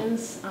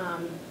options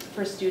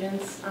for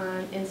students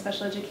in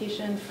special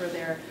education for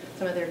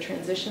some of their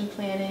transition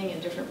planning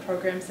and different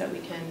programs that we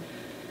can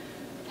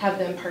have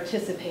them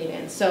participate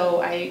in. So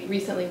I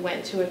recently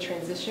went to a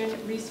transition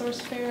resource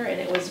fair, and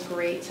it was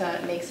great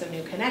to make some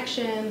new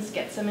connections,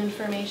 get some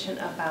information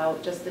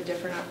about just the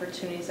different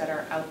opportunities that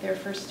are out there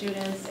for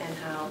students, and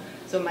how,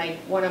 so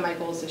one of my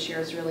goals this year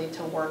is really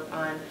to work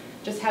on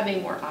just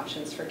having more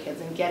options for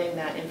kids and getting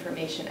that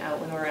information out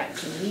when we're at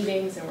team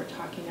meetings and we're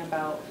talking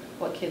about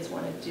what kids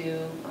want to do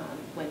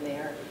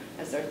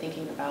as they're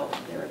thinking about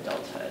their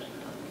adulthood.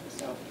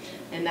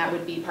 And that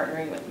would be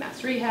partnering with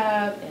Mass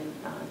Rehab and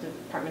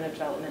Department of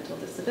Developmental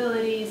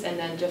Disabilities, and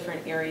then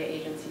different area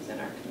agencies in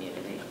our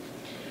community.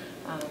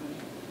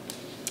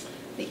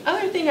 The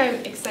other thing I'm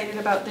excited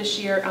about this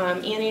year,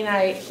 Annie and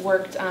I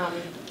worked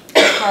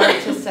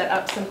hard to set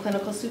up some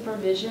clinical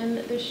supervision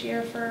this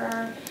year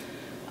for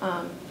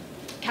our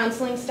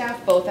counseling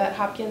staff, both at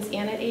Hopkins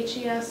and at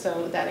HES.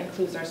 So that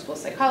includes our school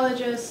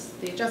psychologist,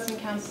 the adjustment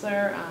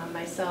counselor,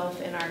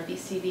 myself, and our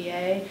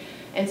BCBA.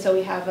 And so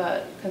we have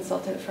a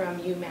consultant from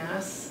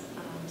UMass,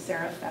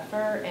 Sarah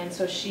Pfeffer, and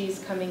so she's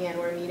coming in.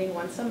 We're meeting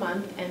once a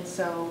month, and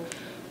so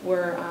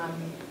we're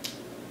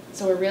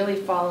really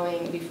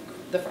following.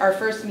 Our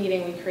first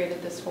meeting, we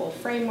created this whole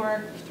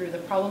framework through the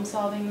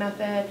problem-solving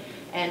method,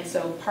 and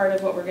so part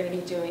of what we're going to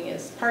be doing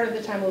is part of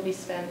the time will be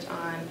spent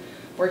on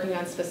working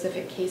on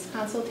specific case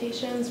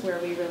consultations, where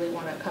we really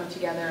want to come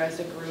together as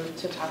a group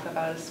to talk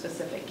about a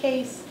specific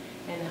case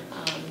and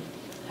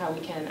how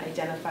we can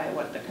identify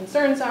what the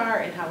concerns are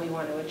and how we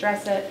want to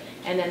address it.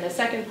 And then the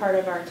second part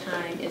of our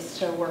time is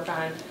to work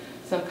on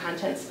some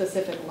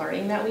content-specific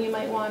learning that we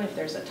might want. If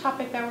there's a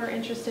topic that we're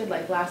interested,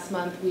 like last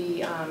month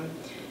we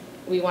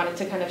wanted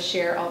to kind of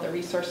share all the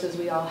resources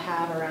we all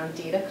have around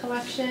data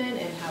collection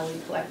and how we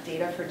collect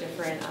data for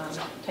different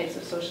types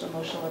of social,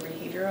 emotional, or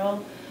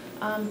behavioral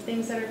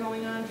things that are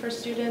going on for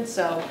students.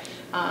 So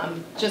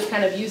just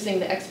kind of using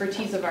the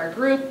expertise of our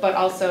group, but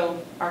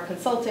also our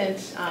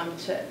consultant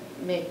to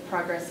make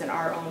progress in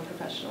our own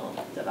professional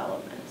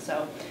development.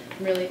 So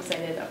I'm really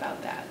excited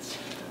about that.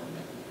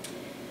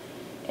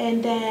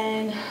 And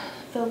then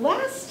the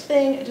last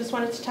thing I just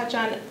wanted to touch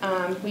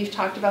on, we've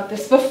talked about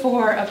this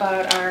before,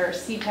 about our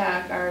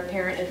CPAC, our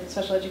Parent and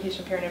Special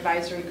Education Parent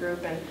Advisory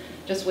Group, and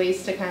just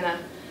ways to kind of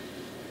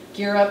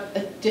gear up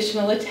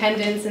additional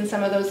attendance in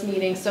some of those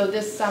meetings. So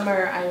this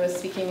summer I was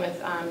speaking with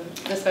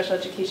the special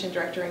education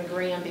director in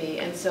Granby,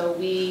 and so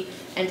we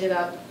ended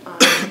up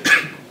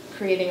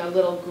creating a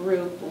little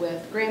group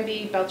with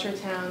Granby,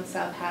 Belchertown,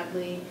 South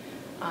Hadley,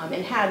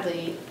 and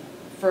Hadley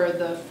for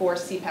the 4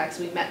 CPACs.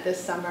 We met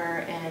this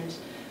summer, and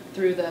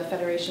through the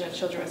Federation of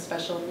Children with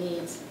Special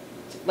Needs,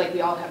 like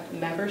we all have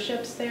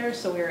memberships there,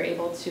 so we were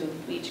able to,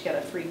 we each get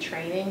a free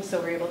training, so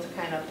we're able to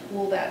kind of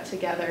pool that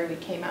together. We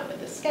came out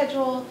with a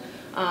schedule,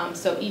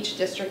 so each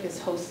district is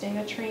hosting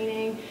a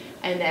training,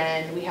 and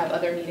then we have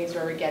other meetings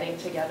where we're getting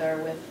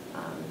together with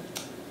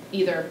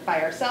either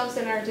by ourselves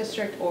in our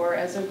district or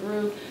as a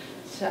group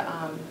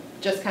to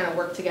just kind of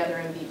work together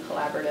and be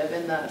collaborative.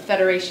 And the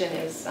Federation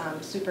is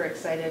super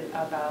excited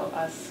about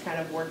us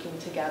kind of working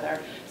together.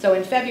 So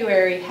in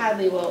February,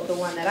 Hadley will, the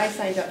one that I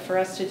signed up for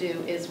us to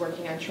do, is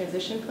working on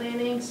transition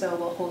planning. So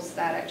we'll host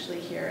that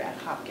actually here at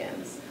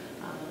Hopkins.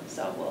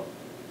 So we'll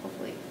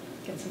hopefully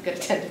get some good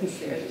attendance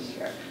there this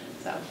year.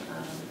 So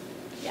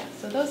yeah,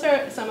 so those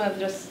are some of,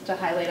 just to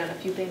highlight on a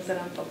few things that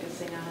I'm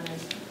focusing on,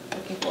 and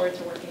looking forward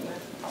to working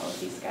with all of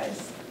these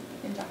guys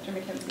and Dr.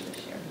 McKenzie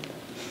this year.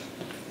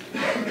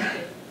 Any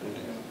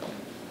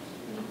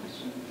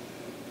questions?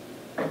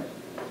 I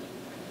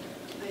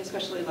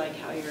especially like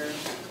how you're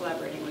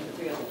collaborating with the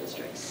 3 other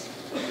districts.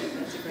 I think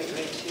that's a great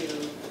way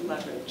to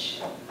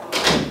leverage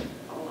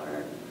all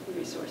our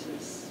resources,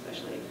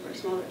 especially for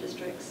smaller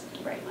districts.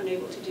 Right.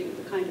 Unable to do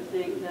the kind of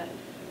thing that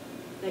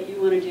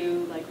you want to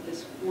do, like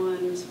this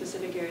one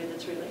specific area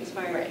that's really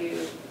inspired Right.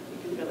 you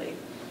can really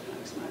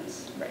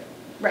maximize. Right.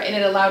 Right, and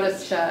it allowed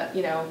us to,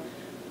 you know,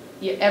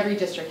 every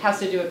district has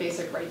to do a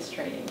basic rights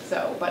training.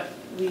 So, but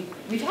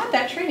we've had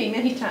that training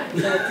many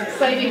times, so it's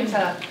exciting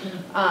to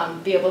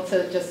be able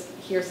to just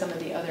hear some of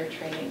the other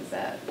trainings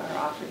that are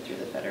offered through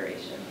the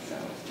Federation. So,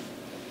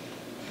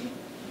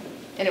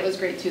 and it was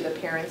great too. The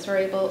parents were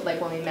able,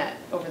 like when we met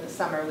over the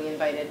summer, we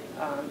invited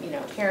you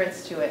know,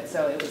 parents to it.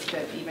 So it was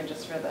good, even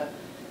just for the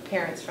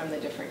parents from the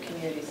different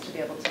communities to be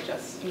able to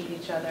just meet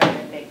each other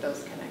and make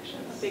those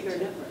connections. A bigger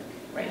network.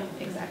 Right.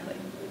 Exactly.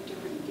 With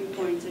different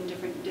viewpoints and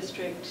different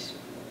district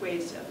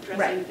ways of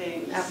addressing Right.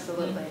 things.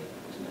 Absolutely.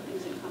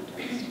 Things in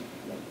context.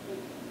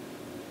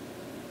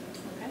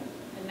 Okay,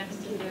 and next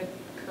is the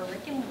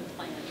curriculum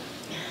plan.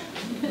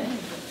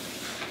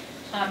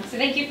 So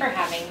thank you for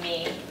having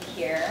me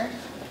here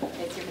for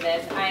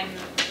this. I'm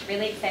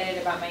really excited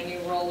about my new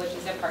role, which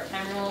is a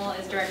part-time role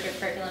as Director of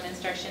Curriculum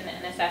Instruction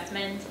and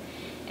Assessment.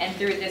 And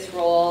through this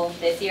role,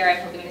 this year,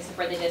 I'm hoping to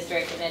support the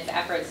district in its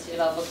efforts to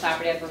develop a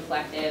collaborative,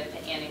 reflective,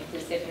 and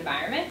inclusive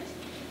environment.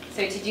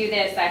 So to do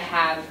this, I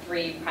have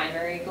 3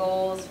 primary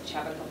goals, which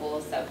have a couple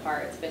of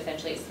subparts, but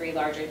essentially it's 3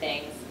 larger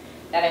things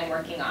that I'm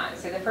working on.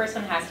 So the first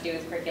one has to do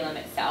with curriculum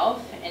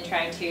itself and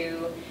trying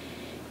to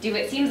do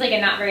what seems like a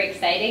not very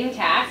exciting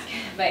task,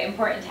 but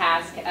important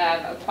task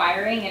of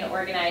acquiring and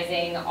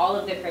organizing all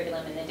of the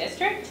curriculum in the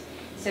district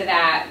so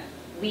that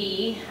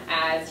we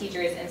as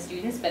teachers and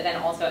students, but then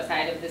also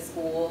outside of the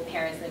school,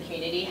 parents and the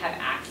community have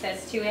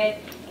access to it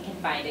and can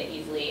find it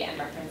easily and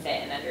reference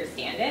it and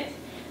understand it.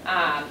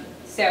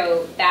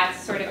 So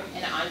that's sort of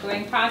an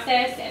ongoing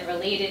process, and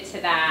related to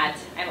that,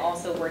 I'm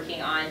also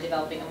working on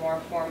developing a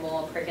more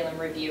formal curriculum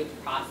review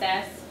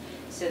process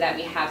so that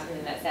we have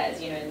something that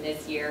says, you know, in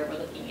this year we're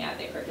looking at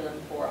the curriculum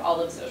for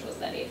all of social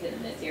studies, and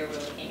in this year we're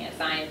looking at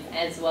science,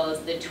 as well as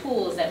the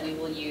tools that we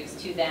will use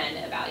to then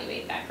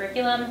evaluate that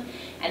curriculum,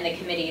 and the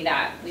committee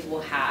that we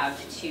will have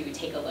to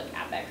take a look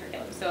at that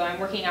curriculum. So I'm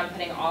working on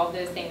putting all of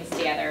those things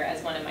together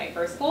as one of my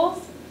first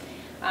goals.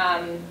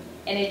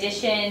 In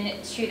addition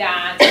to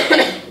that,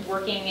 I'm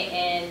working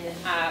in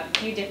a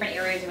few different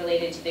areas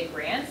related to the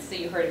grants. So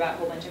you heard about a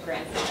whole bunch of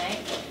grants tonight.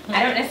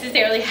 I don't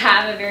necessarily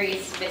have a very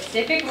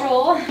specific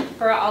role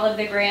for all of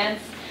the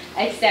grants,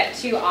 except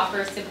to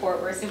offer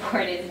support where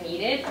support is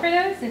needed for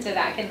those. And so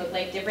that can look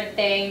like different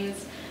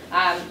things,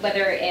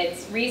 whether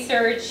it's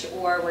research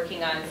or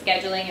working on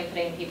scheduling and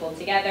putting people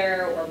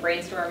together, or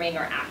brainstorming,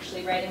 or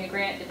actually writing a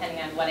grant, depending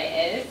on what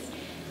it is.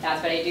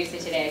 That's what I do. So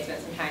today I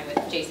spent some time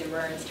with Jason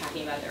Burns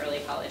talking about the early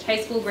college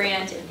high school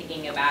grant and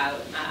thinking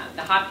about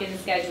the Hopkins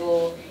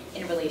schedule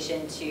in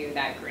relation to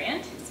that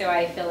grant. So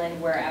I fill in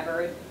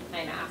wherever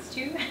I'm asked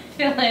to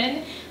fill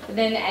in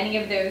within any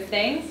of those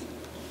things.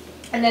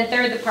 And then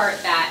third, the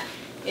part that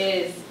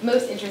is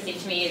most interesting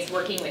to me is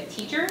working with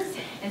teachers.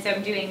 And so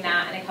I'm doing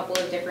that in a couple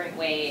of different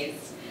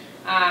ways.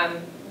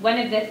 One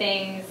of the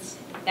things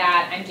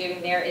that I'm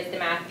doing there is the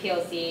Math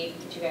PLC,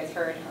 which you guys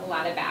heard a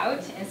lot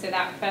about. And so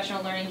that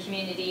professional learning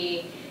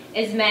community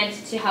is meant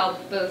to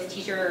help both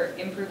teacher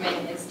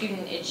improvement and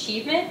student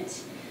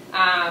achievement.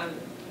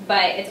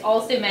 But it's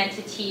also meant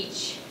to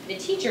teach the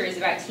teachers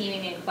about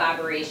teaming and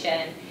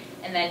collaboration,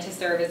 and then to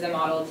serve as a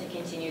model to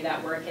continue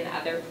that work in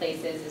other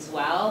places as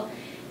well.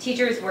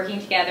 Teachers working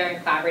together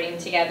and collaborating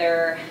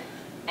together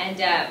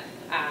end up,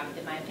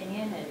 in my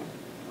opinion, and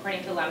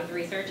according to a lot of the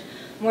research,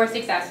 more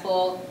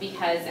successful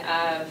because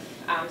of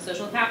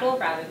social capital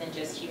rather than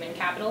just human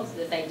capital. So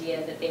this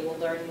idea that they will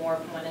learn more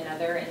from one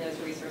another and those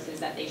resources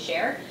that they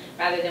share,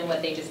 rather than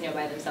what they just know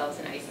by themselves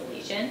in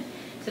isolation.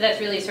 So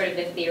that's really sort of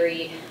the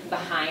theory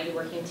behind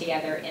working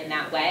together in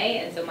that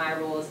way. And so my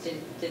role is to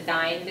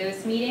design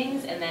those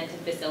meetings and then to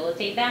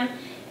facilitate them.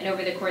 And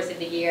over the course of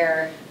the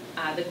year,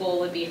 The goal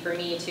would be for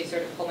me to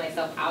sort of pull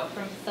myself out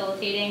from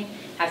facilitating,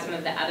 have some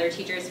of the other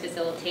teachers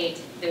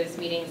facilitate those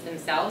meetings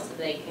themselves so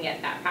they can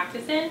get that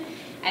practice in.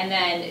 And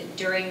then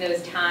during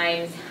those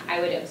times,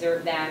 I would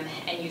observe them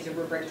and use a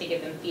rubric to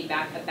give them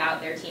feedback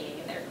about their teaming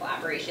and their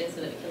collaboration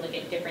so that we can look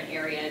at different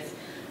areas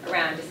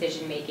around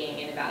decision making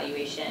and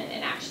evaluation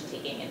and action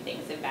taking and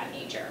things of that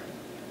nature.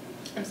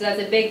 And so that's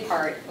a big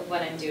part of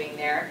what I'm doing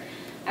there.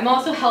 I'm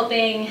also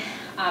helping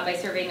by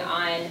serving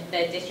on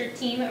the district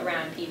team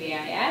around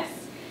PBIS.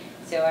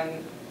 So I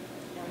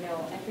don't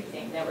know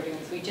everything that we're doing,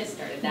 so we just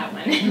started that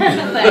one.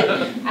 But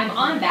I'm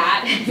on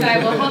that, so I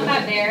will help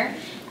out there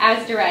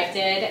as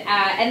directed.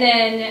 And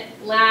then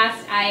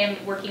last, I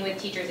am working with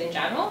teachers in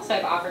general. So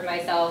I've offered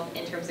myself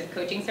in terms of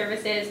coaching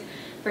services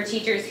for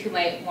teachers who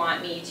might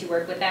want me to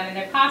work with them in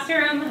their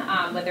classroom,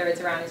 whether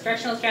it's around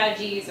instructional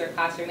strategies or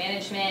classroom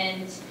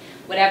management,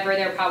 whatever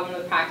their problem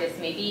with practice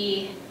may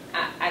be.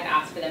 I've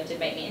asked for them to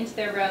invite me into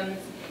their rooms,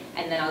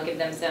 and then I'll give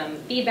them some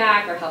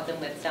feedback or help them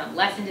with some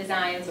lesson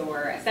designs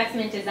or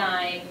assessment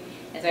design.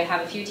 And so I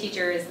have a few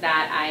teachers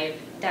that I've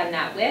done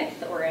that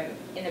with or am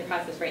in the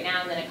process right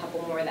now, and then a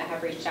couple more that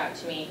have reached out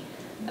to me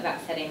about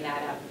setting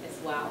that up as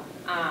well.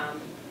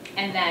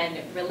 And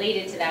then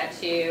related to that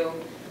too,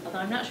 although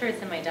I'm not sure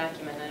it's in my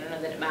document, I don't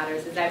know that it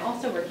matters, is I'm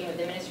also working with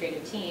the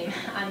administrative team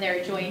on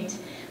their joint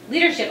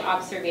leadership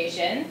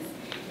observations.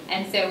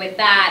 And so with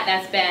that,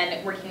 that's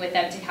been working with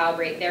them to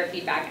calibrate their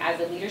feedback as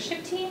a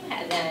leadership team,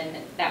 and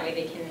then that way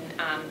they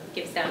can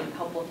give some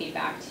helpful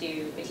feedback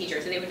to the teacher.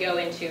 So they would go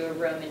into a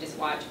room and just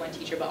watch one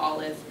teacher, but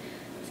all as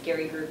a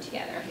scary group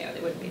together. No,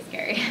 they wouldn't be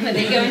scary, but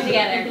they go in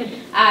together.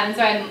 And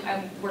so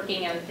I'm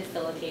working on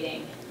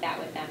facilitating that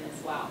with them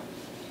as well.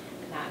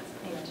 And that's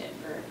pretty much it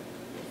for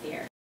this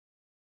year.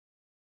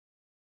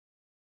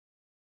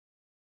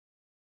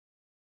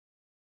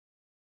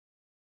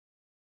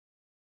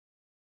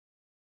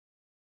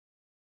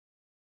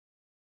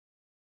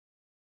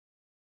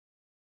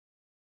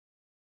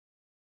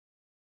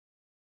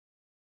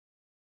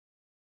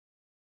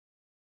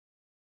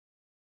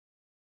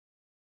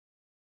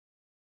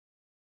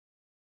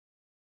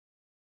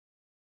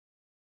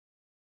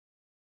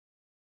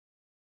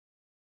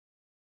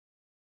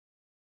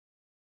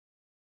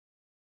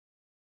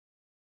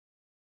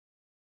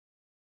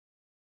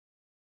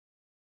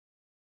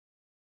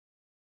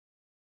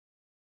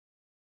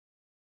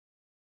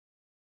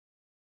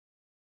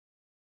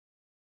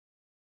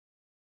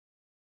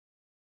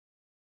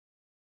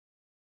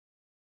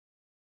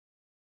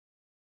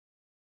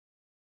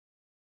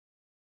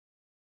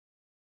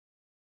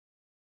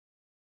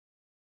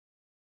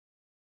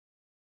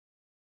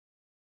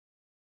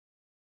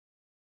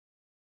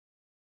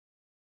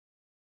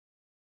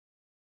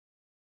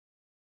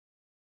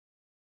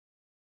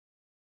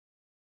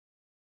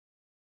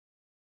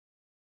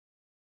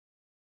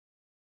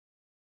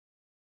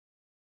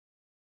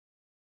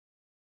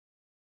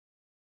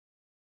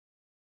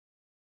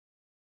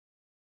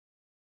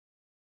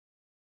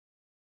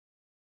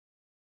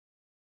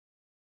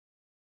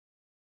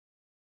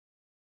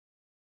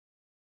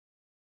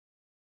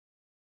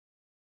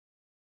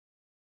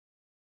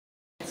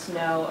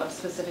 Know of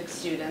specific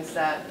students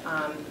that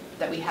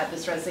that we had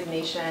this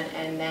resignation,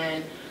 and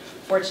then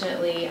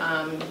fortunately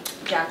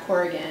Jack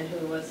Corrigan,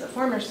 who was a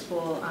former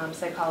school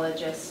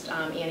psychologist,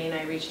 Annie and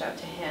I reached out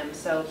to him,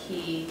 so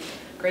he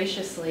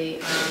graciously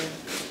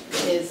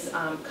is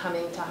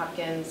coming to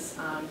Hopkins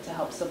to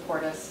help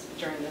support us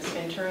during this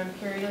interim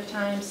period of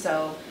time.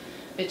 So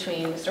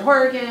between Mr.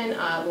 Horrigan,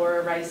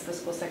 Laura Rice, the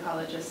school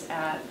psychologist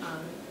at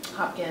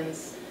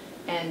Hopkins,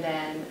 and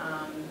then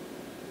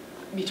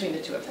between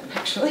the two of them,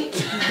 actually.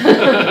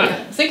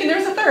 I was thinking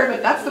there's a third,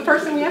 but that's the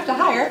person we have to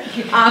hire.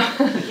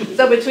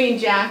 So between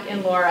Jack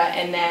and Laura,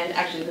 and then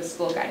actually the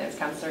school guidance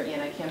counselor,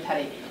 Anna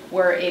Campetti,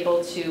 we're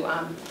able to,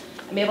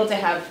 I'm able to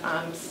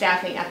have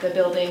staffing at the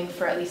building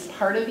for at least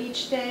part of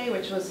each day,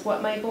 which was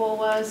what my goal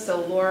was.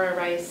 So Laura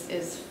Rice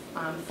is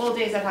full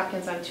days at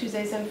Hopkins on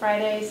Tuesdays and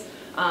Fridays,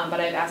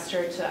 but I've asked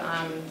her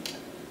to,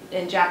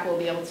 and Jack will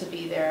be able to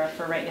be there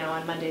for right now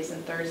on Mondays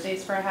and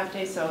Thursdays for a half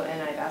day. So,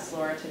 and I've asked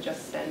Laura to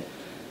just spend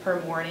her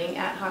morning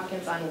at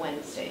Hopkins on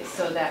Wednesdays,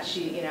 so that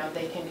she, you know,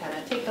 they can kind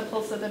of take the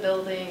pulse of the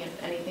building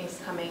if anything's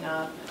coming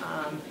up,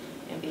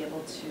 and be able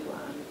to,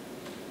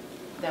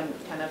 them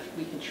kind of,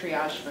 we can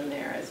triage from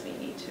there as we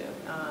need to.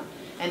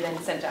 And then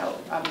send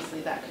out,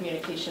 obviously, that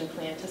communication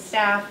plan to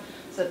staff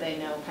so they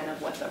know kind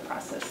of what the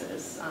process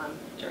is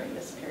during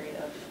this period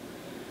of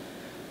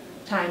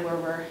time where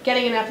we're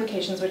getting in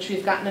applications, which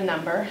we've gotten a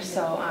number.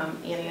 So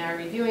Annie and I are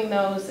reviewing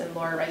those, and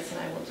Laura Rice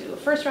and I will do a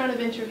first round of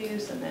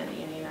interviews, and then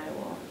Annie and I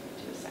will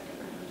do a second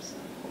round. So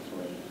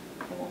hopefully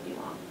it won't be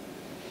long.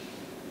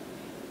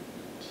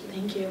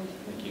 Thank you.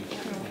 Thank you.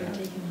 For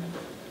taking that.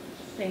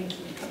 Thank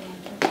you.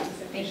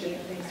 Thank you.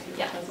 Thanks for the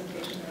Yeah.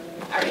 presentation.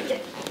 All right,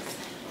 good.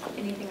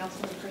 Anything else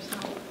on the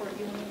personnel report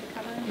you wanted to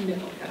cover? No.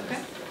 Okay.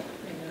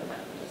 I know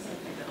that was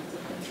something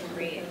else.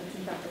 Great.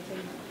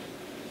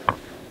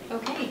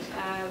 Okay,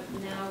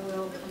 now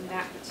we'll come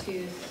back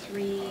to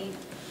 3F,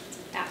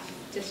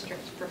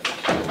 District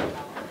Professional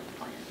Development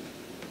Plan.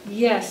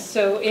 Yes,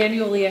 so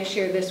annually I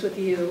share this with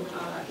you,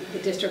 the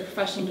district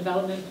professional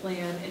development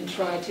plan, and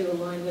try to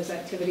align those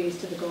activities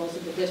to the goals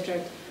of the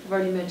district. I've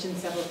already mentioned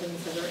several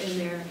things that are in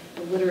there.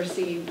 The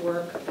literacy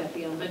work that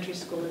the elementary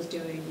school is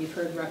doing. You've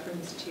heard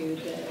reference to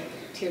the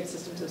tiered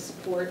systems of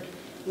support,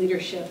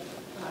 leadership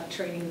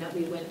training that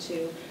we went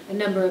to, a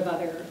number of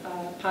other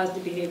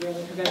positive behavioral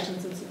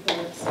interventions and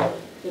supports,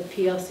 the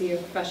PLC or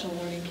professional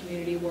learning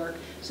community work.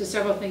 So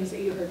several things that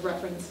you heard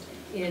referenced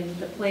in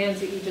the plans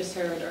that you just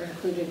heard are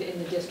included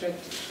in the district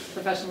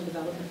professional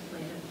development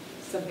plan.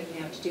 Something we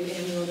have to do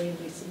annually, and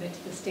we submit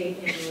to the state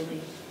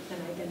annually,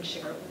 and I then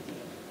share it with you.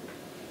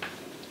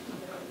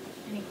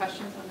 Any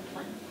questions on the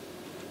plan?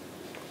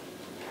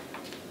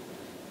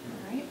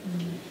 All right.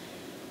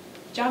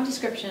 Job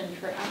description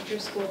for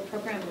after-school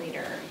program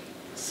leader.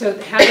 So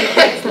Hadley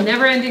Kids, the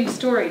never-ending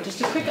story.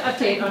 Just a quick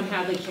update on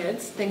Hadley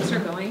Kids. Things are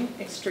going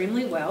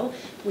extremely well.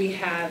 We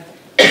have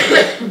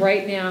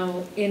right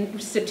now, in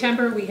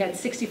September, we had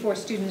 64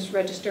 students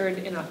registered.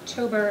 In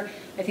October,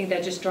 I think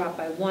that just dropped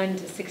by 1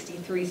 to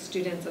 63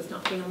 students. That's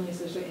not families,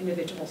 those are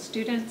individual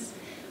students.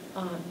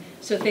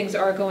 So things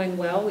are going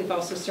well. We've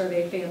also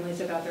surveyed families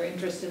about their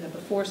interest in the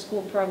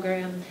before-school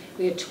program.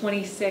 We had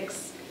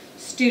 26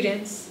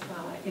 students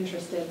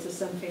interested, so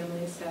some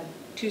families had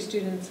 2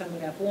 students, some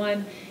would have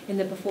 1 in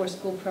the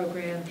before-school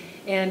program,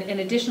 and an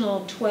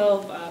additional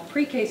 12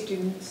 pre-K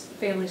students,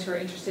 families who are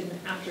interested in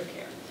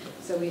aftercare.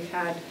 So we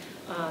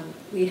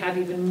have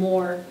even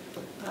more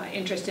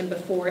interest in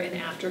before and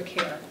after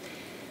care.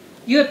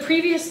 You have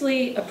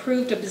previously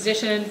approved a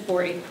position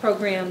for a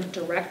program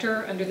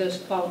director. Under those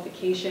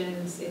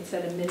qualifications, it's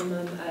at a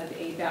minimum of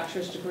a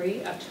bachelor's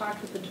degree. I've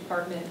talked with the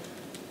Department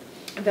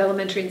of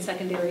Elementary and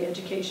Secondary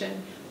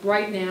Education.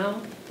 Right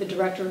now, the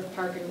Director of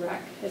Park and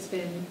Rec has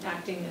been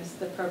acting as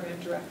the program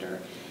director.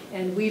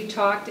 And we've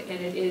talked, and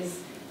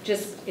it's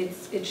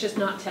just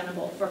not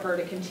tenable for her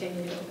to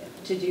continue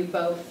to do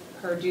both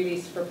her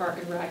duties for Park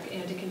and Rec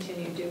and to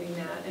continue doing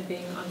that and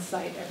being on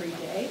site every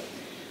day.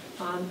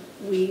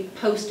 We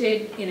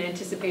posted in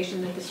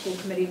anticipation that the school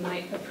committee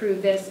might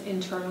approve this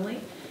internally.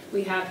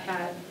 We have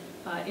had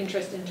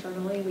interest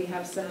internally. We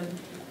have some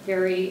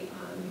very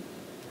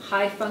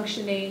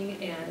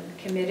high-functioning and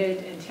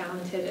committed and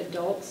talented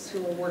adults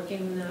who are working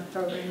in that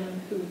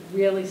program who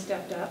really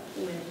stepped up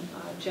when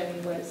Jenny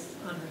was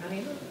on her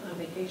honeymoon, on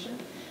vacation.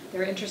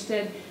 They're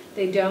interested.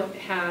 They don't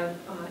have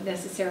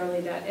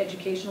necessarily that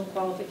educational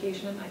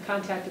qualification. I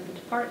contacted the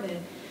department,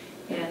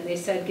 and they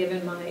said,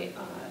 given my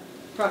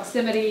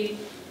proximity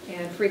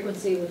and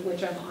frequency with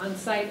which I'm on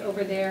site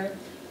over there,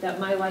 that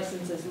my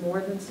license is more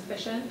than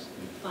sufficient,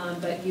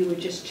 but you would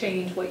just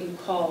change what you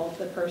call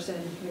the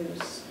person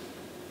who's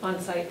on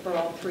site for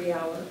all 3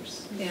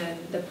 hours and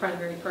the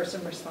primary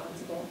person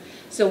responsible.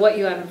 So what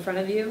you have in front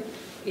of you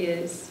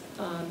is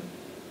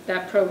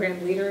that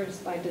program leader is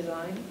by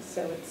design.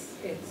 So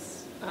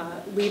it's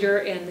leader,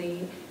 and the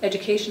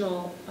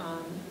educational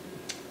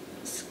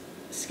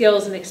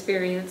skills and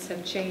experience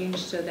have changed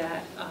so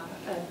that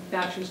a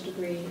bachelor's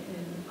degree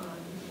in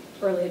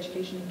early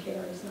education and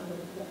care is not a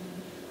requirement.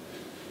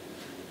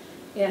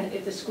 And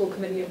if the school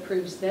committee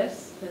approves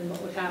this, then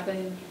what would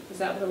happen is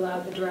that would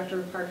allow the Director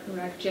of Park and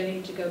Rec,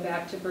 Jenny, to go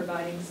back to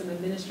providing some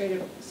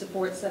administrative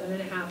support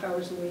 7.5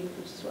 hours a week,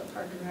 which is what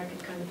Park and Rec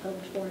had kind of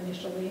hoped for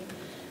initially.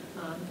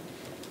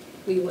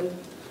 We would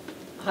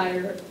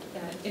hire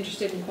an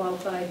interested and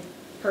qualified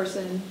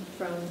person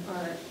from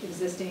our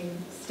existing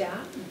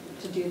staff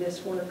to do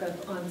this work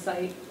of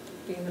on-site,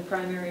 being the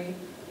primary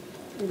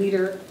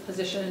leader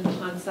position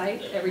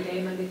on-site every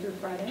day, Monday through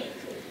Friday.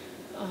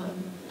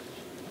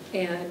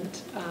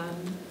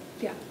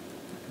 Yeah,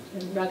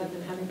 and rather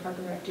than having Park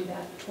and Rec do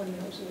that 20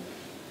 hours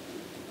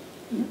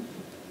a week.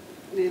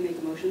 May I make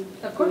a motion?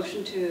 Of course.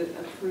 Motion to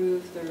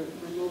approve the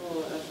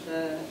removal of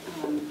the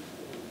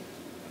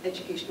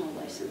educational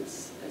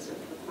license as a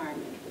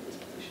requirement for this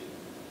position.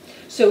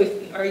 So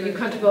are you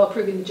comfortable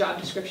approving the job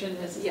description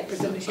as Yes.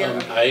 presented here?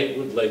 I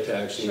would like to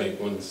actually Sure.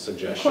 make one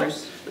suggestion. Of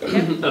course.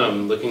 Yep.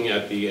 Looking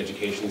at the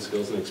education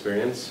skills and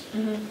experience,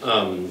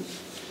 Mm-hmm.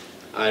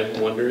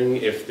 I'm wondering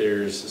if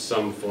there's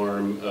some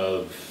form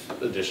of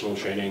additional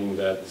training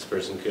that this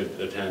person could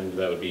attend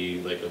that would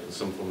be like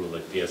some form of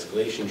like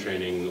de-escalation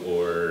training,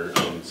 or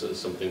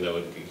something that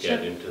would get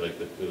Sure. into like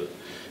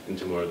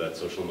into more of that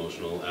social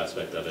emotional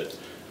aspect of it,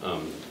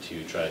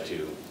 to try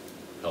to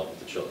help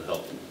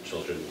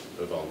children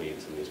of all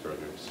needs in these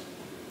programs.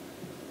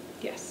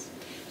 Yes.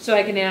 So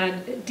I can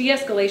add,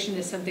 de-escalation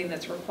is something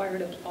that's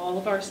required of all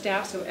of our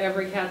staff, so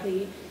every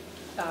Hadley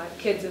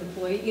Kids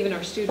employee, even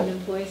our student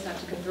employees, have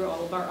to go through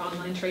all of our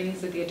online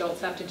trainings that the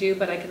adults have to do,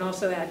 but I can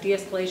also add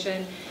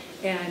de-escalation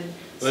and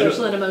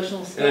social and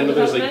emotional skill And I know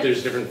development.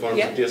 there's different forms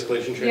Yep. of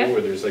de-escalation training, Yep.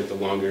 where there's like the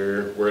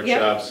longer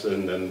workshops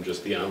and then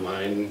just the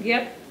online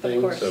Yep, of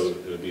thing. course. So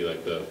it would be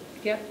like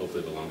Yep.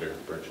 hopefully the longer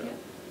workshop. Yep.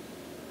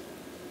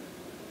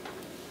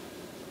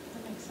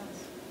 That makes sense.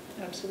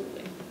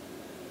 Absolutely.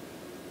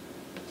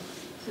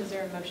 So is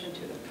there a motion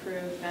to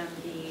approve then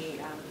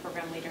the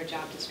program leader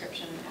job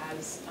description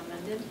as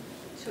amended?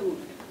 So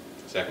moved.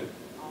 Second?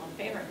 All in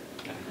favor?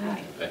 Aye.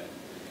 Aye. Aye.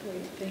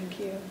 Great, thank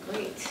you.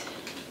 Great.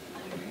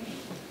 All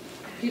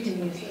right. You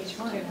can use those Page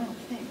one. too. Oh,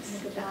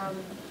 thanks.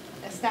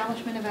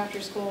 Establishment of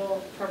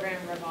after-school program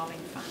revolving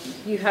fund.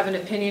 You have an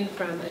opinion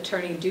from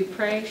Attorney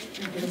Dupre,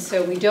 and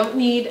so we don't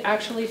need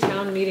actually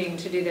town meeting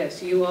to do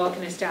this. You all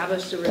can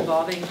establish the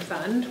revolving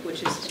fund,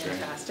 which is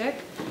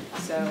fantastic.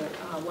 So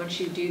once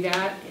you do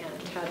that,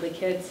 and Hadley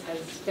Kids has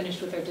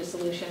finished with their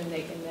dissolution,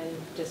 they can then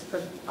just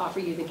offer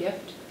you the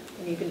gift,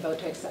 and you can vote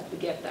to accept the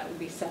gift. That would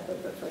be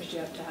separate, but first you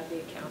have to have the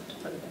account to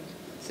put it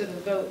in. So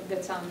the vote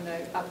that's on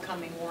the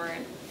upcoming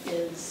warrant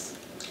is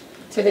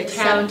To the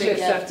town to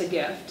accept accept the the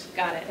gift.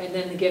 Got it. And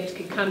then the gift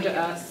could come to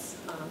us.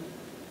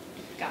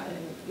 Got it.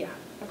 and, Yeah.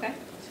 Okay.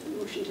 So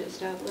motion to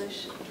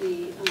establish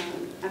the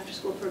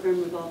after-school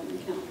program revolving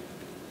account.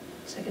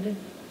 Seconded.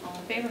 All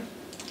in favor?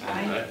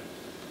 Aye.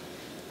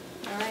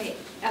 All right.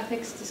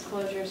 Ethics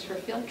disclosures for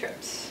field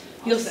trips.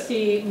 You'll Also.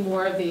 see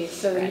more of these.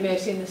 So you Right. may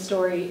have seen the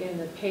story in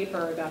the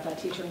paper about that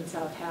teacher in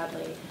South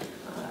Hadley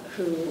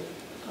who,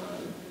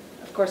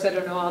 of course, I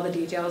don't know all the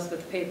details, but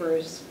the paper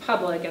is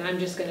public, and I'm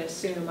just going to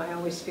assume, I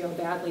always feel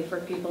badly for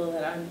people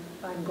that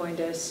I'm going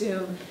to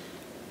assume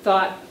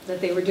thought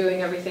that they were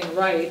doing everything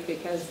right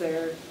because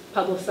they're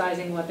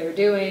publicizing what they're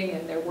doing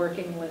and they're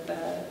working with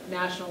a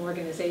national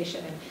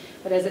organization.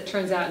 But as it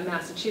turns out in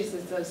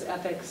Massachusetts, those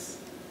ethics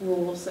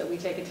rules that we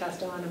take a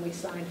test on and we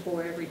sign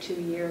for every 2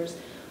 years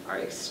are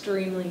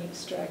extremely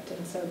strict.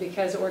 And so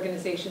because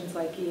organizations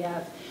like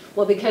EF,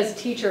 well, because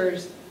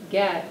teachers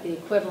get the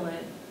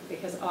equivalent,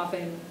 because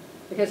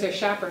they're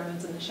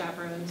chaperones and the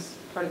chaperones,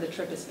 part of the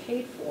trip is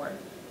paid for,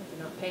 if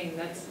you're not paying,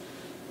 that's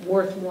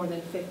worth more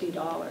than $50.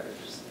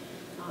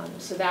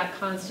 So that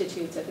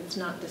constitutes, if it's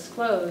not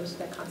disclosed,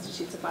 that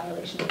constitutes a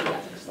violation of the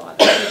ethics law.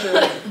 The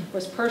teacher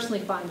was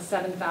personally fined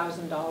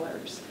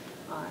 $7,000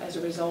 as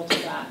a result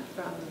of that,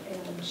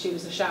 and she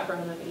was a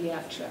chaperone on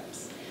EF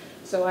trips.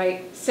 So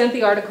I sent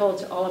the article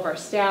to all of our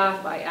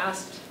staff. I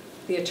asked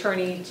the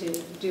attorney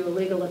to do a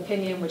legal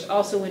opinion, which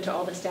also went to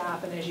all the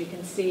staff, and as you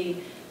can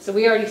see, so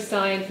we already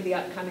signed for the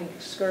upcoming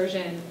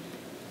excursion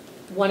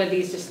one of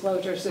these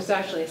disclosures. There's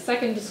actually a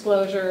second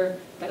disclosure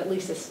that at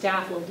least the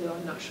staff will do.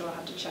 I'm not sure, I'll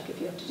have to check if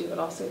you have to do it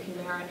also,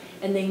 Humira.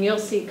 And then you'll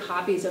see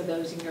copies of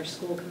those in your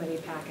school committee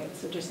packet.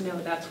 So just know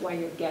that's why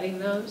you're getting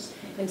those.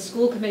 And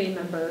school committee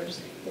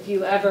members, if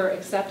you ever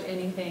accept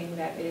anything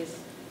that is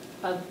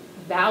of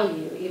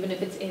value, even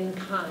if it's in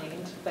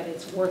kind, but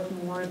it's worth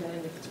more than,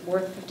 if it's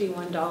worth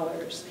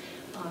 $51,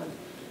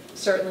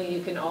 certainly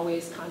you can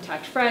always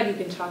contact Fred, you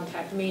can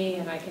contact me,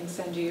 and I can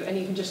send you, and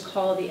you can just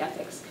call the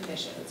Ethics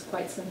Commission. It's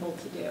quite simple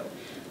to do.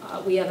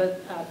 We have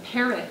a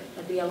parent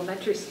at the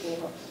elementary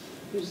school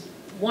who's a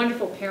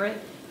wonderful parent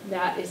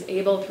that is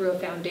able, through a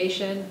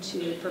foundation,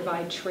 to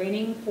provide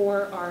training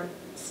for our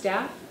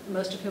staff,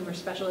 most of whom are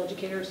special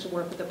educators, to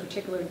work with a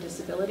particular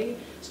disability,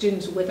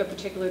 students with a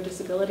particular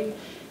disability.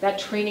 That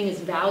training is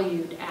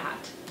valued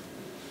at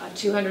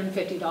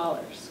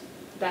 $250.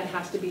 That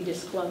has to be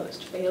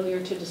disclosed. Failure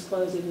to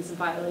disclose it is a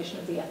violation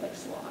of the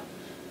ethics law.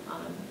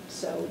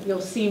 So you'll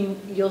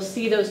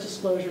see those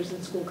disclosures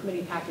in school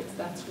committee packets.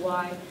 That's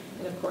why.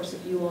 And of course,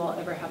 if you all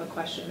ever have a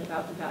question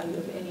about the value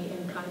of any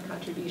in-kind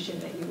contribution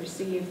that you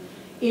receive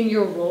in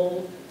your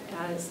role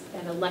as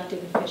an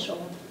elected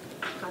official,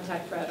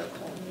 contact Fred or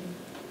call me.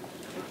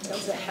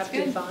 Those that have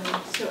to find.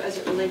 So as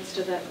it relates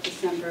to that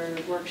December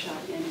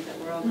workshop, Andy, that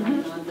we're all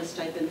going on, the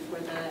stipend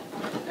for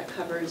that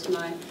covers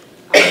my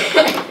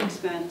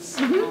expense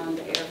on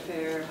the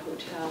airfare,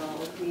 hotel,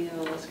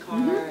 meals,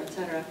 car,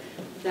 etc.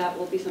 That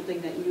will be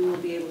something that you will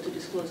be able to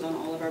disclose on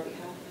all of our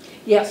behalf.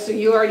 Yes, so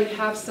you already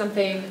have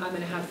something. I'm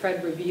going to have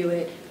Fred review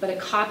it, but a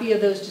copy of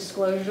those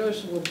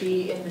disclosures will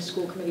be in the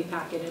school committee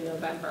packet in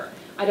November.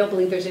 I don't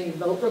believe there's any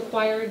vote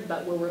required,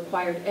 but we're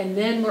required, and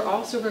then we're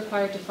also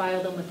required to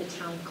file them with the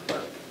town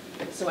clerk.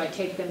 So I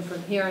take them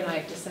from here and I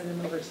have to send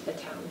them over to the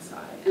town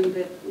side. And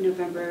the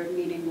November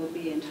meeting will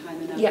be in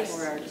time enough Yes.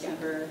 for our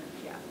December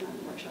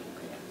workshop.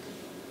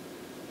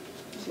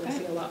 So you'll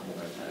see a lot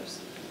more of those.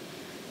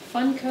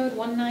 Fund Code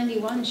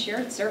 191,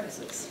 shared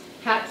services.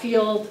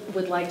 Hatfield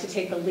would like to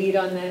take the lead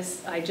on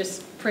this. I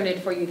just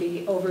printed for you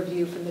the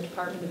overview from the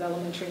Department of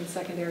Elementary and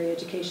Secondary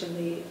Education,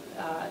 the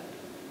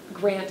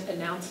grant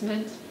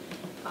announcement.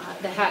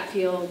 The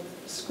Hatfield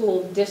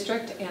School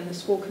District and the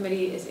school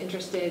committee is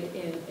interested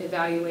in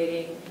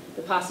evaluating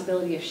the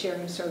possibility of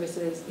sharing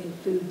services in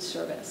food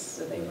service.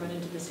 So they run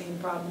into the same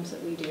problems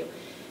that we do.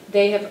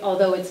 They have,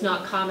 although it's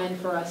not common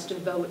for us to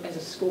vote as a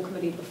school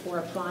committee before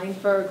applying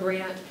for a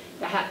grant,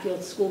 the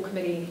Hatfield School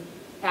Committee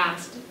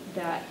asked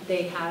that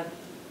they have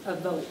a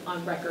vote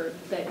on record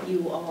that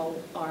you all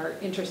are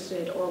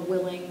interested or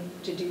willing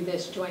to do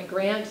this joint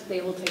grant.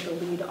 They will take a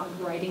lead on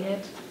writing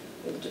it.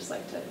 They would just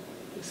like to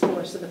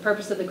explore. So the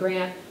purpose of the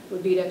grant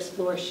would be to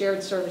explore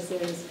shared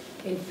services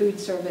in food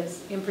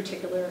service. In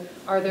particular,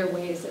 are there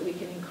ways that we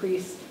can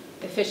increase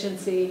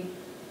efficiency,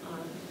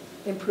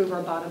 improve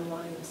our bottom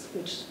lines,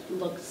 which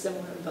look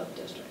similar in both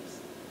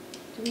districts?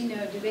 Do we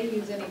know, do they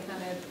use any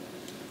kind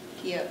of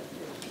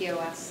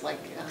POS, like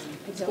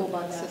I school don't know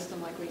bus that.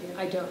 system like we do?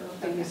 I don't know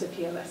if they Okay. use a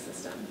POS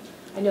system.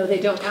 I know they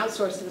don't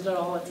outsource it at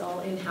all, it's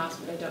all in-house,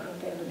 but I don't know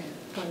if they have a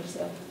point of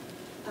sale.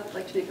 I'd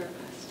like to make a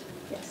request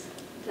Yes.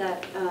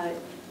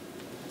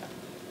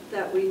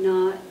 that we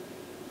not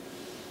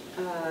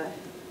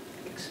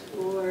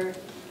explore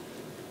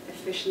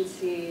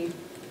efficiency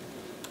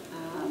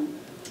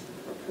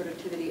or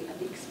productivity at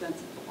the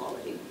expense of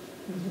quality.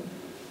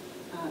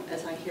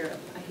 As I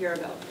hear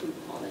about food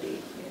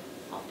quality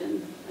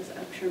often, as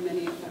I'm sure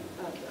many of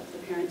the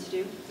parents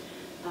do.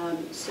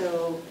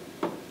 So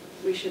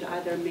we should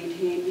either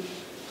maintain,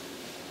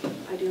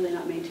 ideally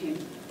not maintain,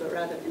 but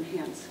rather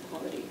enhance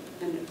quality.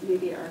 And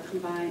maybe our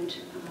combined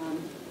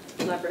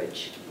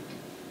leverage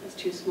as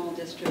two small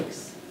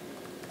districts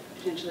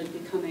potentially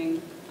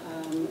becoming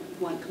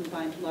one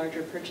combined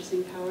larger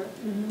purchasing power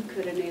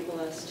could enable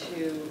us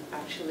to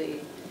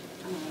actually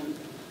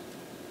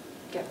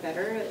get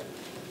better at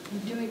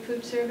doing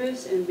food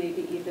service and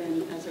maybe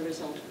even as a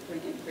result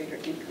bring in greater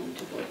income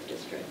to both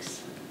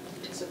districts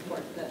to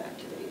support the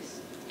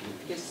activities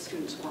because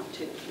students want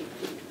to eat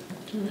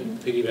food.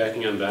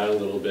 Piggybacking on that a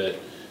little bit,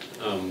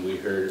 we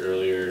heard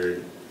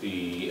earlier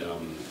the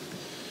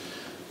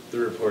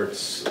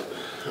reports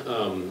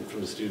from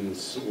the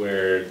students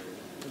where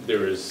there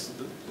was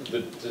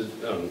the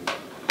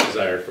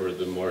desire for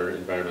the more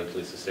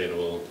environmentally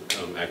sustainable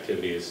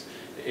activities,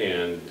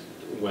 and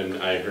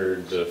when I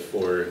heard the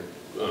 4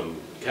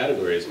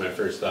 categories, my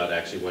first thought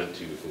actually went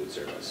to food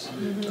service,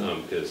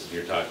 because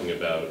you're talking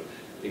about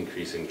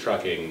increasing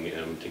trucking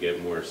to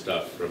get more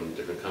stuff from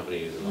different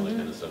companies and all that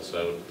kind of stuff.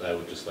 So I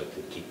would just like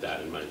to keep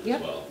that in mind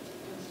as well.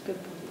 That's a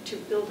good point. To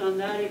build on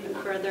that even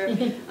further,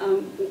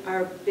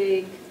 our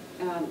big,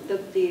 the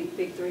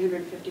big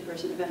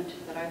 350-person event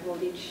that I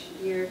hold each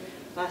year,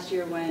 last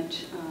year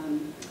went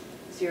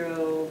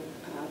zero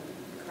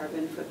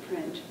carbon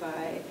footprint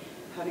by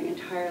having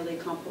entirely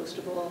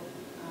compostable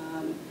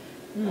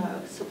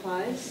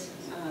supplies,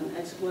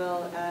 as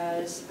well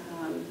as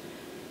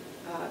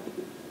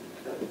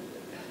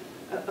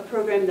a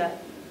program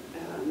that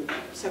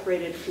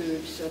separated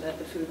food so that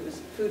the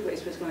food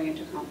waste was going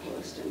into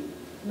compost and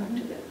back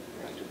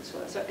to the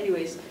soil. So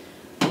anyways,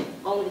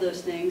 all of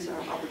those things are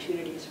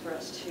opportunities for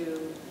us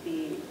to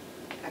be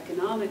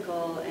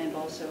economical and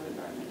also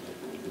environmentally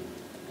friendly.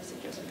 I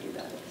suggest we do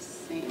that at the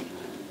same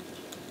time.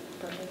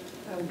 Perfect.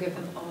 I will give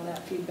them all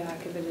that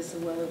feedback if it is the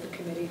will of the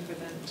committee for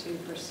them to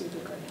pursue the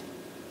grant.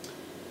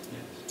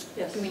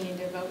 Yes. Do we need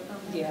to vote on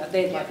that? Yeah,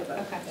 they'd like a vote.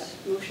 Okay.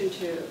 Yeah. Motion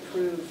to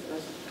approve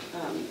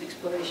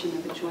exploration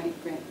of a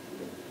joint grant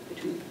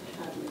between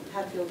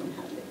Hadfield and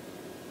Hadley,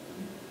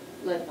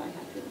 led by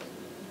Hadfield.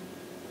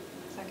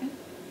 Second?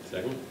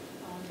 Second?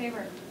 All in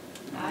favor?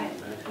 Aye.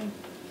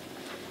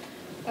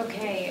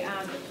 Okay,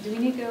 do we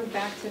need to go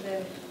back to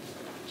the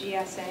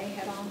GSA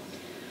at all?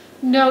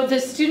 No, the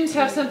students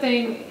have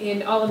something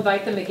in, I'll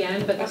invite them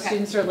again, but the Okay.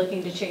 students are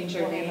looking to change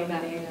their We'll name, handle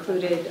and that. they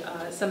included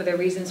some of their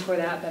reasons for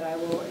that, but I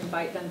will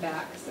invite them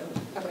back, so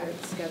Okay. their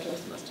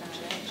schedules must have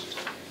changed.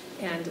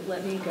 And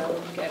let me go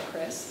and get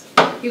Chris.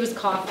 He was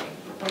coughing.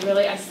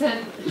 I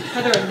sent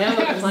Heather a note,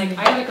 I'm like,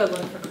 I gotta go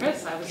look for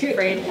Chris. I was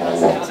afraid he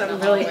was out, so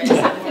I'm really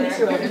talking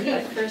to When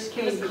him. he first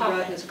came, he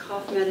brought his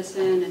cough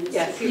medicine and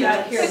Yes, he cigarettes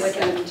had it here with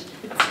him.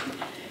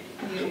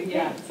 and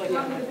Yeah, it's like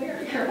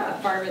a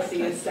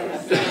pharmacy is set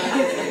up.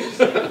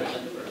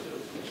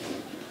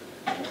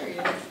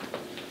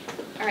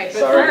 All right,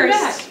 Sorry.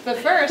 but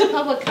first,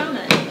 public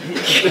comment.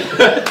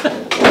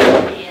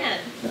 Man,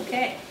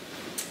 okay.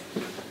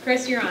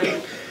 Chris, you're on.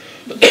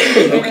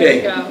 Okay. There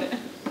we go.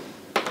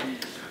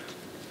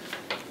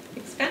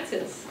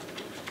 Expenses.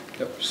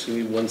 Yep, just give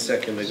me 1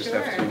 second, I just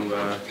have Sure.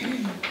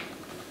 to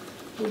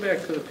go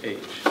back to the page.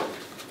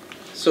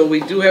 So we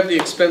do have the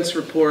expense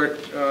report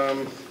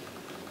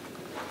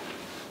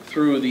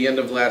through the end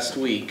of last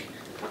week.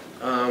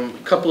 A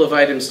couple of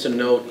items to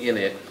note in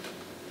it,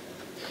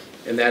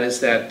 and that is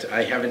that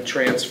I haven't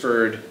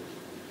transferred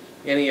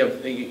any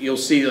of, you'll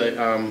see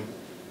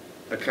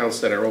accounts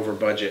that are over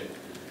budget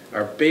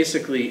are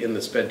basically in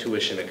the sped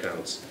tuition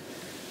accounts.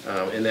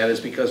 And that is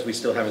because we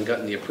still haven't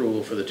gotten the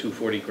approval for the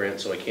 240 grant,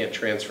 so I can't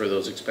transfer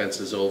those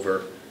expenses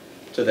over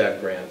to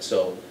that grant.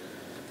 So,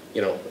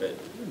 you know,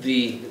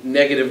 the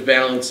negative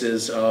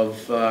balances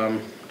of,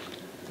 not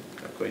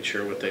quite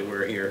sure what they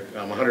were here,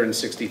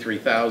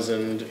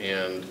 $163,000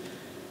 and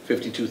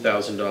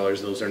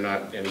 $52,000, those are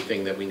not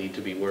anything that we need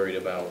to be worried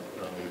about.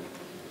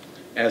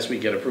 As we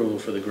get approval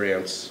for the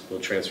grants, we'll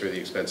transfer the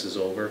expenses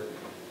over.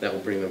 That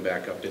will bring them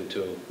back up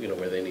into, you know,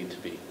 where they need to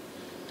be.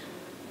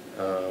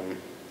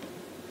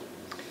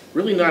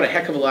 Really not a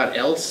heck of a lot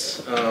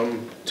else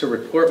to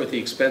report with the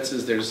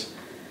expenses. There's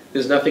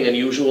nothing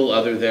unusual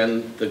other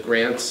than the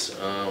grants.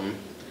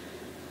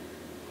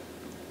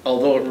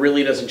 Although it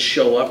really doesn't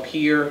show up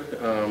here,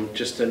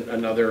 just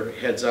another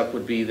heads up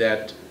would be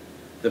that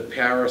the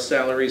para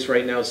salaries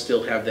right now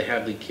still have the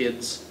Hadley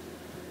kids.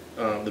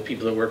 The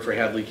people that work for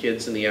Hadley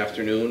kids in the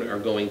afternoon are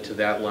going to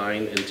that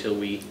line until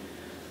we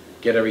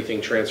get everything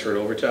transferred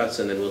over to us,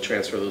 and then we'll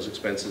transfer those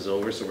expenses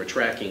over. So we're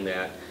tracking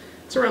that.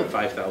 it's around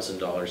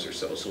 $5,000 or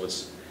so. So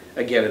it's,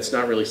 again, it's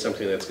not really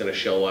something that's gonna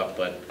show up,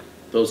 but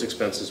those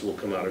expenses will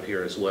come out of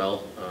here as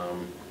well,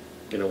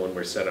 you know, when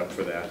we're set up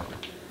for that.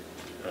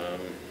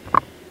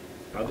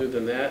 Other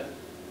than that,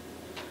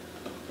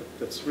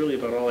 that's really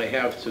about all I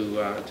have to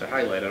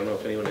highlight. I don't know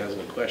if anyone has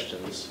any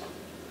questions.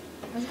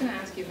 I was gonna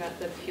ask you about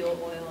the fuel,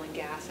 oil, and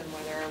gas, and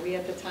whether, are we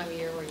at the time of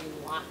year where you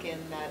lock in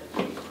that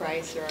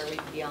price, or are we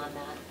beyond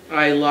that?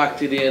 I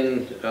locked it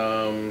in,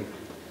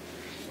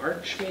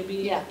 March maybe?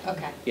 Yeah,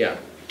 okay. Yeah.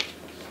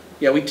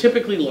 Yeah, we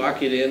typically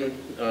lock it in,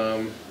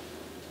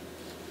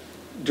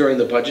 during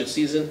the budget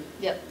season.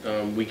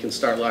 Yep. We can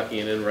start locking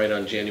it in right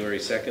on January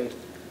 2nd.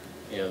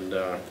 And,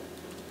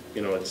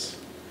 you know, it's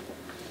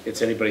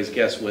anybody's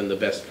guess when the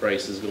best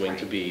price is going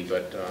to be,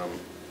 but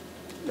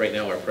right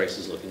now our price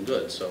is looking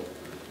good. So,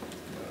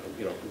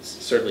 you know, it's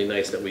certainly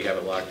nice that we have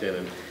it locked in.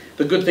 And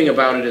the good thing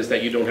about it is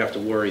that you don't have to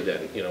worry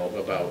then, you know,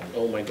 about,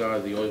 oh my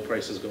God, the oil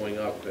price is going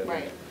up. And,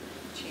 right.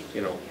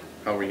 You know,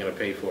 how are we going to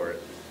pay for it?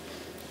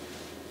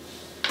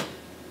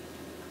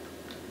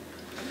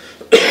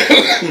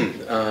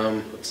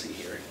 Let's see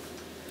here.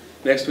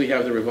 Next we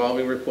have the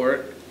revolving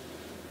report.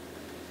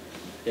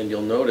 And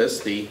you'll notice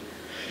the,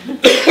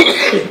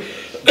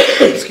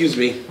 excuse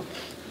me,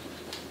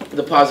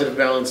 the positive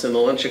balance in the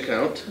lunch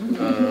account.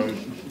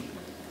 It's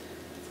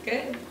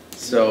good.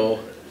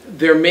 So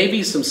there may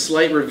be some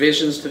slight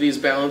revisions to these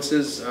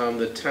balances.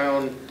 The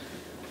town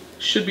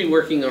should be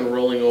working on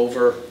rolling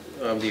over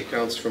the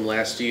accounts from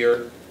last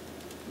year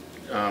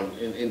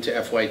into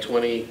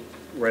FY20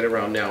 right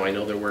around now. I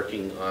know they're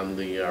working on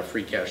the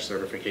free cash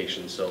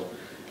certification, so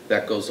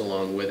that goes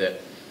along with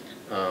it.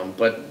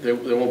 But there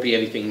won't be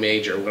anything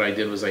major. What I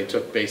did was I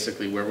took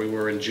basically where we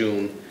were in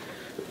June,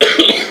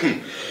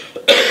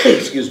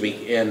 excuse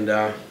me, and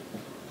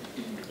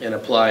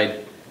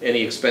applied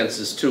any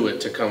expenses to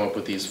it to come up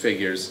with these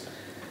figures.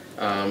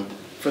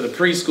 For the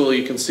preschool,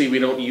 you can see we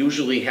don't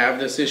usually have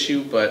this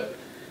issue, but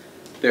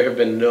there have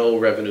been no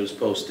revenues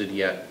posted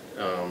yet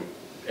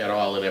at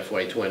all in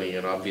FY20,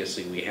 and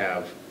obviously we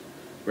have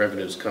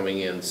revenues coming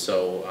in.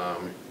 So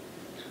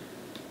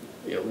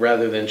you know,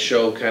 rather than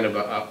show kind of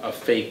a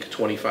fake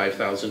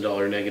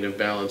 $25,000 negative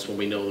balance when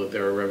we know that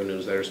there are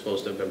revenues that are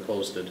supposed to have been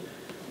posted,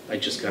 I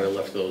just kind of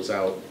left those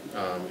out.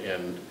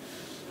 And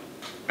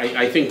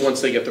I think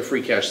once they get the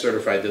free cash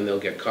certified, then they'll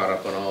get caught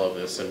up on all of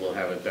this, and we'll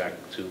have it back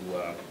to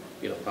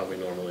you know, how we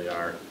normally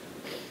are.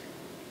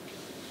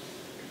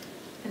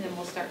 And then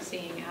we'll start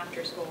seeing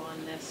after school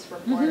on this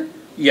report.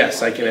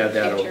 Yes, I can add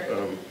that,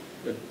 Future.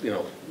 you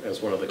know,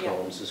 as one of the Yeah.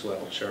 columns as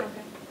well. Sure.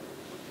 Okay.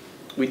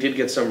 We did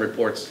get some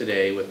reports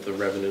today with the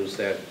revenues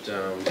that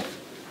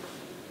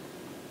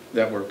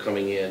that were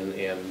coming in,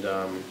 and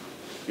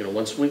you know,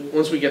 once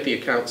we get the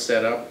account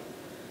set up,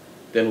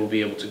 then we'll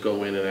be able to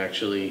go in and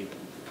actually,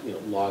 you know,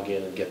 log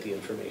in and get the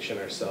information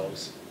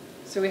ourselves.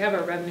 So we have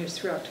our revenues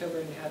through October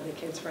in Hadley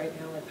Kids right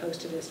now are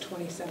posted as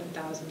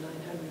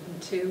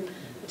 $27,902.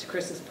 To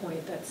Chris's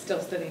point, that's still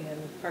sitting in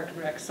Park and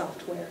Rec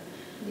software.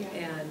 Yeah.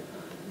 And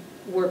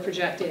we're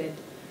projected,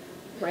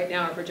 right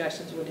now our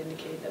projections would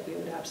indicate that we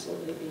would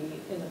absolutely be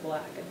in the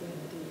black at the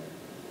end of the year.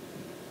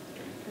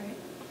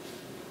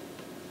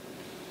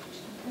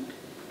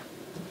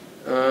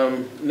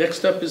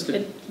 Next up is the...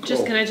 And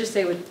just, can I just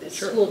say with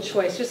school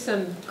choice, just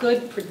some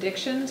good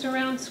predictions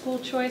around school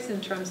choice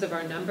in terms of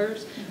our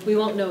numbers. We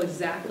won't know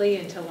exactly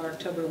until our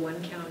October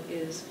 1 count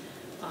is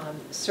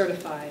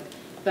certified.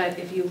 But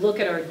if you look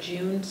at our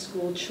June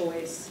school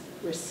choice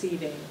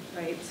receiving,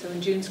 right? So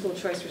in June school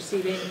choice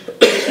receiving,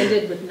 we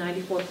ended with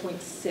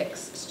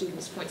 94.6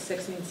 students.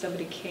 0.6 means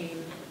somebody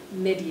came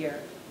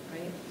mid-year,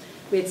 right?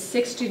 We had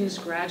 6 students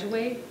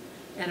graduate,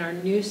 and our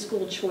new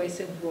school choice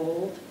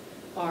enrolled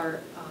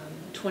are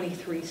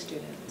 23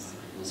 students.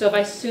 So if I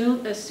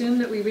assume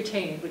that we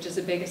retained, which is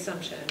a big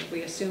assumption,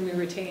 we assume we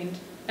retained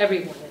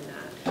everyone in that,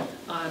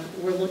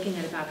 we're looking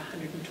at about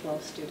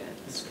 112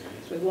 students.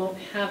 So we won't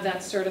have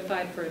that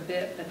certified for a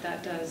bit, but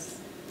that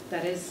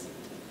is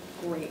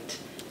great.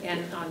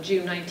 And on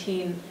June of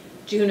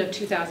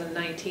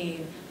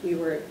 2019, we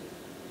were,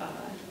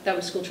 that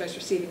was school choice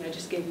receiving I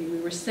just gave you,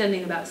 we were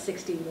sending about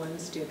 61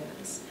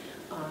 students.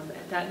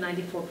 At that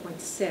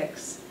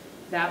 94.6,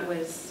 that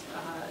was,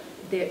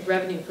 the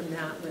revenue from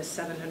that was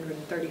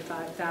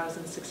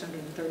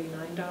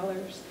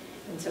 $735,639.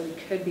 And so we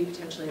could be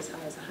potentially as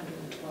high as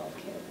 112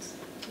 kids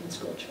in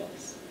school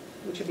choice,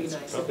 which would be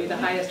nice. It'd be the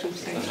highest we've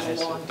seen in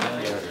a long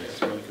time.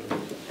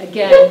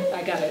 Again,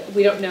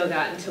 we don't know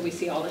that until we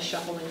see all the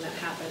shuffling that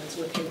happens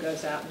with who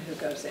goes out and who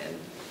goes in.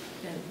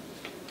 And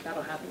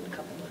that'll happen in a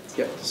couple months.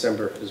 Yep,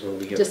 December is when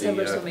we get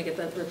December is when we get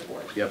the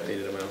report. The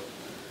updated amount.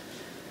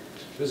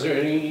 Is there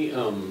any,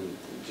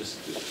 just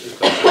a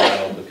question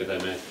about look at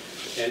that, man.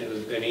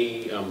 And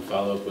any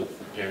follow-up with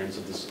parents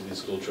of these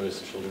school choice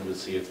children to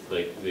see if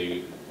like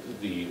they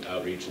the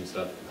outreach and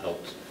stuff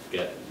helped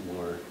get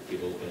more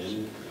people in? I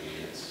mean,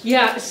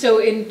 Yeah, so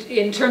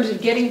in terms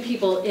of getting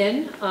people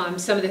in,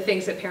 some of the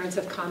things that parents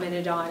have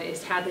commented on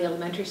is Hadley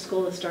Elementary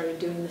School has started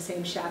doing the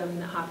same shadowing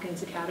that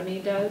Hopkins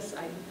Academy does.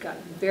 I got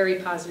very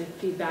positive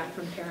feedback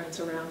from parents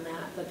around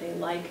that they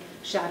like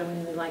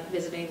shadowing, they like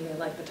visiting, they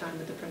like the time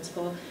with the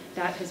principal.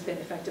 That has been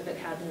effective at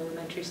Hadley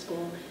Elementary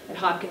School. At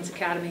Hopkins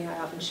Academy, I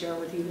often share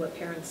with you what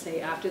parents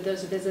say after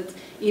those visits,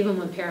 even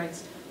when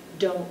parents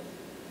don't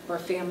or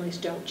families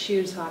don't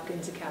choose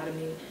Hopkins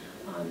Academy.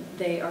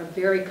 They are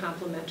very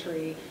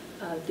complimentary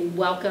of the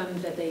welcome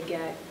that they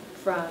get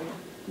from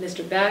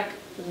Mr. Beck,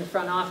 from the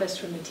front office,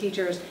 from the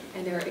teachers,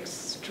 and they're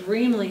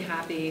extremely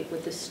happy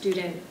with the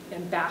student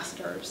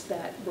ambassadors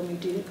that when we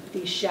do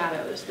these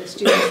shadows, the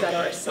students that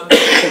are assigned.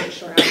 I'm not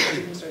sure how the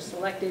students are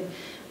selected,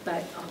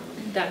 but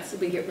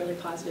we get really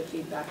positive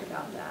feedback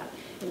about that.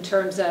 In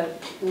terms of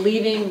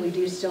leaving, we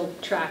do still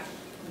track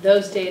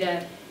those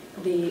data.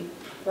 The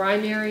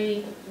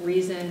primary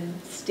reason,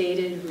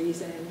 stated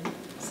reason,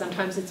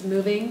 sometimes it's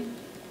moving,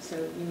 so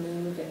you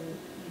move and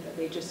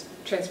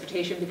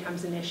transportation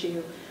becomes an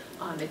issue.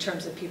 In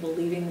terms of people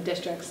leaving the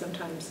district,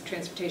 sometimes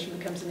transportation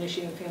becomes an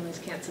issue and families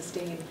can't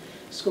sustain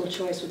school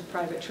choice with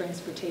private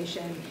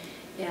transportation.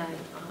 And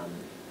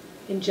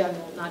in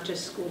general, not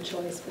just school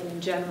choice, but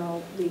in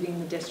general, leaving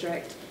the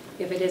district,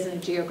 if it isn't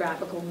a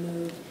geographical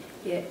move,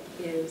 it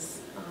is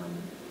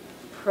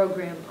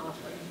program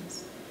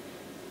offerings,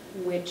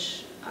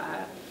 which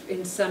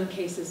in some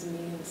cases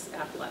means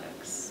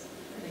athletics.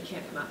 And I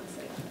can't come out and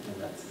say that, but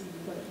that's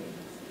what it means.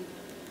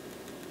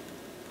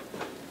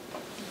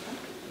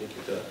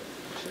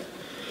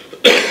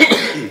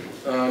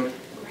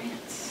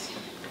 Grants.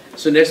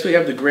 So next we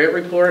have the grant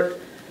report.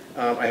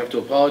 I have to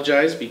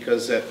apologize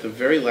because at the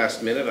very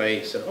last minute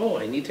I said, oh,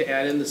 I need to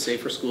add in the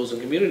Safer Schools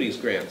and Communities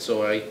grant.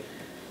 So I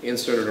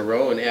inserted a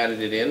row and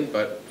added it in,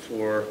 but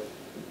for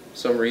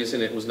some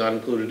reason it was not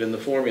included in the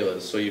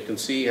formulas. So you can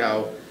see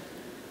how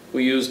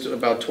we used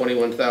about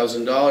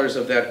 $21,000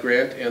 of that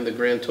grant and the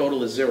grand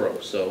total is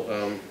 0.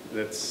 So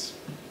that's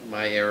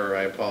my error.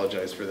 I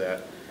apologize for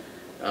that.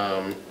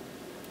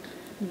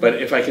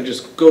 But if I can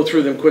just go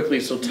through them quickly.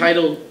 So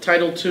Title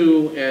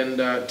II and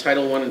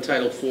Title I and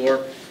Title IV,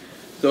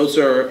 those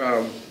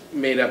are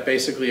made up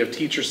basically of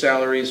teacher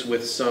salaries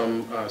with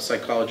some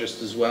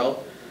psychologists as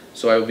well.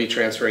 So I will be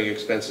transferring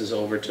expenses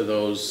over to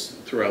those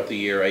throughout the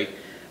year. I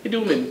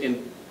do them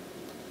in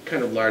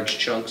kind of large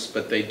chunks,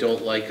 but they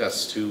don't like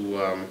us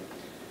to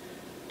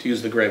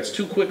use the grants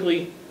too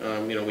quickly.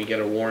 We get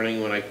a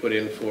warning when I put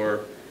in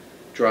for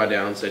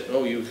drawdowns that,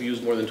 oh, you've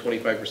used more than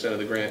 25% of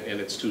the grant and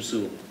it's too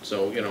soon.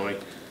 So, you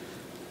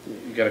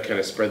got to kind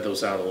of spread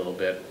those out a little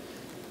bit.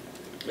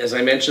 As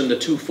I mentioned, the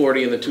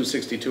 240 and the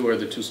 262 are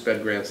the 2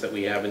 SPED grants that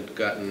we haven't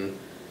gotten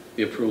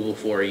the approval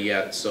for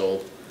yet.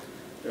 So,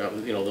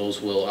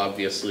 those will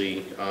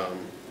obviously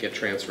get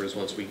transfers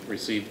once we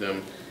receive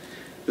them.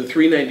 The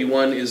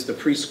 391 is the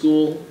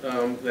preschool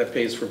that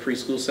pays for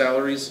preschool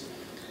salaries.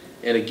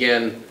 And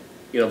again,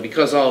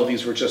 because all of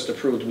these were just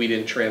approved, we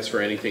didn't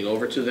transfer anything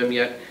over to them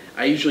yet.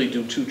 I usually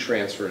do 2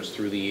 transfers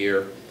through the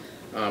year,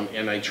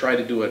 and I try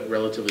to do it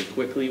relatively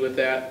quickly with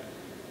that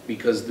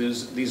because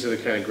these are the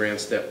kind of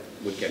grants that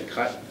would get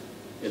cut.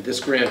 And this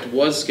grant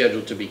was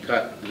scheduled to be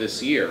cut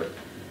this year,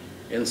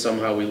 and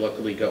somehow we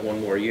luckily got 1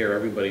 more year.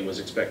 Everybody was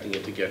expecting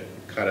it to get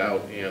cut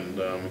out,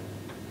 and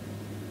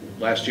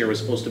last year was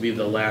supposed to be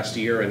the last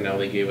year, and now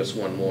they gave us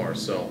 1 more.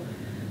 So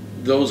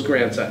those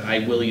grants I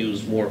will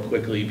use more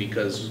quickly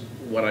because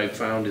what I've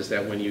found is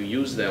that when you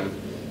use them,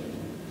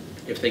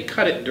 if they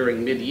cut it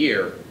during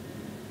mid-year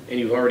and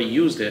you've already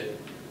used it,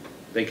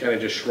 they kind of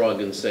just shrug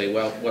and say,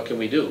 well, what can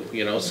we do?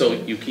 So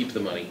you keep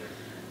the money.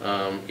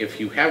 If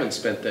you haven't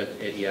spent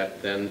it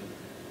yet, then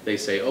they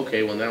say,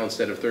 okay, well now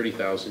instead of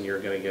 30,000, you're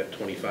going to get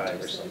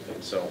 25 or something.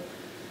 So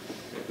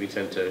we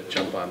tend to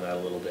jump on that a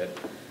little bit.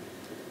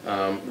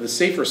 The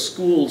Safer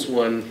Schools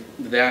one,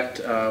 that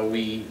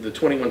the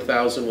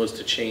 21,000 was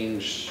to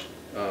change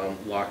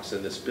locks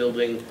in this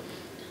building.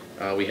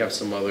 We have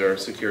some other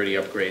security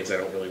upgrades. I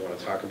don't really want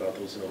to talk about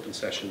those in open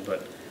session,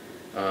 but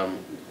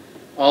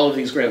all of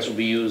these grants will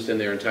be used in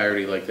their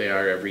entirety like they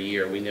are every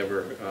year. We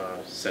never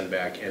send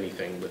back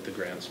anything with the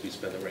grants. We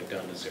spend them right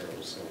down to 0,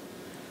 so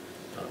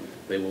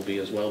they will be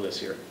as well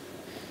this year.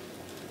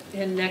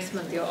 And next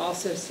month you'll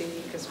also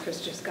see, because Chris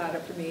just got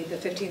it for me, the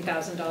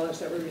 $15,000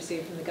 that we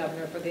received from the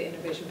governor for the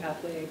Innovation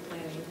Pathway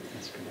Planning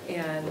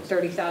and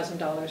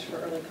 $30,000 for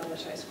early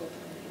college high school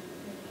planning.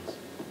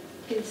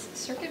 Is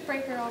circuit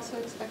breaker also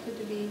expected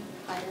to be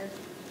higher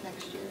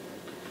next year?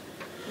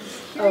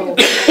 Oh,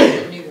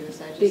 the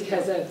news,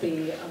 because of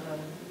the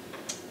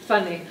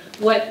funding.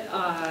 What?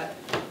 Or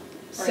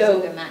So is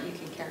it the amount you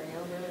can carry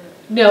over?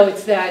 No,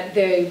 it's that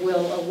they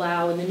will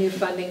allow in the new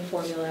funding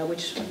formula,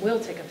 which will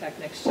take effect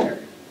next year.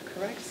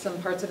 Correct. Some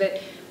parts of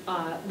it,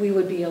 we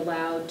would be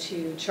allowed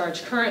to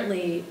charge.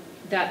 Currently,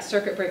 that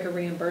circuit breaker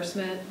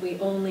reimbursement, we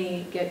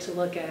only get to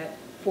look at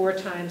 4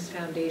 times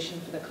foundation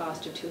for the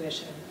cost of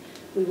tuition.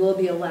 we will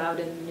be allowed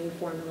in the new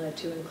formula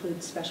to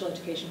include special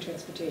education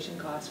transportation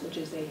costs, which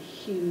is a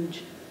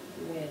huge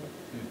win.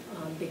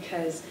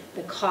 Because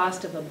the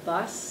cost of a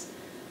bus,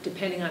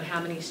 depending on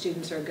how many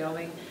students are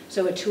going,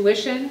 so a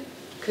tuition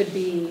could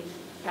be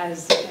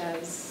as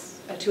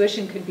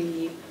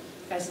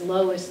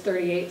low as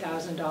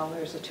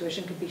 $38,000, a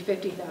tuition could be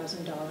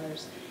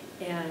 $50,000,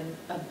 and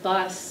a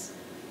bus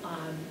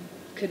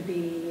could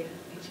be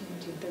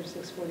 18,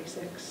 36,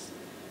 46,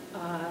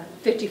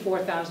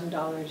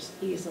 $54,000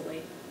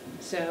 easily.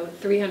 So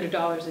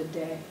 $300 a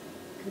day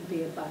could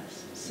be a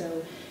bus.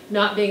 So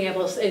not being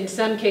able, in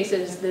some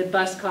cases, the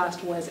bus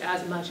cost was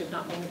as much, if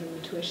not more than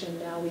the tuition.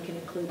 Now we can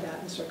include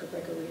that in circuit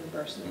breaker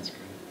reimbursement. That's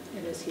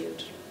great. It is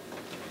huge.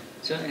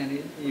 So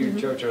Andy, you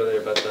joked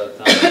earlier about the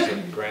thousands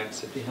of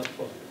grants. It'd be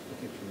helpful, I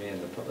think, for me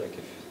and the public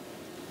if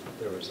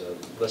there was a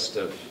list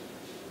of,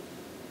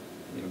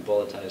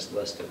 bulletized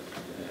list of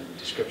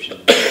description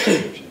of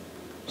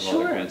all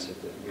the grants that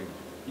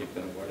you've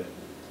been awarded.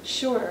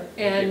 Sure.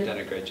 And you've done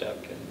a great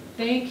job, Ken.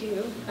 Thank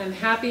you. I'm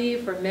happy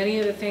for many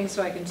of the things,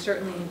 so I can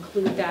certainly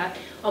include that.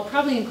 I'll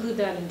probably include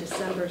that in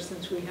December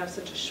since we have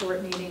such a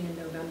short meeting in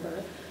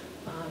November.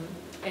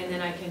 And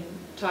then I can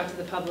talk to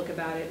the public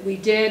about it. We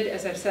did,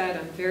 as I've said,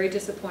 I'm very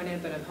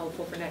disappointed, but I'm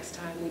hopeful for next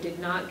time. We did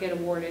not get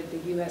awarded the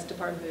U.S.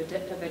 Department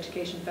of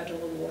Education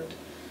Federal Award.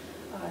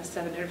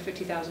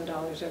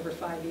 $750,000 over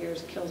 5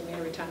 years. It kills me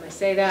every time I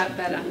say that,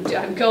 but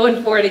I'm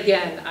going for it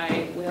again.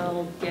 I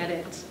will get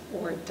it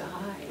or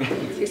die.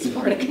 It's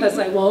because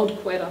I won't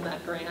quit on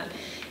that grant.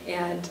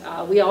 And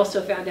we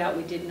also found out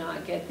we did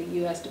not get the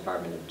U.S.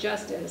 Department of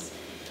Justice.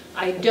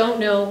 I don't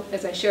know,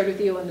 as I shared with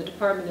you on the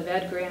Department of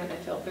Ed grant, I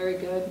felt very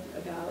good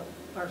about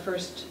our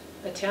first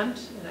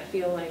attempt, and I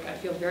feel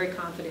very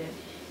confident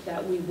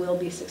that we will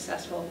be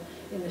successful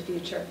in the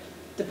future.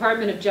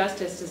 Department of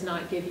Justice does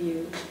not give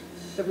you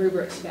the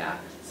rubrics back,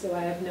 so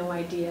I have no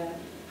idea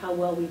how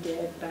well we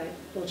did, but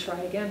we'll try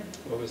again.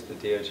 What was the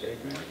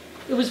DOJ grant?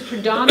 It was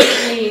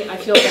predominantly, I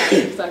feel bad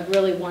because I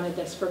really wanted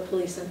this for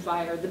police and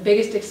fire. The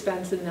biggest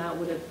expense in that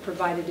would have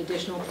provided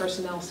additional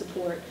personnel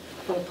support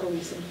for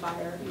police and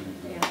fire.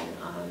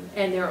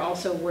 And there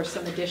also were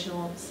some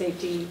additional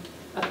safety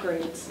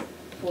upgrades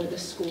for the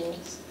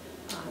schools.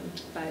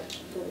 But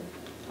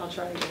I'll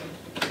try again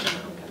when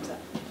that one comes up.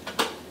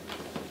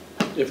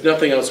 If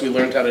nothing else, we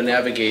learned how to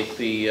navigate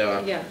the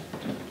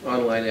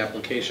online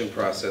application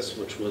process,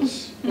 which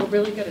was we're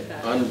really good at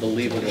that.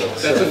 Unbelievable.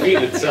 That's a feat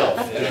in itself.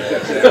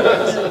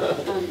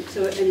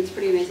 So, and it's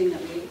pretty amazing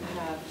that we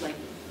have like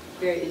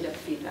very in-depth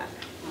feedback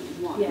on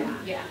one.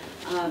 Yeah.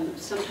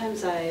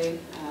 Sometimes I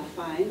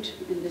find,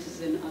 and this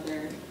is in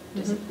other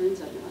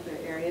disciplines and other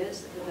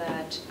areas,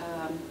 that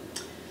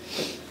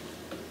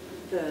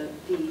the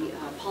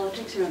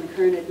politics around the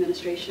current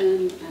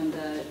administration and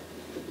the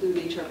blue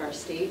nature of our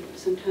state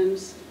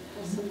sometimes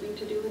has something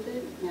to do with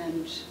it,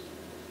 and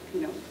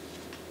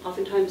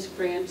oftentimes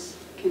grants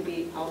can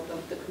be out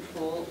of the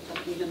control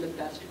of even the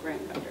best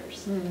grant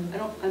writers.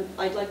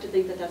 I'd like to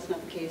think that that's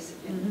not the case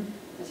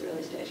as it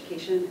relates to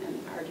education and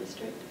our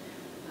district,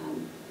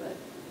 but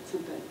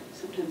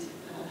sometimes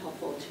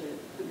helpful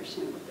to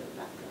understand what the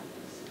backdrop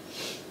is.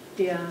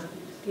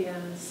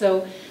 Yeah.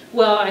 So,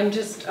 well, I'm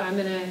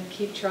going to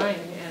keep trying,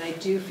 and I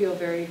do feel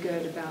very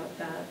good about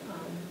that.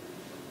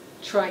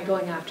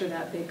 Going after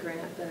that big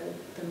grant,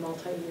 the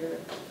multi-year,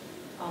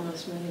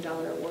 almost $1 million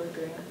award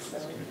grant. So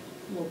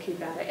we'll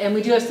keep at it. And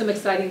we do have some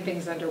exciting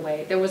things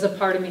underway. There was a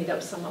part of me that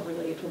was somewhat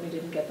relieved when we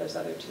didn't get those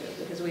other two,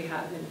 because we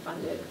have been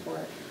funded for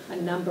a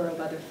number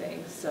of other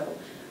things. So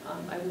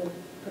I will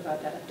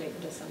provide that update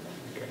in December.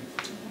 Okay.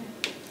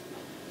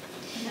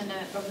 And then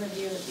an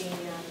overview of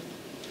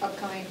the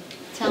upcoming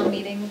town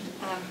meeting,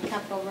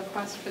 capital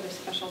request for the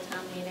special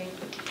town meeting.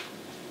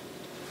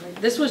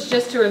 This was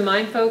just to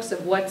remind folks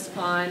of what's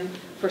on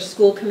for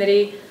school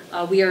committee.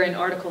 We are in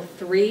Article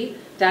 3.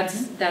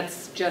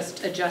 That's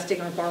just adjusting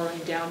our borrowing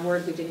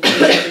downward. We didn't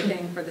use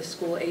everything for the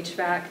school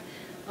HVAC.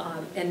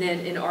 And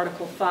then in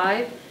Article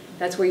 5,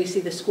 that's where you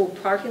see the school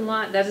parking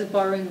lot. That is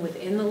borrowing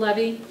within the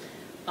levy.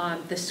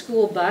 The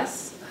school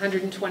bus,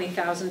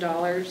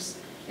 $120,000.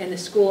 And the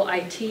school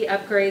IT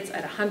upgrades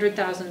at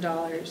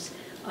 $100,000.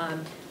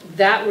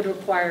 That would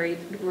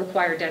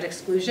require debt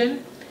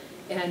exclusion.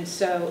 And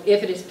so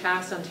if it is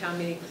passed on town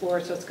meeting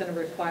floor, so it's going to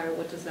require,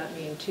 what does that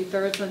mean,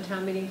 2/3 on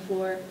town meeting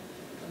floor?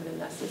 I'm going to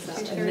mess this up.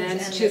 And then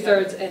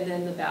 2/3 and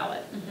then the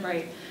ballot,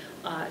 right?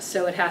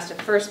 So it has to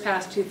first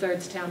pass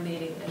 2/3 town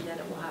meeting, and then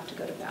it will have to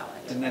go to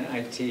ballot. And then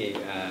IT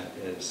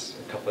is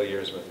a couple of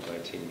years worth of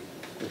IT.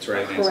 That's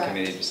right. The Finance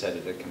Committee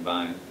decided to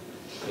combine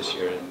this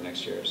year and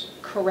next year's.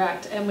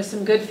 Correct, and with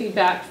some good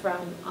feedback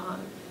from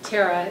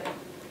Tara,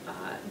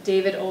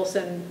 David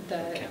Olson,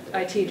 the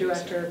IT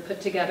director,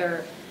 put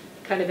together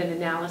kind of an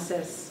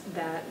analysis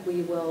that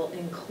we will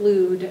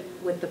include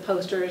with the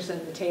posters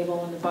and the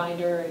table and the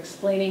binder,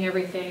 explaining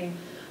everything.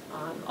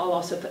 I'll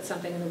also put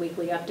something in the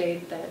weekly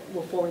update that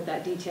will forward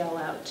that detail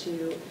out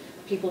to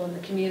people in the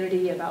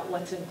community about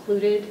what's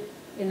included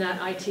in that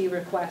IT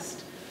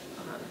request.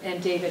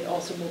 And David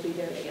also will be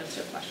there to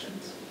answer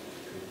questions.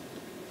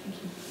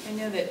 I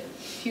know that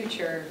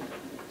future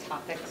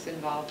topics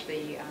involve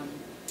the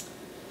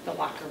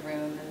locker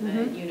room and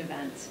the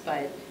univents,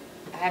 but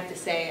I have to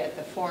say at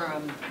the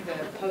forum, the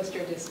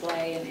poster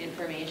display and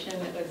information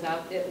that was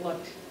up, it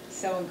looked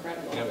so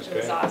incredible. Yeah, it was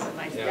was great. awesome.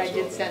 Yeah, I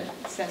it was did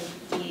well send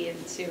Dee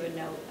and Sue a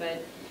note,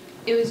 but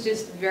it was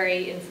just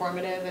very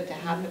informative, and to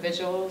have the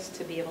visuals,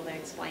 to be able to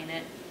explain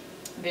it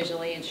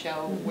visually and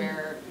show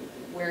where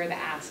the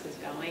ask is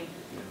going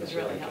was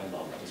really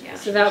helpful. Yeah.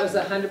 So that was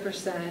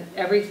 100%,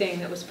 everything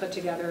that was put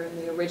together in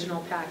the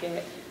original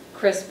packet.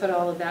 Chris put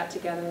all of that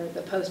together.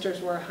 The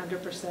posters were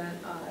 100%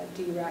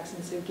 Dee, Rex,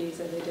 and Sue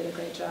Giza. They did a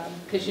great job.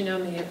 Because you know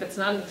me, if it's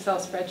not an Excel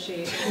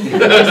spreadsheet,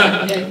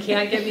 it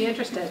can't get me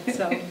interested.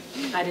 So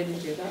I didn't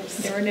do those.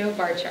 There were no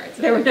bar charts.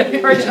 There were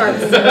no bar charts,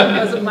 so it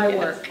wasn't my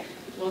work.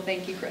 Well,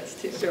 thank you,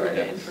 Chris, too, Sure. for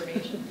the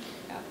information.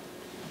 Yeah.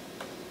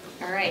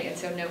 All right, and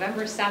so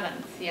November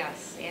 7th,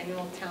 yes,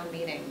 annual town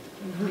meeting.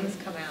 Please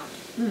come out.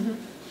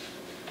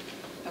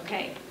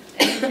 Okay.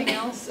 Anything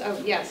else? Oh,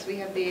 yes, we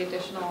have the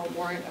additional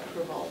warrant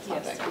approval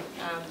topic.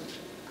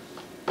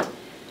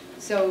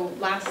 So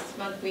last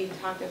month, we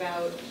talked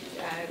about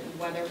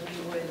whether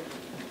we would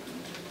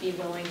be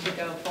willing to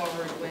go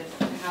forward with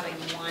having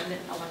one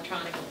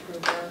electronic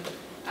approver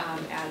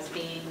as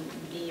being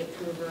the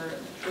approver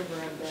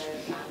of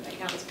the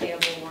accounts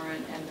payable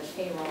warrant and the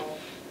payroll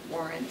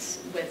warrants,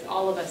 with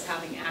all of us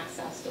having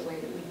access the way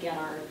that we get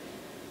our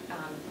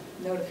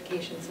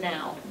notifications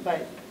now,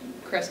 but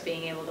Chris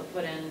being able to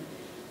put in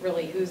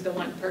really who's the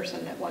one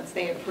person that once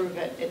they approve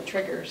it, it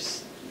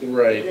triggers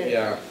Right, the,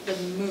 yeah. the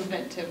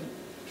movement to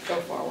go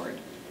forward.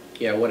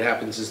 Yeah, what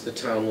happens is the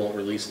town won't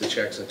release the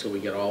checks until we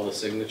get all the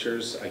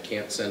signatures. I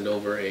can't send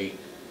over a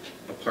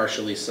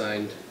partially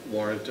signed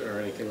warrant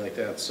or anything like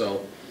that,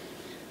 so,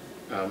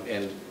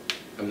 and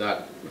I'm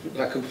not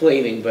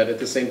complaining, but at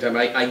the same time,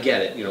 I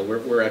get it. You know,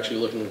 we're actually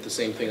looking at the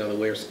same thing on the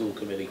Ware School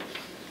Committee,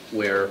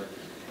 where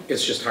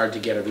it's just hard to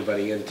get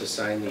everybody in to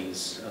sign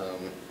these.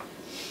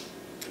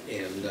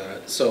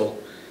 So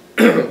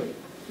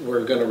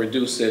we're going to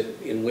reduce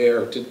it in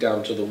Ware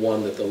down to the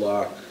one that the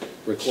law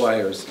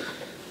requires.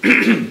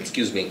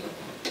 Excuse me.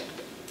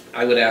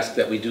 I would ask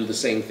that we do the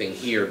same thing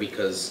here,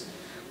 because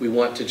we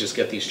want to just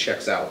get these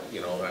checks out.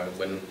 You know,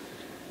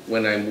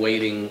 when I'm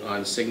waiting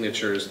on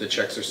signatures, the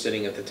checks are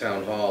sitting at the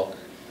town hall,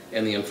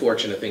 and the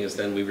unfortunate thing is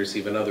then we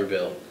receive another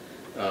bill,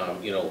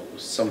 you know,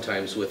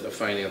 sometimes with a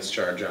finance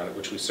charge on it,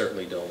 which we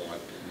certainly don't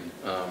want.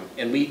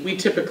 And we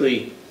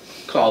typically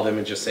call them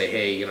and just say,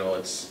 hey, you know,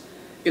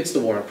 it's the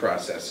warrant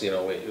process, you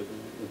know,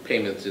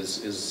 payment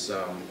is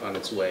on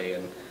its way,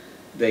 and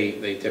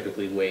they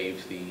typically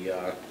waive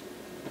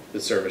the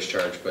service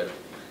charge. But,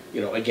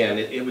 you know, again,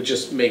 it would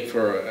just make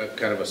for a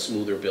kind of a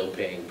smoother bill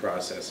paying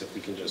process if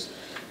we can just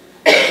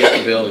get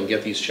the bill and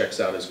get these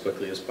checks out as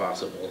quickly as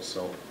possible.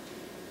 So,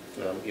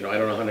 you know, I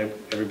don't know how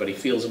everybody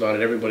feels about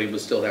it. Everybody would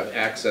still have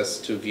access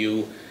to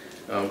view.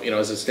 You know,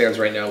 as it stands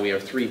right now, we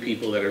have 3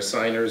 people that are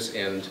signers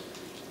and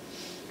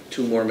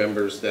 2 more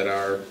members that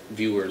are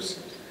viewers.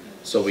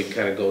 So we'd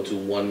kind of go to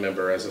 1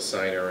 member as a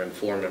signer and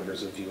 4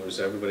 members of viewers.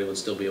 Everybody would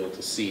still be able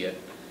to see it.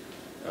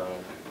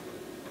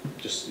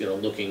 Just, you know,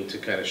 looking to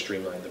kind of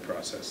streamline the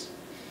process.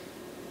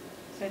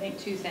 So I think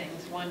 2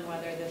 things. 1,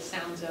 whether this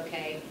sounds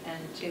okay, and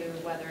 2,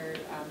 whether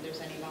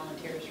there's any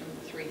volunteers from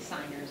the 3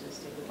 signers as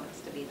to who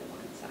wants to be the 1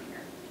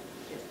 signer,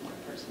 if 1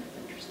 person is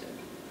interested.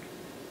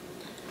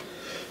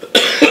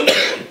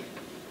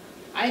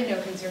 I had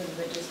no concerns with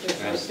it, just because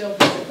there's still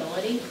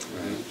visibility.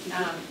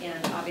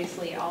 And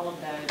obviously all of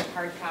the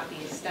hard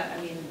copy stuff,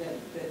 I mean,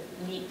 the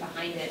meat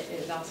behind it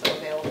is also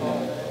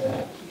available.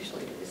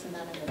 Usually, isn't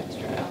that in the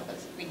district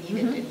office? We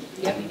needed it,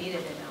 we needed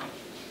it now.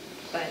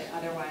 But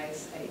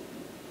otherwise,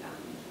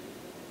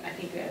 I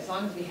think that as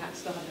long as we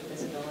still have the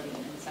visibility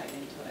and insight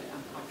into it,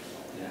 I'm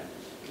comfortable with it.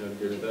 Do you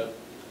agree with that?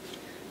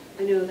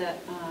 I know that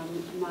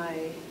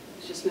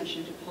as just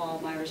mentioned to Paul,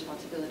 my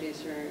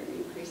responsibilities are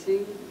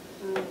increasing.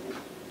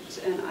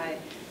 And I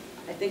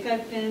think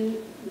I've been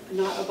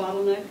not a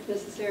bottleneck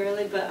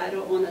necessarily, but I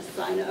don't want to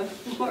sign up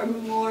for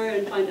more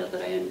and find out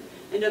that I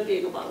end up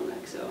being a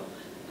bottleneck. So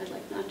I'd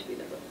like not to be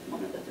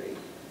one of the 3. Okay.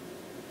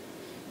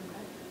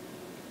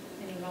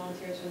 Any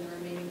volunteers from the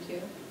remaining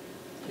 2?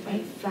 If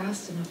I'm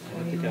fast enough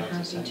for you, I'm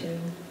happy to.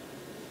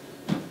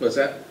 What's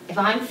that? If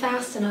I'm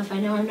fast enough, I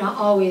know I'm not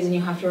always, and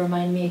you have to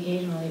remind me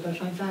occasionally, but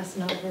if I'm fast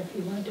enough, or if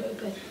you want to do it,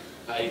 but.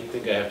 I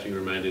think I have to be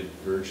reminded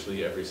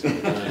virtually every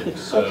single time,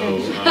 so.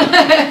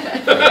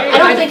 I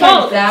don't think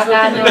I'm that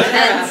bad, no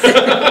offense.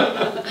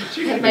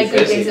 I have my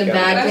good days and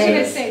bad I was going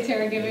to days. say,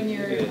 Tara, given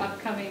your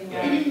upcoming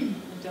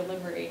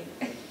delivery,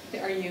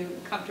 are you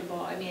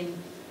comfortable? I mean.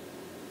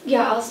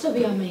 Yeah, I'll still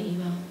be on my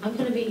email. I'm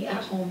going to be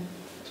at home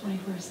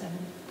 24/7.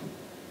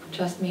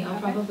 Trust me, I'll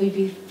probably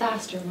be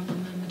faster when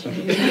I'm on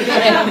maternity leave than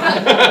I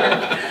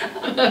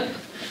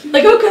am.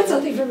 Like, oh, got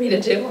something for me to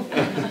do.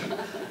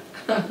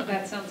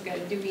 That sounds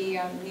good. Do we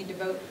need to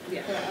vote?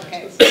 Yeah.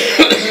 Okay, so we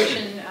have a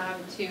motion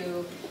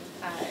to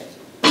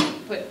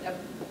put a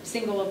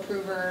single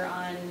approver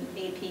on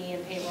AP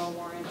and payroll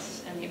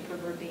warrants, and the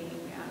approver being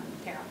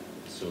Tara.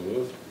 So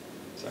moved.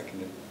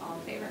 Seconded. All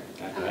in favor?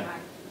 Aye.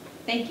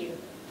 Thank you.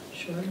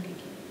 Sure. All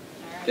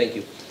right. Thank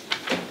you.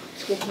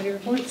 School committee We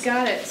reports?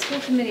 got it. School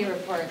committee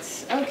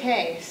reports.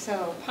 Okay,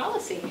 so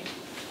policy.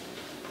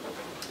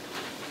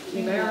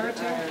 We Mayor had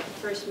Archer? our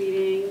first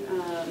meeting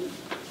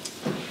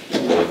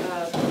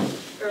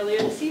earlier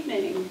this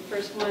evening,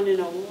 first one in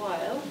a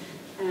while,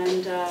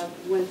 and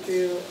went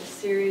through a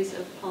series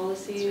of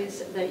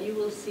policies that you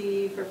will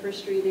see for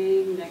first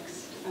reading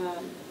next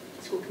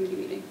school committee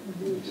meeting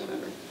in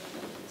November.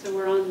 So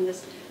we're on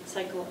this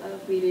cycle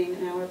of meeting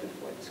an hour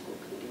before the school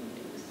committee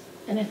meetings.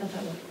 And I thought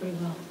that worked pretty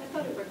well. I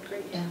thought it worked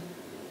great. Yeah.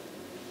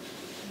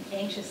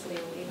 Anxiously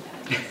await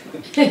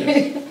that.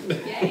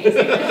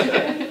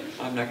 Yay.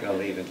 I'm not going to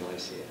leave until I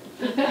see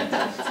it.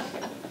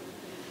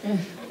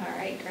 All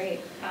right,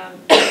 great.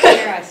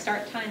 Sarah,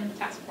 start time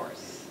task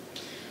force.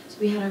 So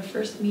we had our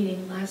first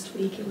meeting last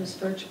week. It was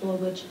virtual,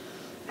 which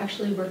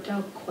actually worked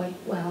out quite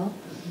well,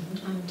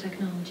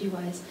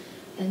 technology-wise.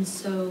 And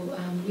so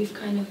we've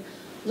kind of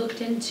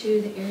looked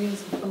into the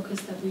areas of focus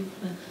that we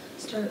want to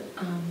start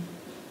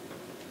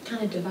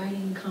kind of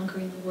dividing and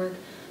conquering the work.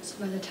 So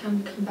by the time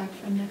we come back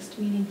for our next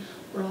meeting,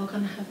 we're all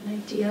going to have an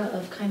idea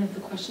of kind of the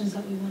questions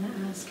that we want to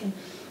ask and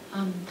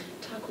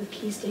talk with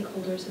key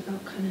stakeholders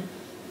about kind of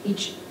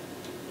each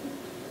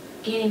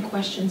gaining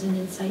questions and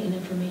insight and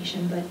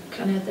information, but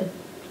kind of the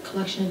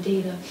collection of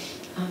data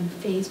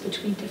phase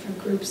between different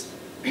groups.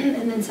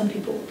 And then some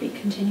people will be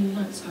continuing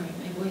on, sorry,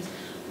 my voice,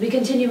 will be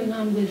continuing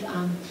on with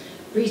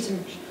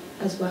research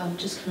as well,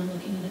 just kind of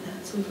looking into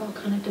that. So we've all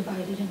kind of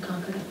divided and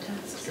conquered up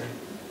tasks. Great.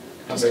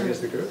 How big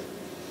is the group?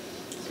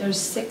 There's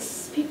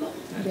 6 people.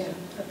 Yeah,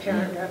 a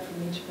parent rep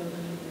from each building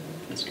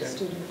and That's a great.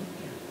 student.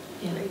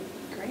 Yeah.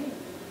 Great.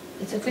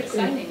 It's a It's good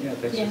exciting. Yeah,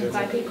 thanks Yeah. for doing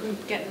Glad that. people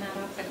getting that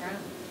off the ground.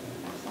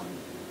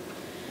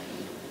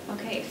 Excellent.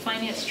 Okay,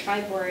 Finance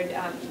Tri-Board,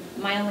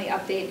 my only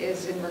update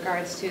is in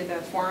regards to the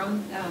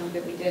forum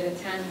that we did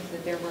attend,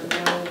 that there were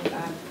no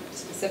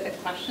specific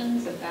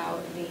questions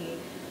about the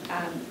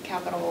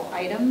capital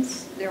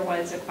items. There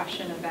was a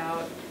question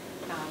about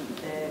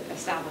the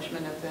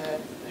establishment of the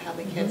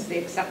Hadley Kids, the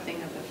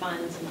accepting of the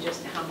funds and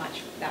just how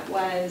much that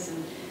was,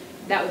 and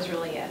that was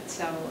really it.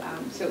 So,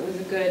 so it was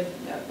a good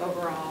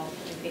overall,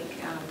 I think,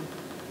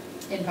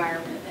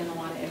 environment and a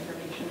lot of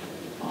information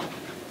for people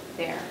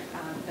there,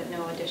 but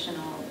no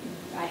additional,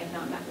 I have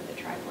not met with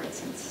the tri-board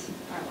since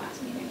our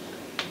last meeting.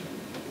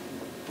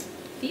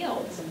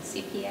 Fields and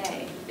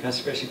CPA.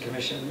 Conservation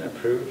Commission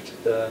approved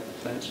the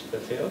plans for the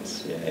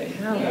fields. Yay.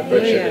 Hallelujah.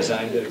 Berkshire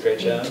Design did a great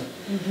job.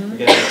 We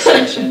got an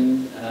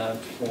extension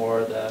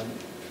for the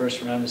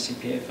first round of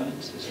CPA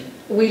funds, is it?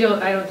 We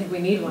don't, I don't think we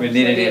need one. We so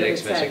needed David an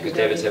extension said because we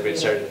don't David said need we'd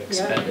started to it.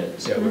 expend Yeah.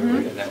 it, so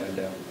we're in that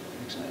window.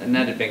 Excellent. And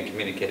that had been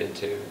communicated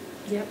to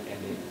Yep,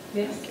 Andy.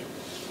 yes. Thank you.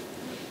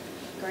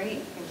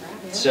 Great,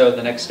 congrats. So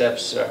the next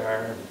steps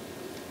are,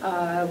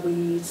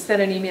 We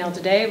sent an email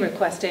today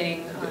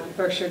requesting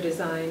Berkshire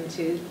Design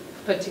to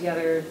put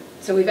together,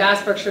 so we've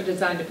asked Berkshire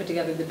Design to put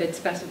together the bid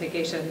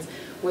specifications.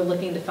 We're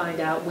looking to find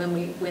out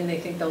when they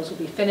think those will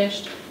be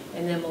finished,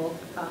 and then we'll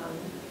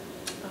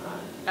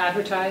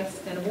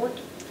advertise and award.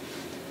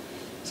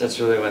 so that's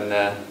really when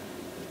the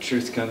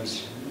truth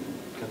comes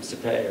to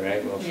pay,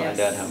 right? We'll find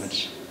out Yes. how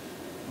much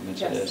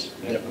it Yes. is.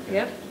 Yeah, Yep. okay.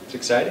 Yep. It's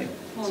exciting.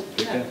 Well,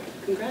 Good, yeah, good.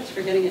 congrats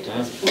for getting it to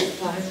this point.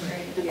 That's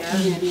great. And Yeah.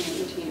 Andy and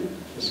the team.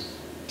 It's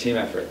team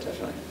effort,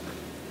 definitely.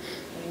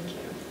 Thank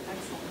you.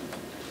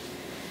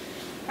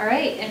 Excellent. All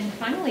right, and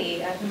finally,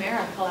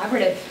 Humira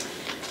Collaborative.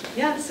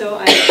 Yeah, so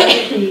I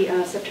attended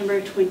the September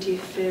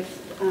 25th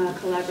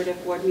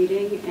collaborative board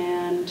meeting,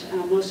 and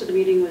most of the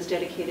meeting was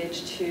dedicated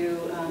to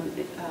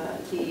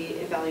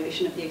the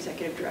evaluation of the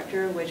executive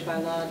director, which by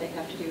law they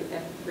have to do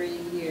every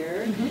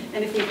year.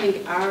 And if you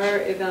think our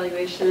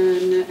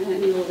evaluation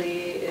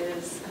annually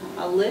is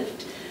a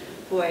lift,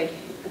 boy,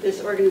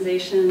 this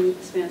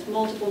organization spans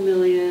multiple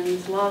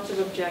millions, lots of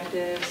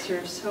objectives,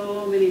 serves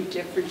so many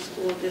different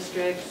school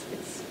districts.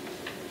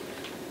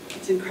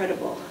 It's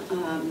incredible.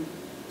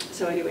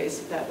 So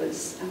anyways, that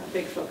was a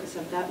big focus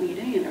of that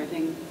meeting, and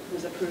everything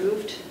was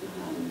approved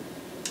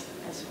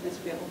as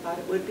we all thought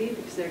it would be,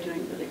 because they're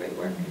doing really great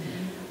work.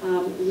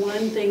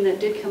 One thing that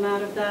did come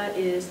out of that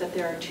is that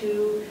there are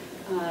 2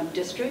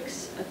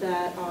 districts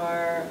that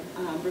are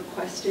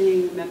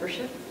requesting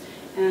membership,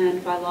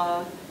 and by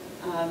law,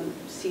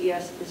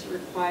 CES is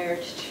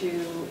required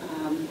to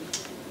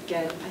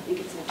get, I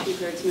think it's a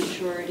 2/3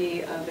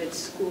 majority of its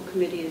school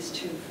committees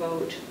to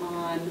vote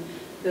on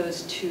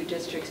those 2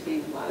 districts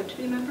being allowed to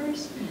be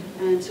members.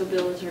 And so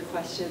Bill has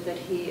requested that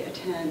he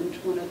attend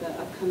one of the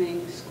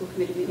upcoming school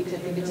committee meetings, I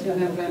think it's in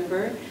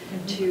November,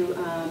 to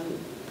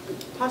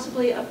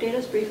possibly update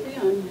us briefly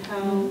on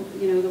how,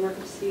 the work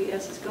of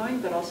CES is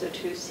going, but also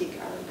to seek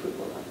our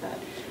approval of that.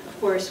 Of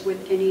course,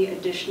 with any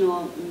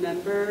additional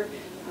member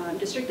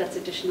district, that's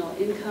additional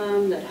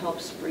income that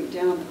helps bring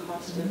down the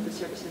cost of the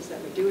services that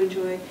we do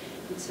enjoy,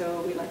 and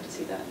so we'd like to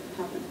see that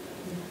happen.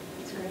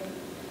 That's great.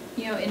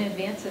 In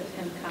advance of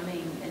him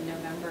coming in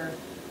November,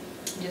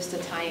 just to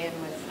tie in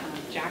with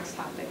Jack's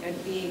topic,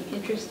 I'd be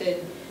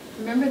interested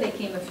remember they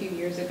came a few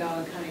years ago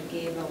and kind of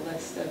gave a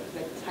list of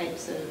the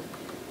types of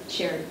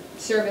shared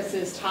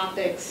services,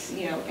 topics,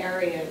 you know,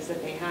 areas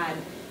that they had.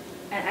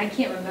 And I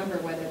can't remember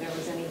whether there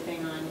was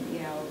anything on, you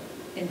know,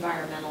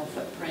 environmental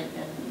footprint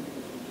and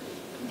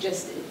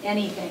just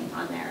anything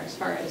on there as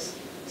far as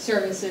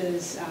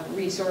services,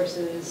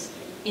 resources,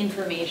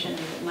 information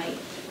that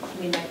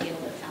we might be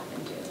able to tap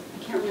into.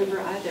 I can't remember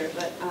either,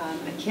 but. I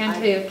can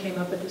tell you it came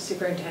up at the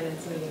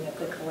superintendent's meeting at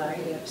the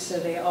collaborative, so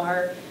they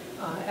are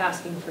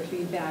asking for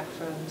feedback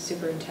from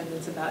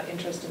superintendents about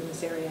interest in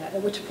this area,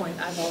 at which point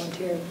I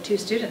volunteered 2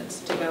 students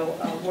to go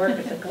work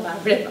at the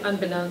collaborative,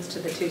 unbeknownst to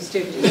the 2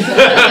 students.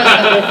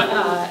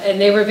 And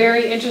they were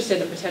very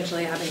interested in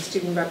potentially having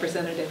student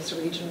representatives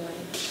regionally.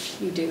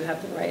 You do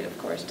have the right, of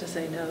course, to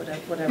say no to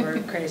whatever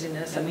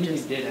craziness. I think you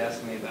did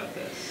ask me about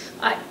this.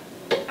 I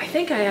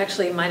think I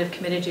actually might have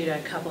committed you to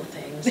a couple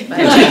things, but,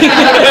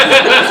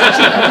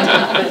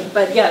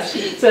 but yes,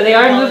 so they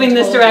are moving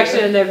this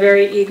direction and they're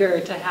very eager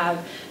to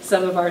have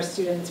some of our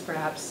students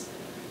perhaps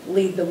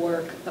lead the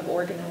work of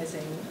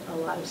organizing a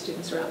lot of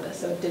students around this.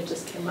 So it did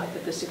just come up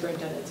at the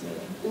superintendent's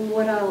meeting.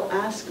 What I'll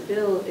ask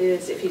Bill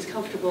is if he's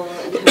comfortable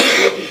and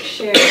happy to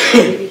share,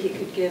 maybe he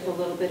could give a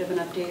little bit of an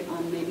update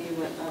on maybe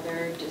what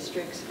other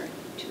districts are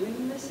doing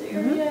in this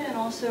area and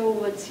also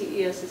what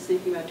CES is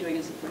thinking about doing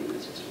in supporting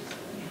those districts.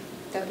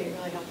 That would be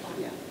really helpful.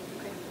 Yeah.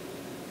 Okay.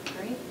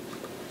 Great.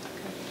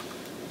 Okay.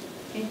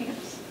 Anything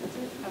else? That's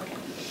it? Okay.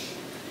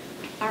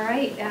 All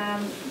right.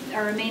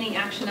 Our remaining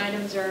action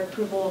items are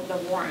approval of the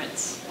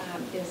warrants.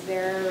 Is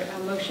there a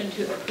motion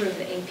to approve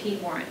the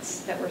AP warrants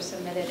that were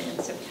submitted in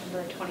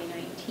September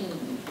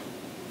 2019?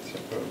 So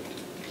approved.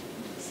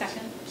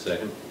 Second?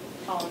 Second.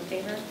 All in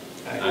favor?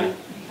 Aye.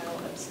 I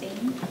will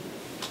abstain.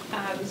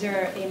 Is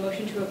there a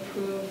motion to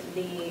approve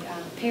the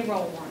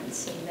payroll warrants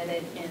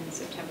submitted in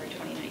September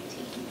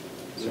 2019?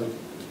 So.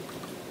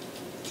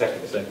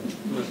 Second. Second.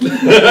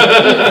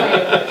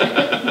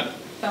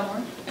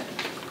 Fillmore?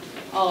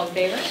 All in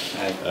favor?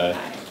 Aye.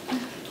 Aye.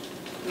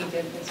 We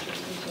did the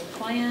strategic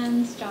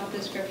plans, job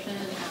description,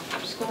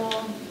 after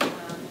school,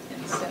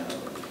 and so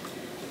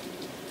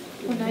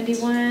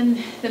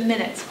 191, the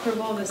minutes,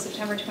 approval of the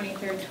September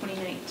 23rd,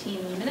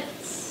 2019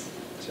 minutes.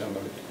 So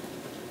moved.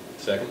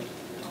 Second.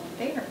 All in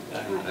favor?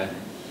 Aye.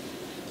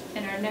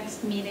 And our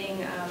next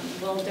meeting, a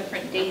little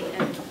different date,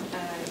 and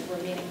we're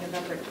meeting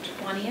November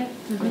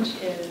 20th, which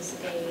is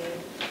a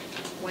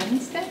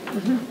Wednesday?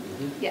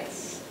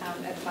 Yes,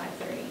 at 5:30.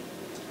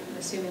 I'm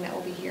assuming that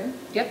will be here?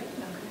 Yep.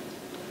 Okay.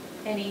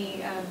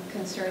 Any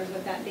concerns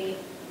with that date?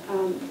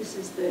 This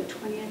is the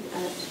 20th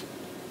at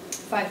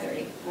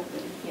 5:30. 5:30.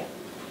 Yeah.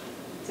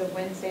 It's a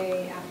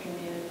Wednesday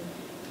afternoon.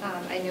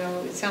 I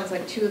know it sounds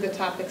like 2 of the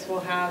topics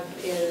we'll have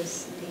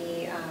is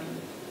the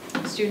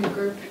student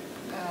group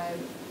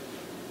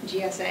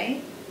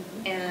GSA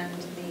and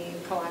the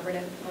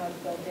collaborative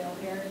of Bill Dale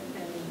here,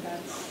 and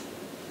that's,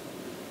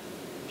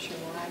 I'm sure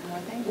we'll add more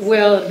things.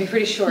 Well, it'll be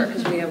pretty short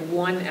because we have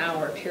 1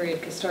 hour period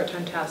because start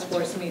time task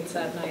force meets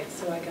that night,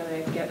 so I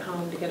gotta get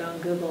home to get on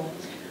Google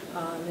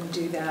and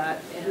do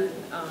that. And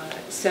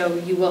so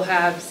you will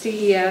have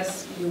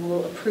CES, you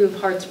will approve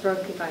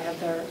Hartsbrook if I have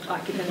their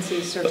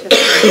occupancy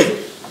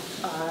certificate,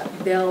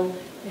 Bill,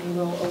 and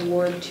we'll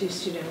award 2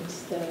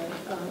 students,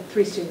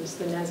 3 students,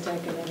 the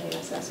NASDAQ and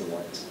NASS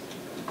awards.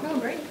 Oh,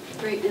 great.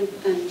 Great, and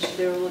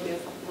there will be a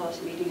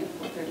policy meeting at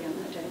 4:30 on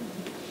that day.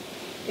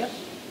 Yep.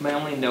 My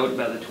only note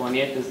about the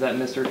 20th is that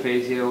Mr.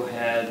 Fazio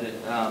had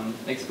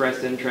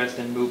expressed interest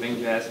in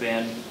moving jazz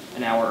band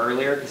an hour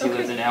earlier because he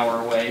lives an hour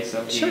away,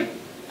 so he, Sure.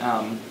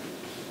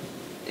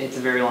 It's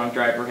a very long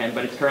drive for him,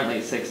 but it's currently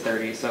at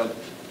 6:30, so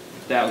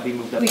that would be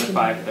moved up to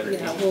 5:30.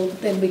 Yeah, well,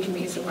 then we can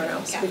meet somewhere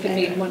else. We can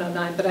meet in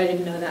 109, but I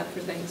didn't know that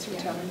for things for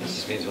telling me. This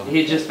just means we'll.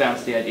 He just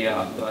bounced the idea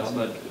off of us,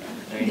 but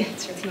I mean,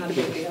 It's not a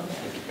big deal.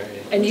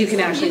 Very- And you can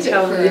actually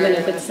tell them, even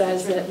if it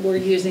says that we're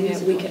using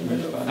it, we can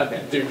move.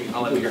 okay.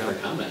 I'll let you know.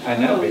 comment. I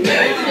know. we-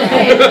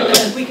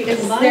 We could Is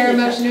combine there a it.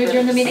 motion to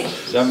adjourn the meeting?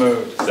 So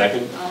moved.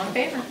 Second. All in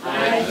favor?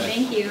 Aye.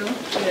 Thank you.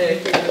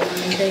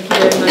 Thank you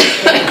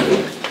very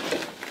much.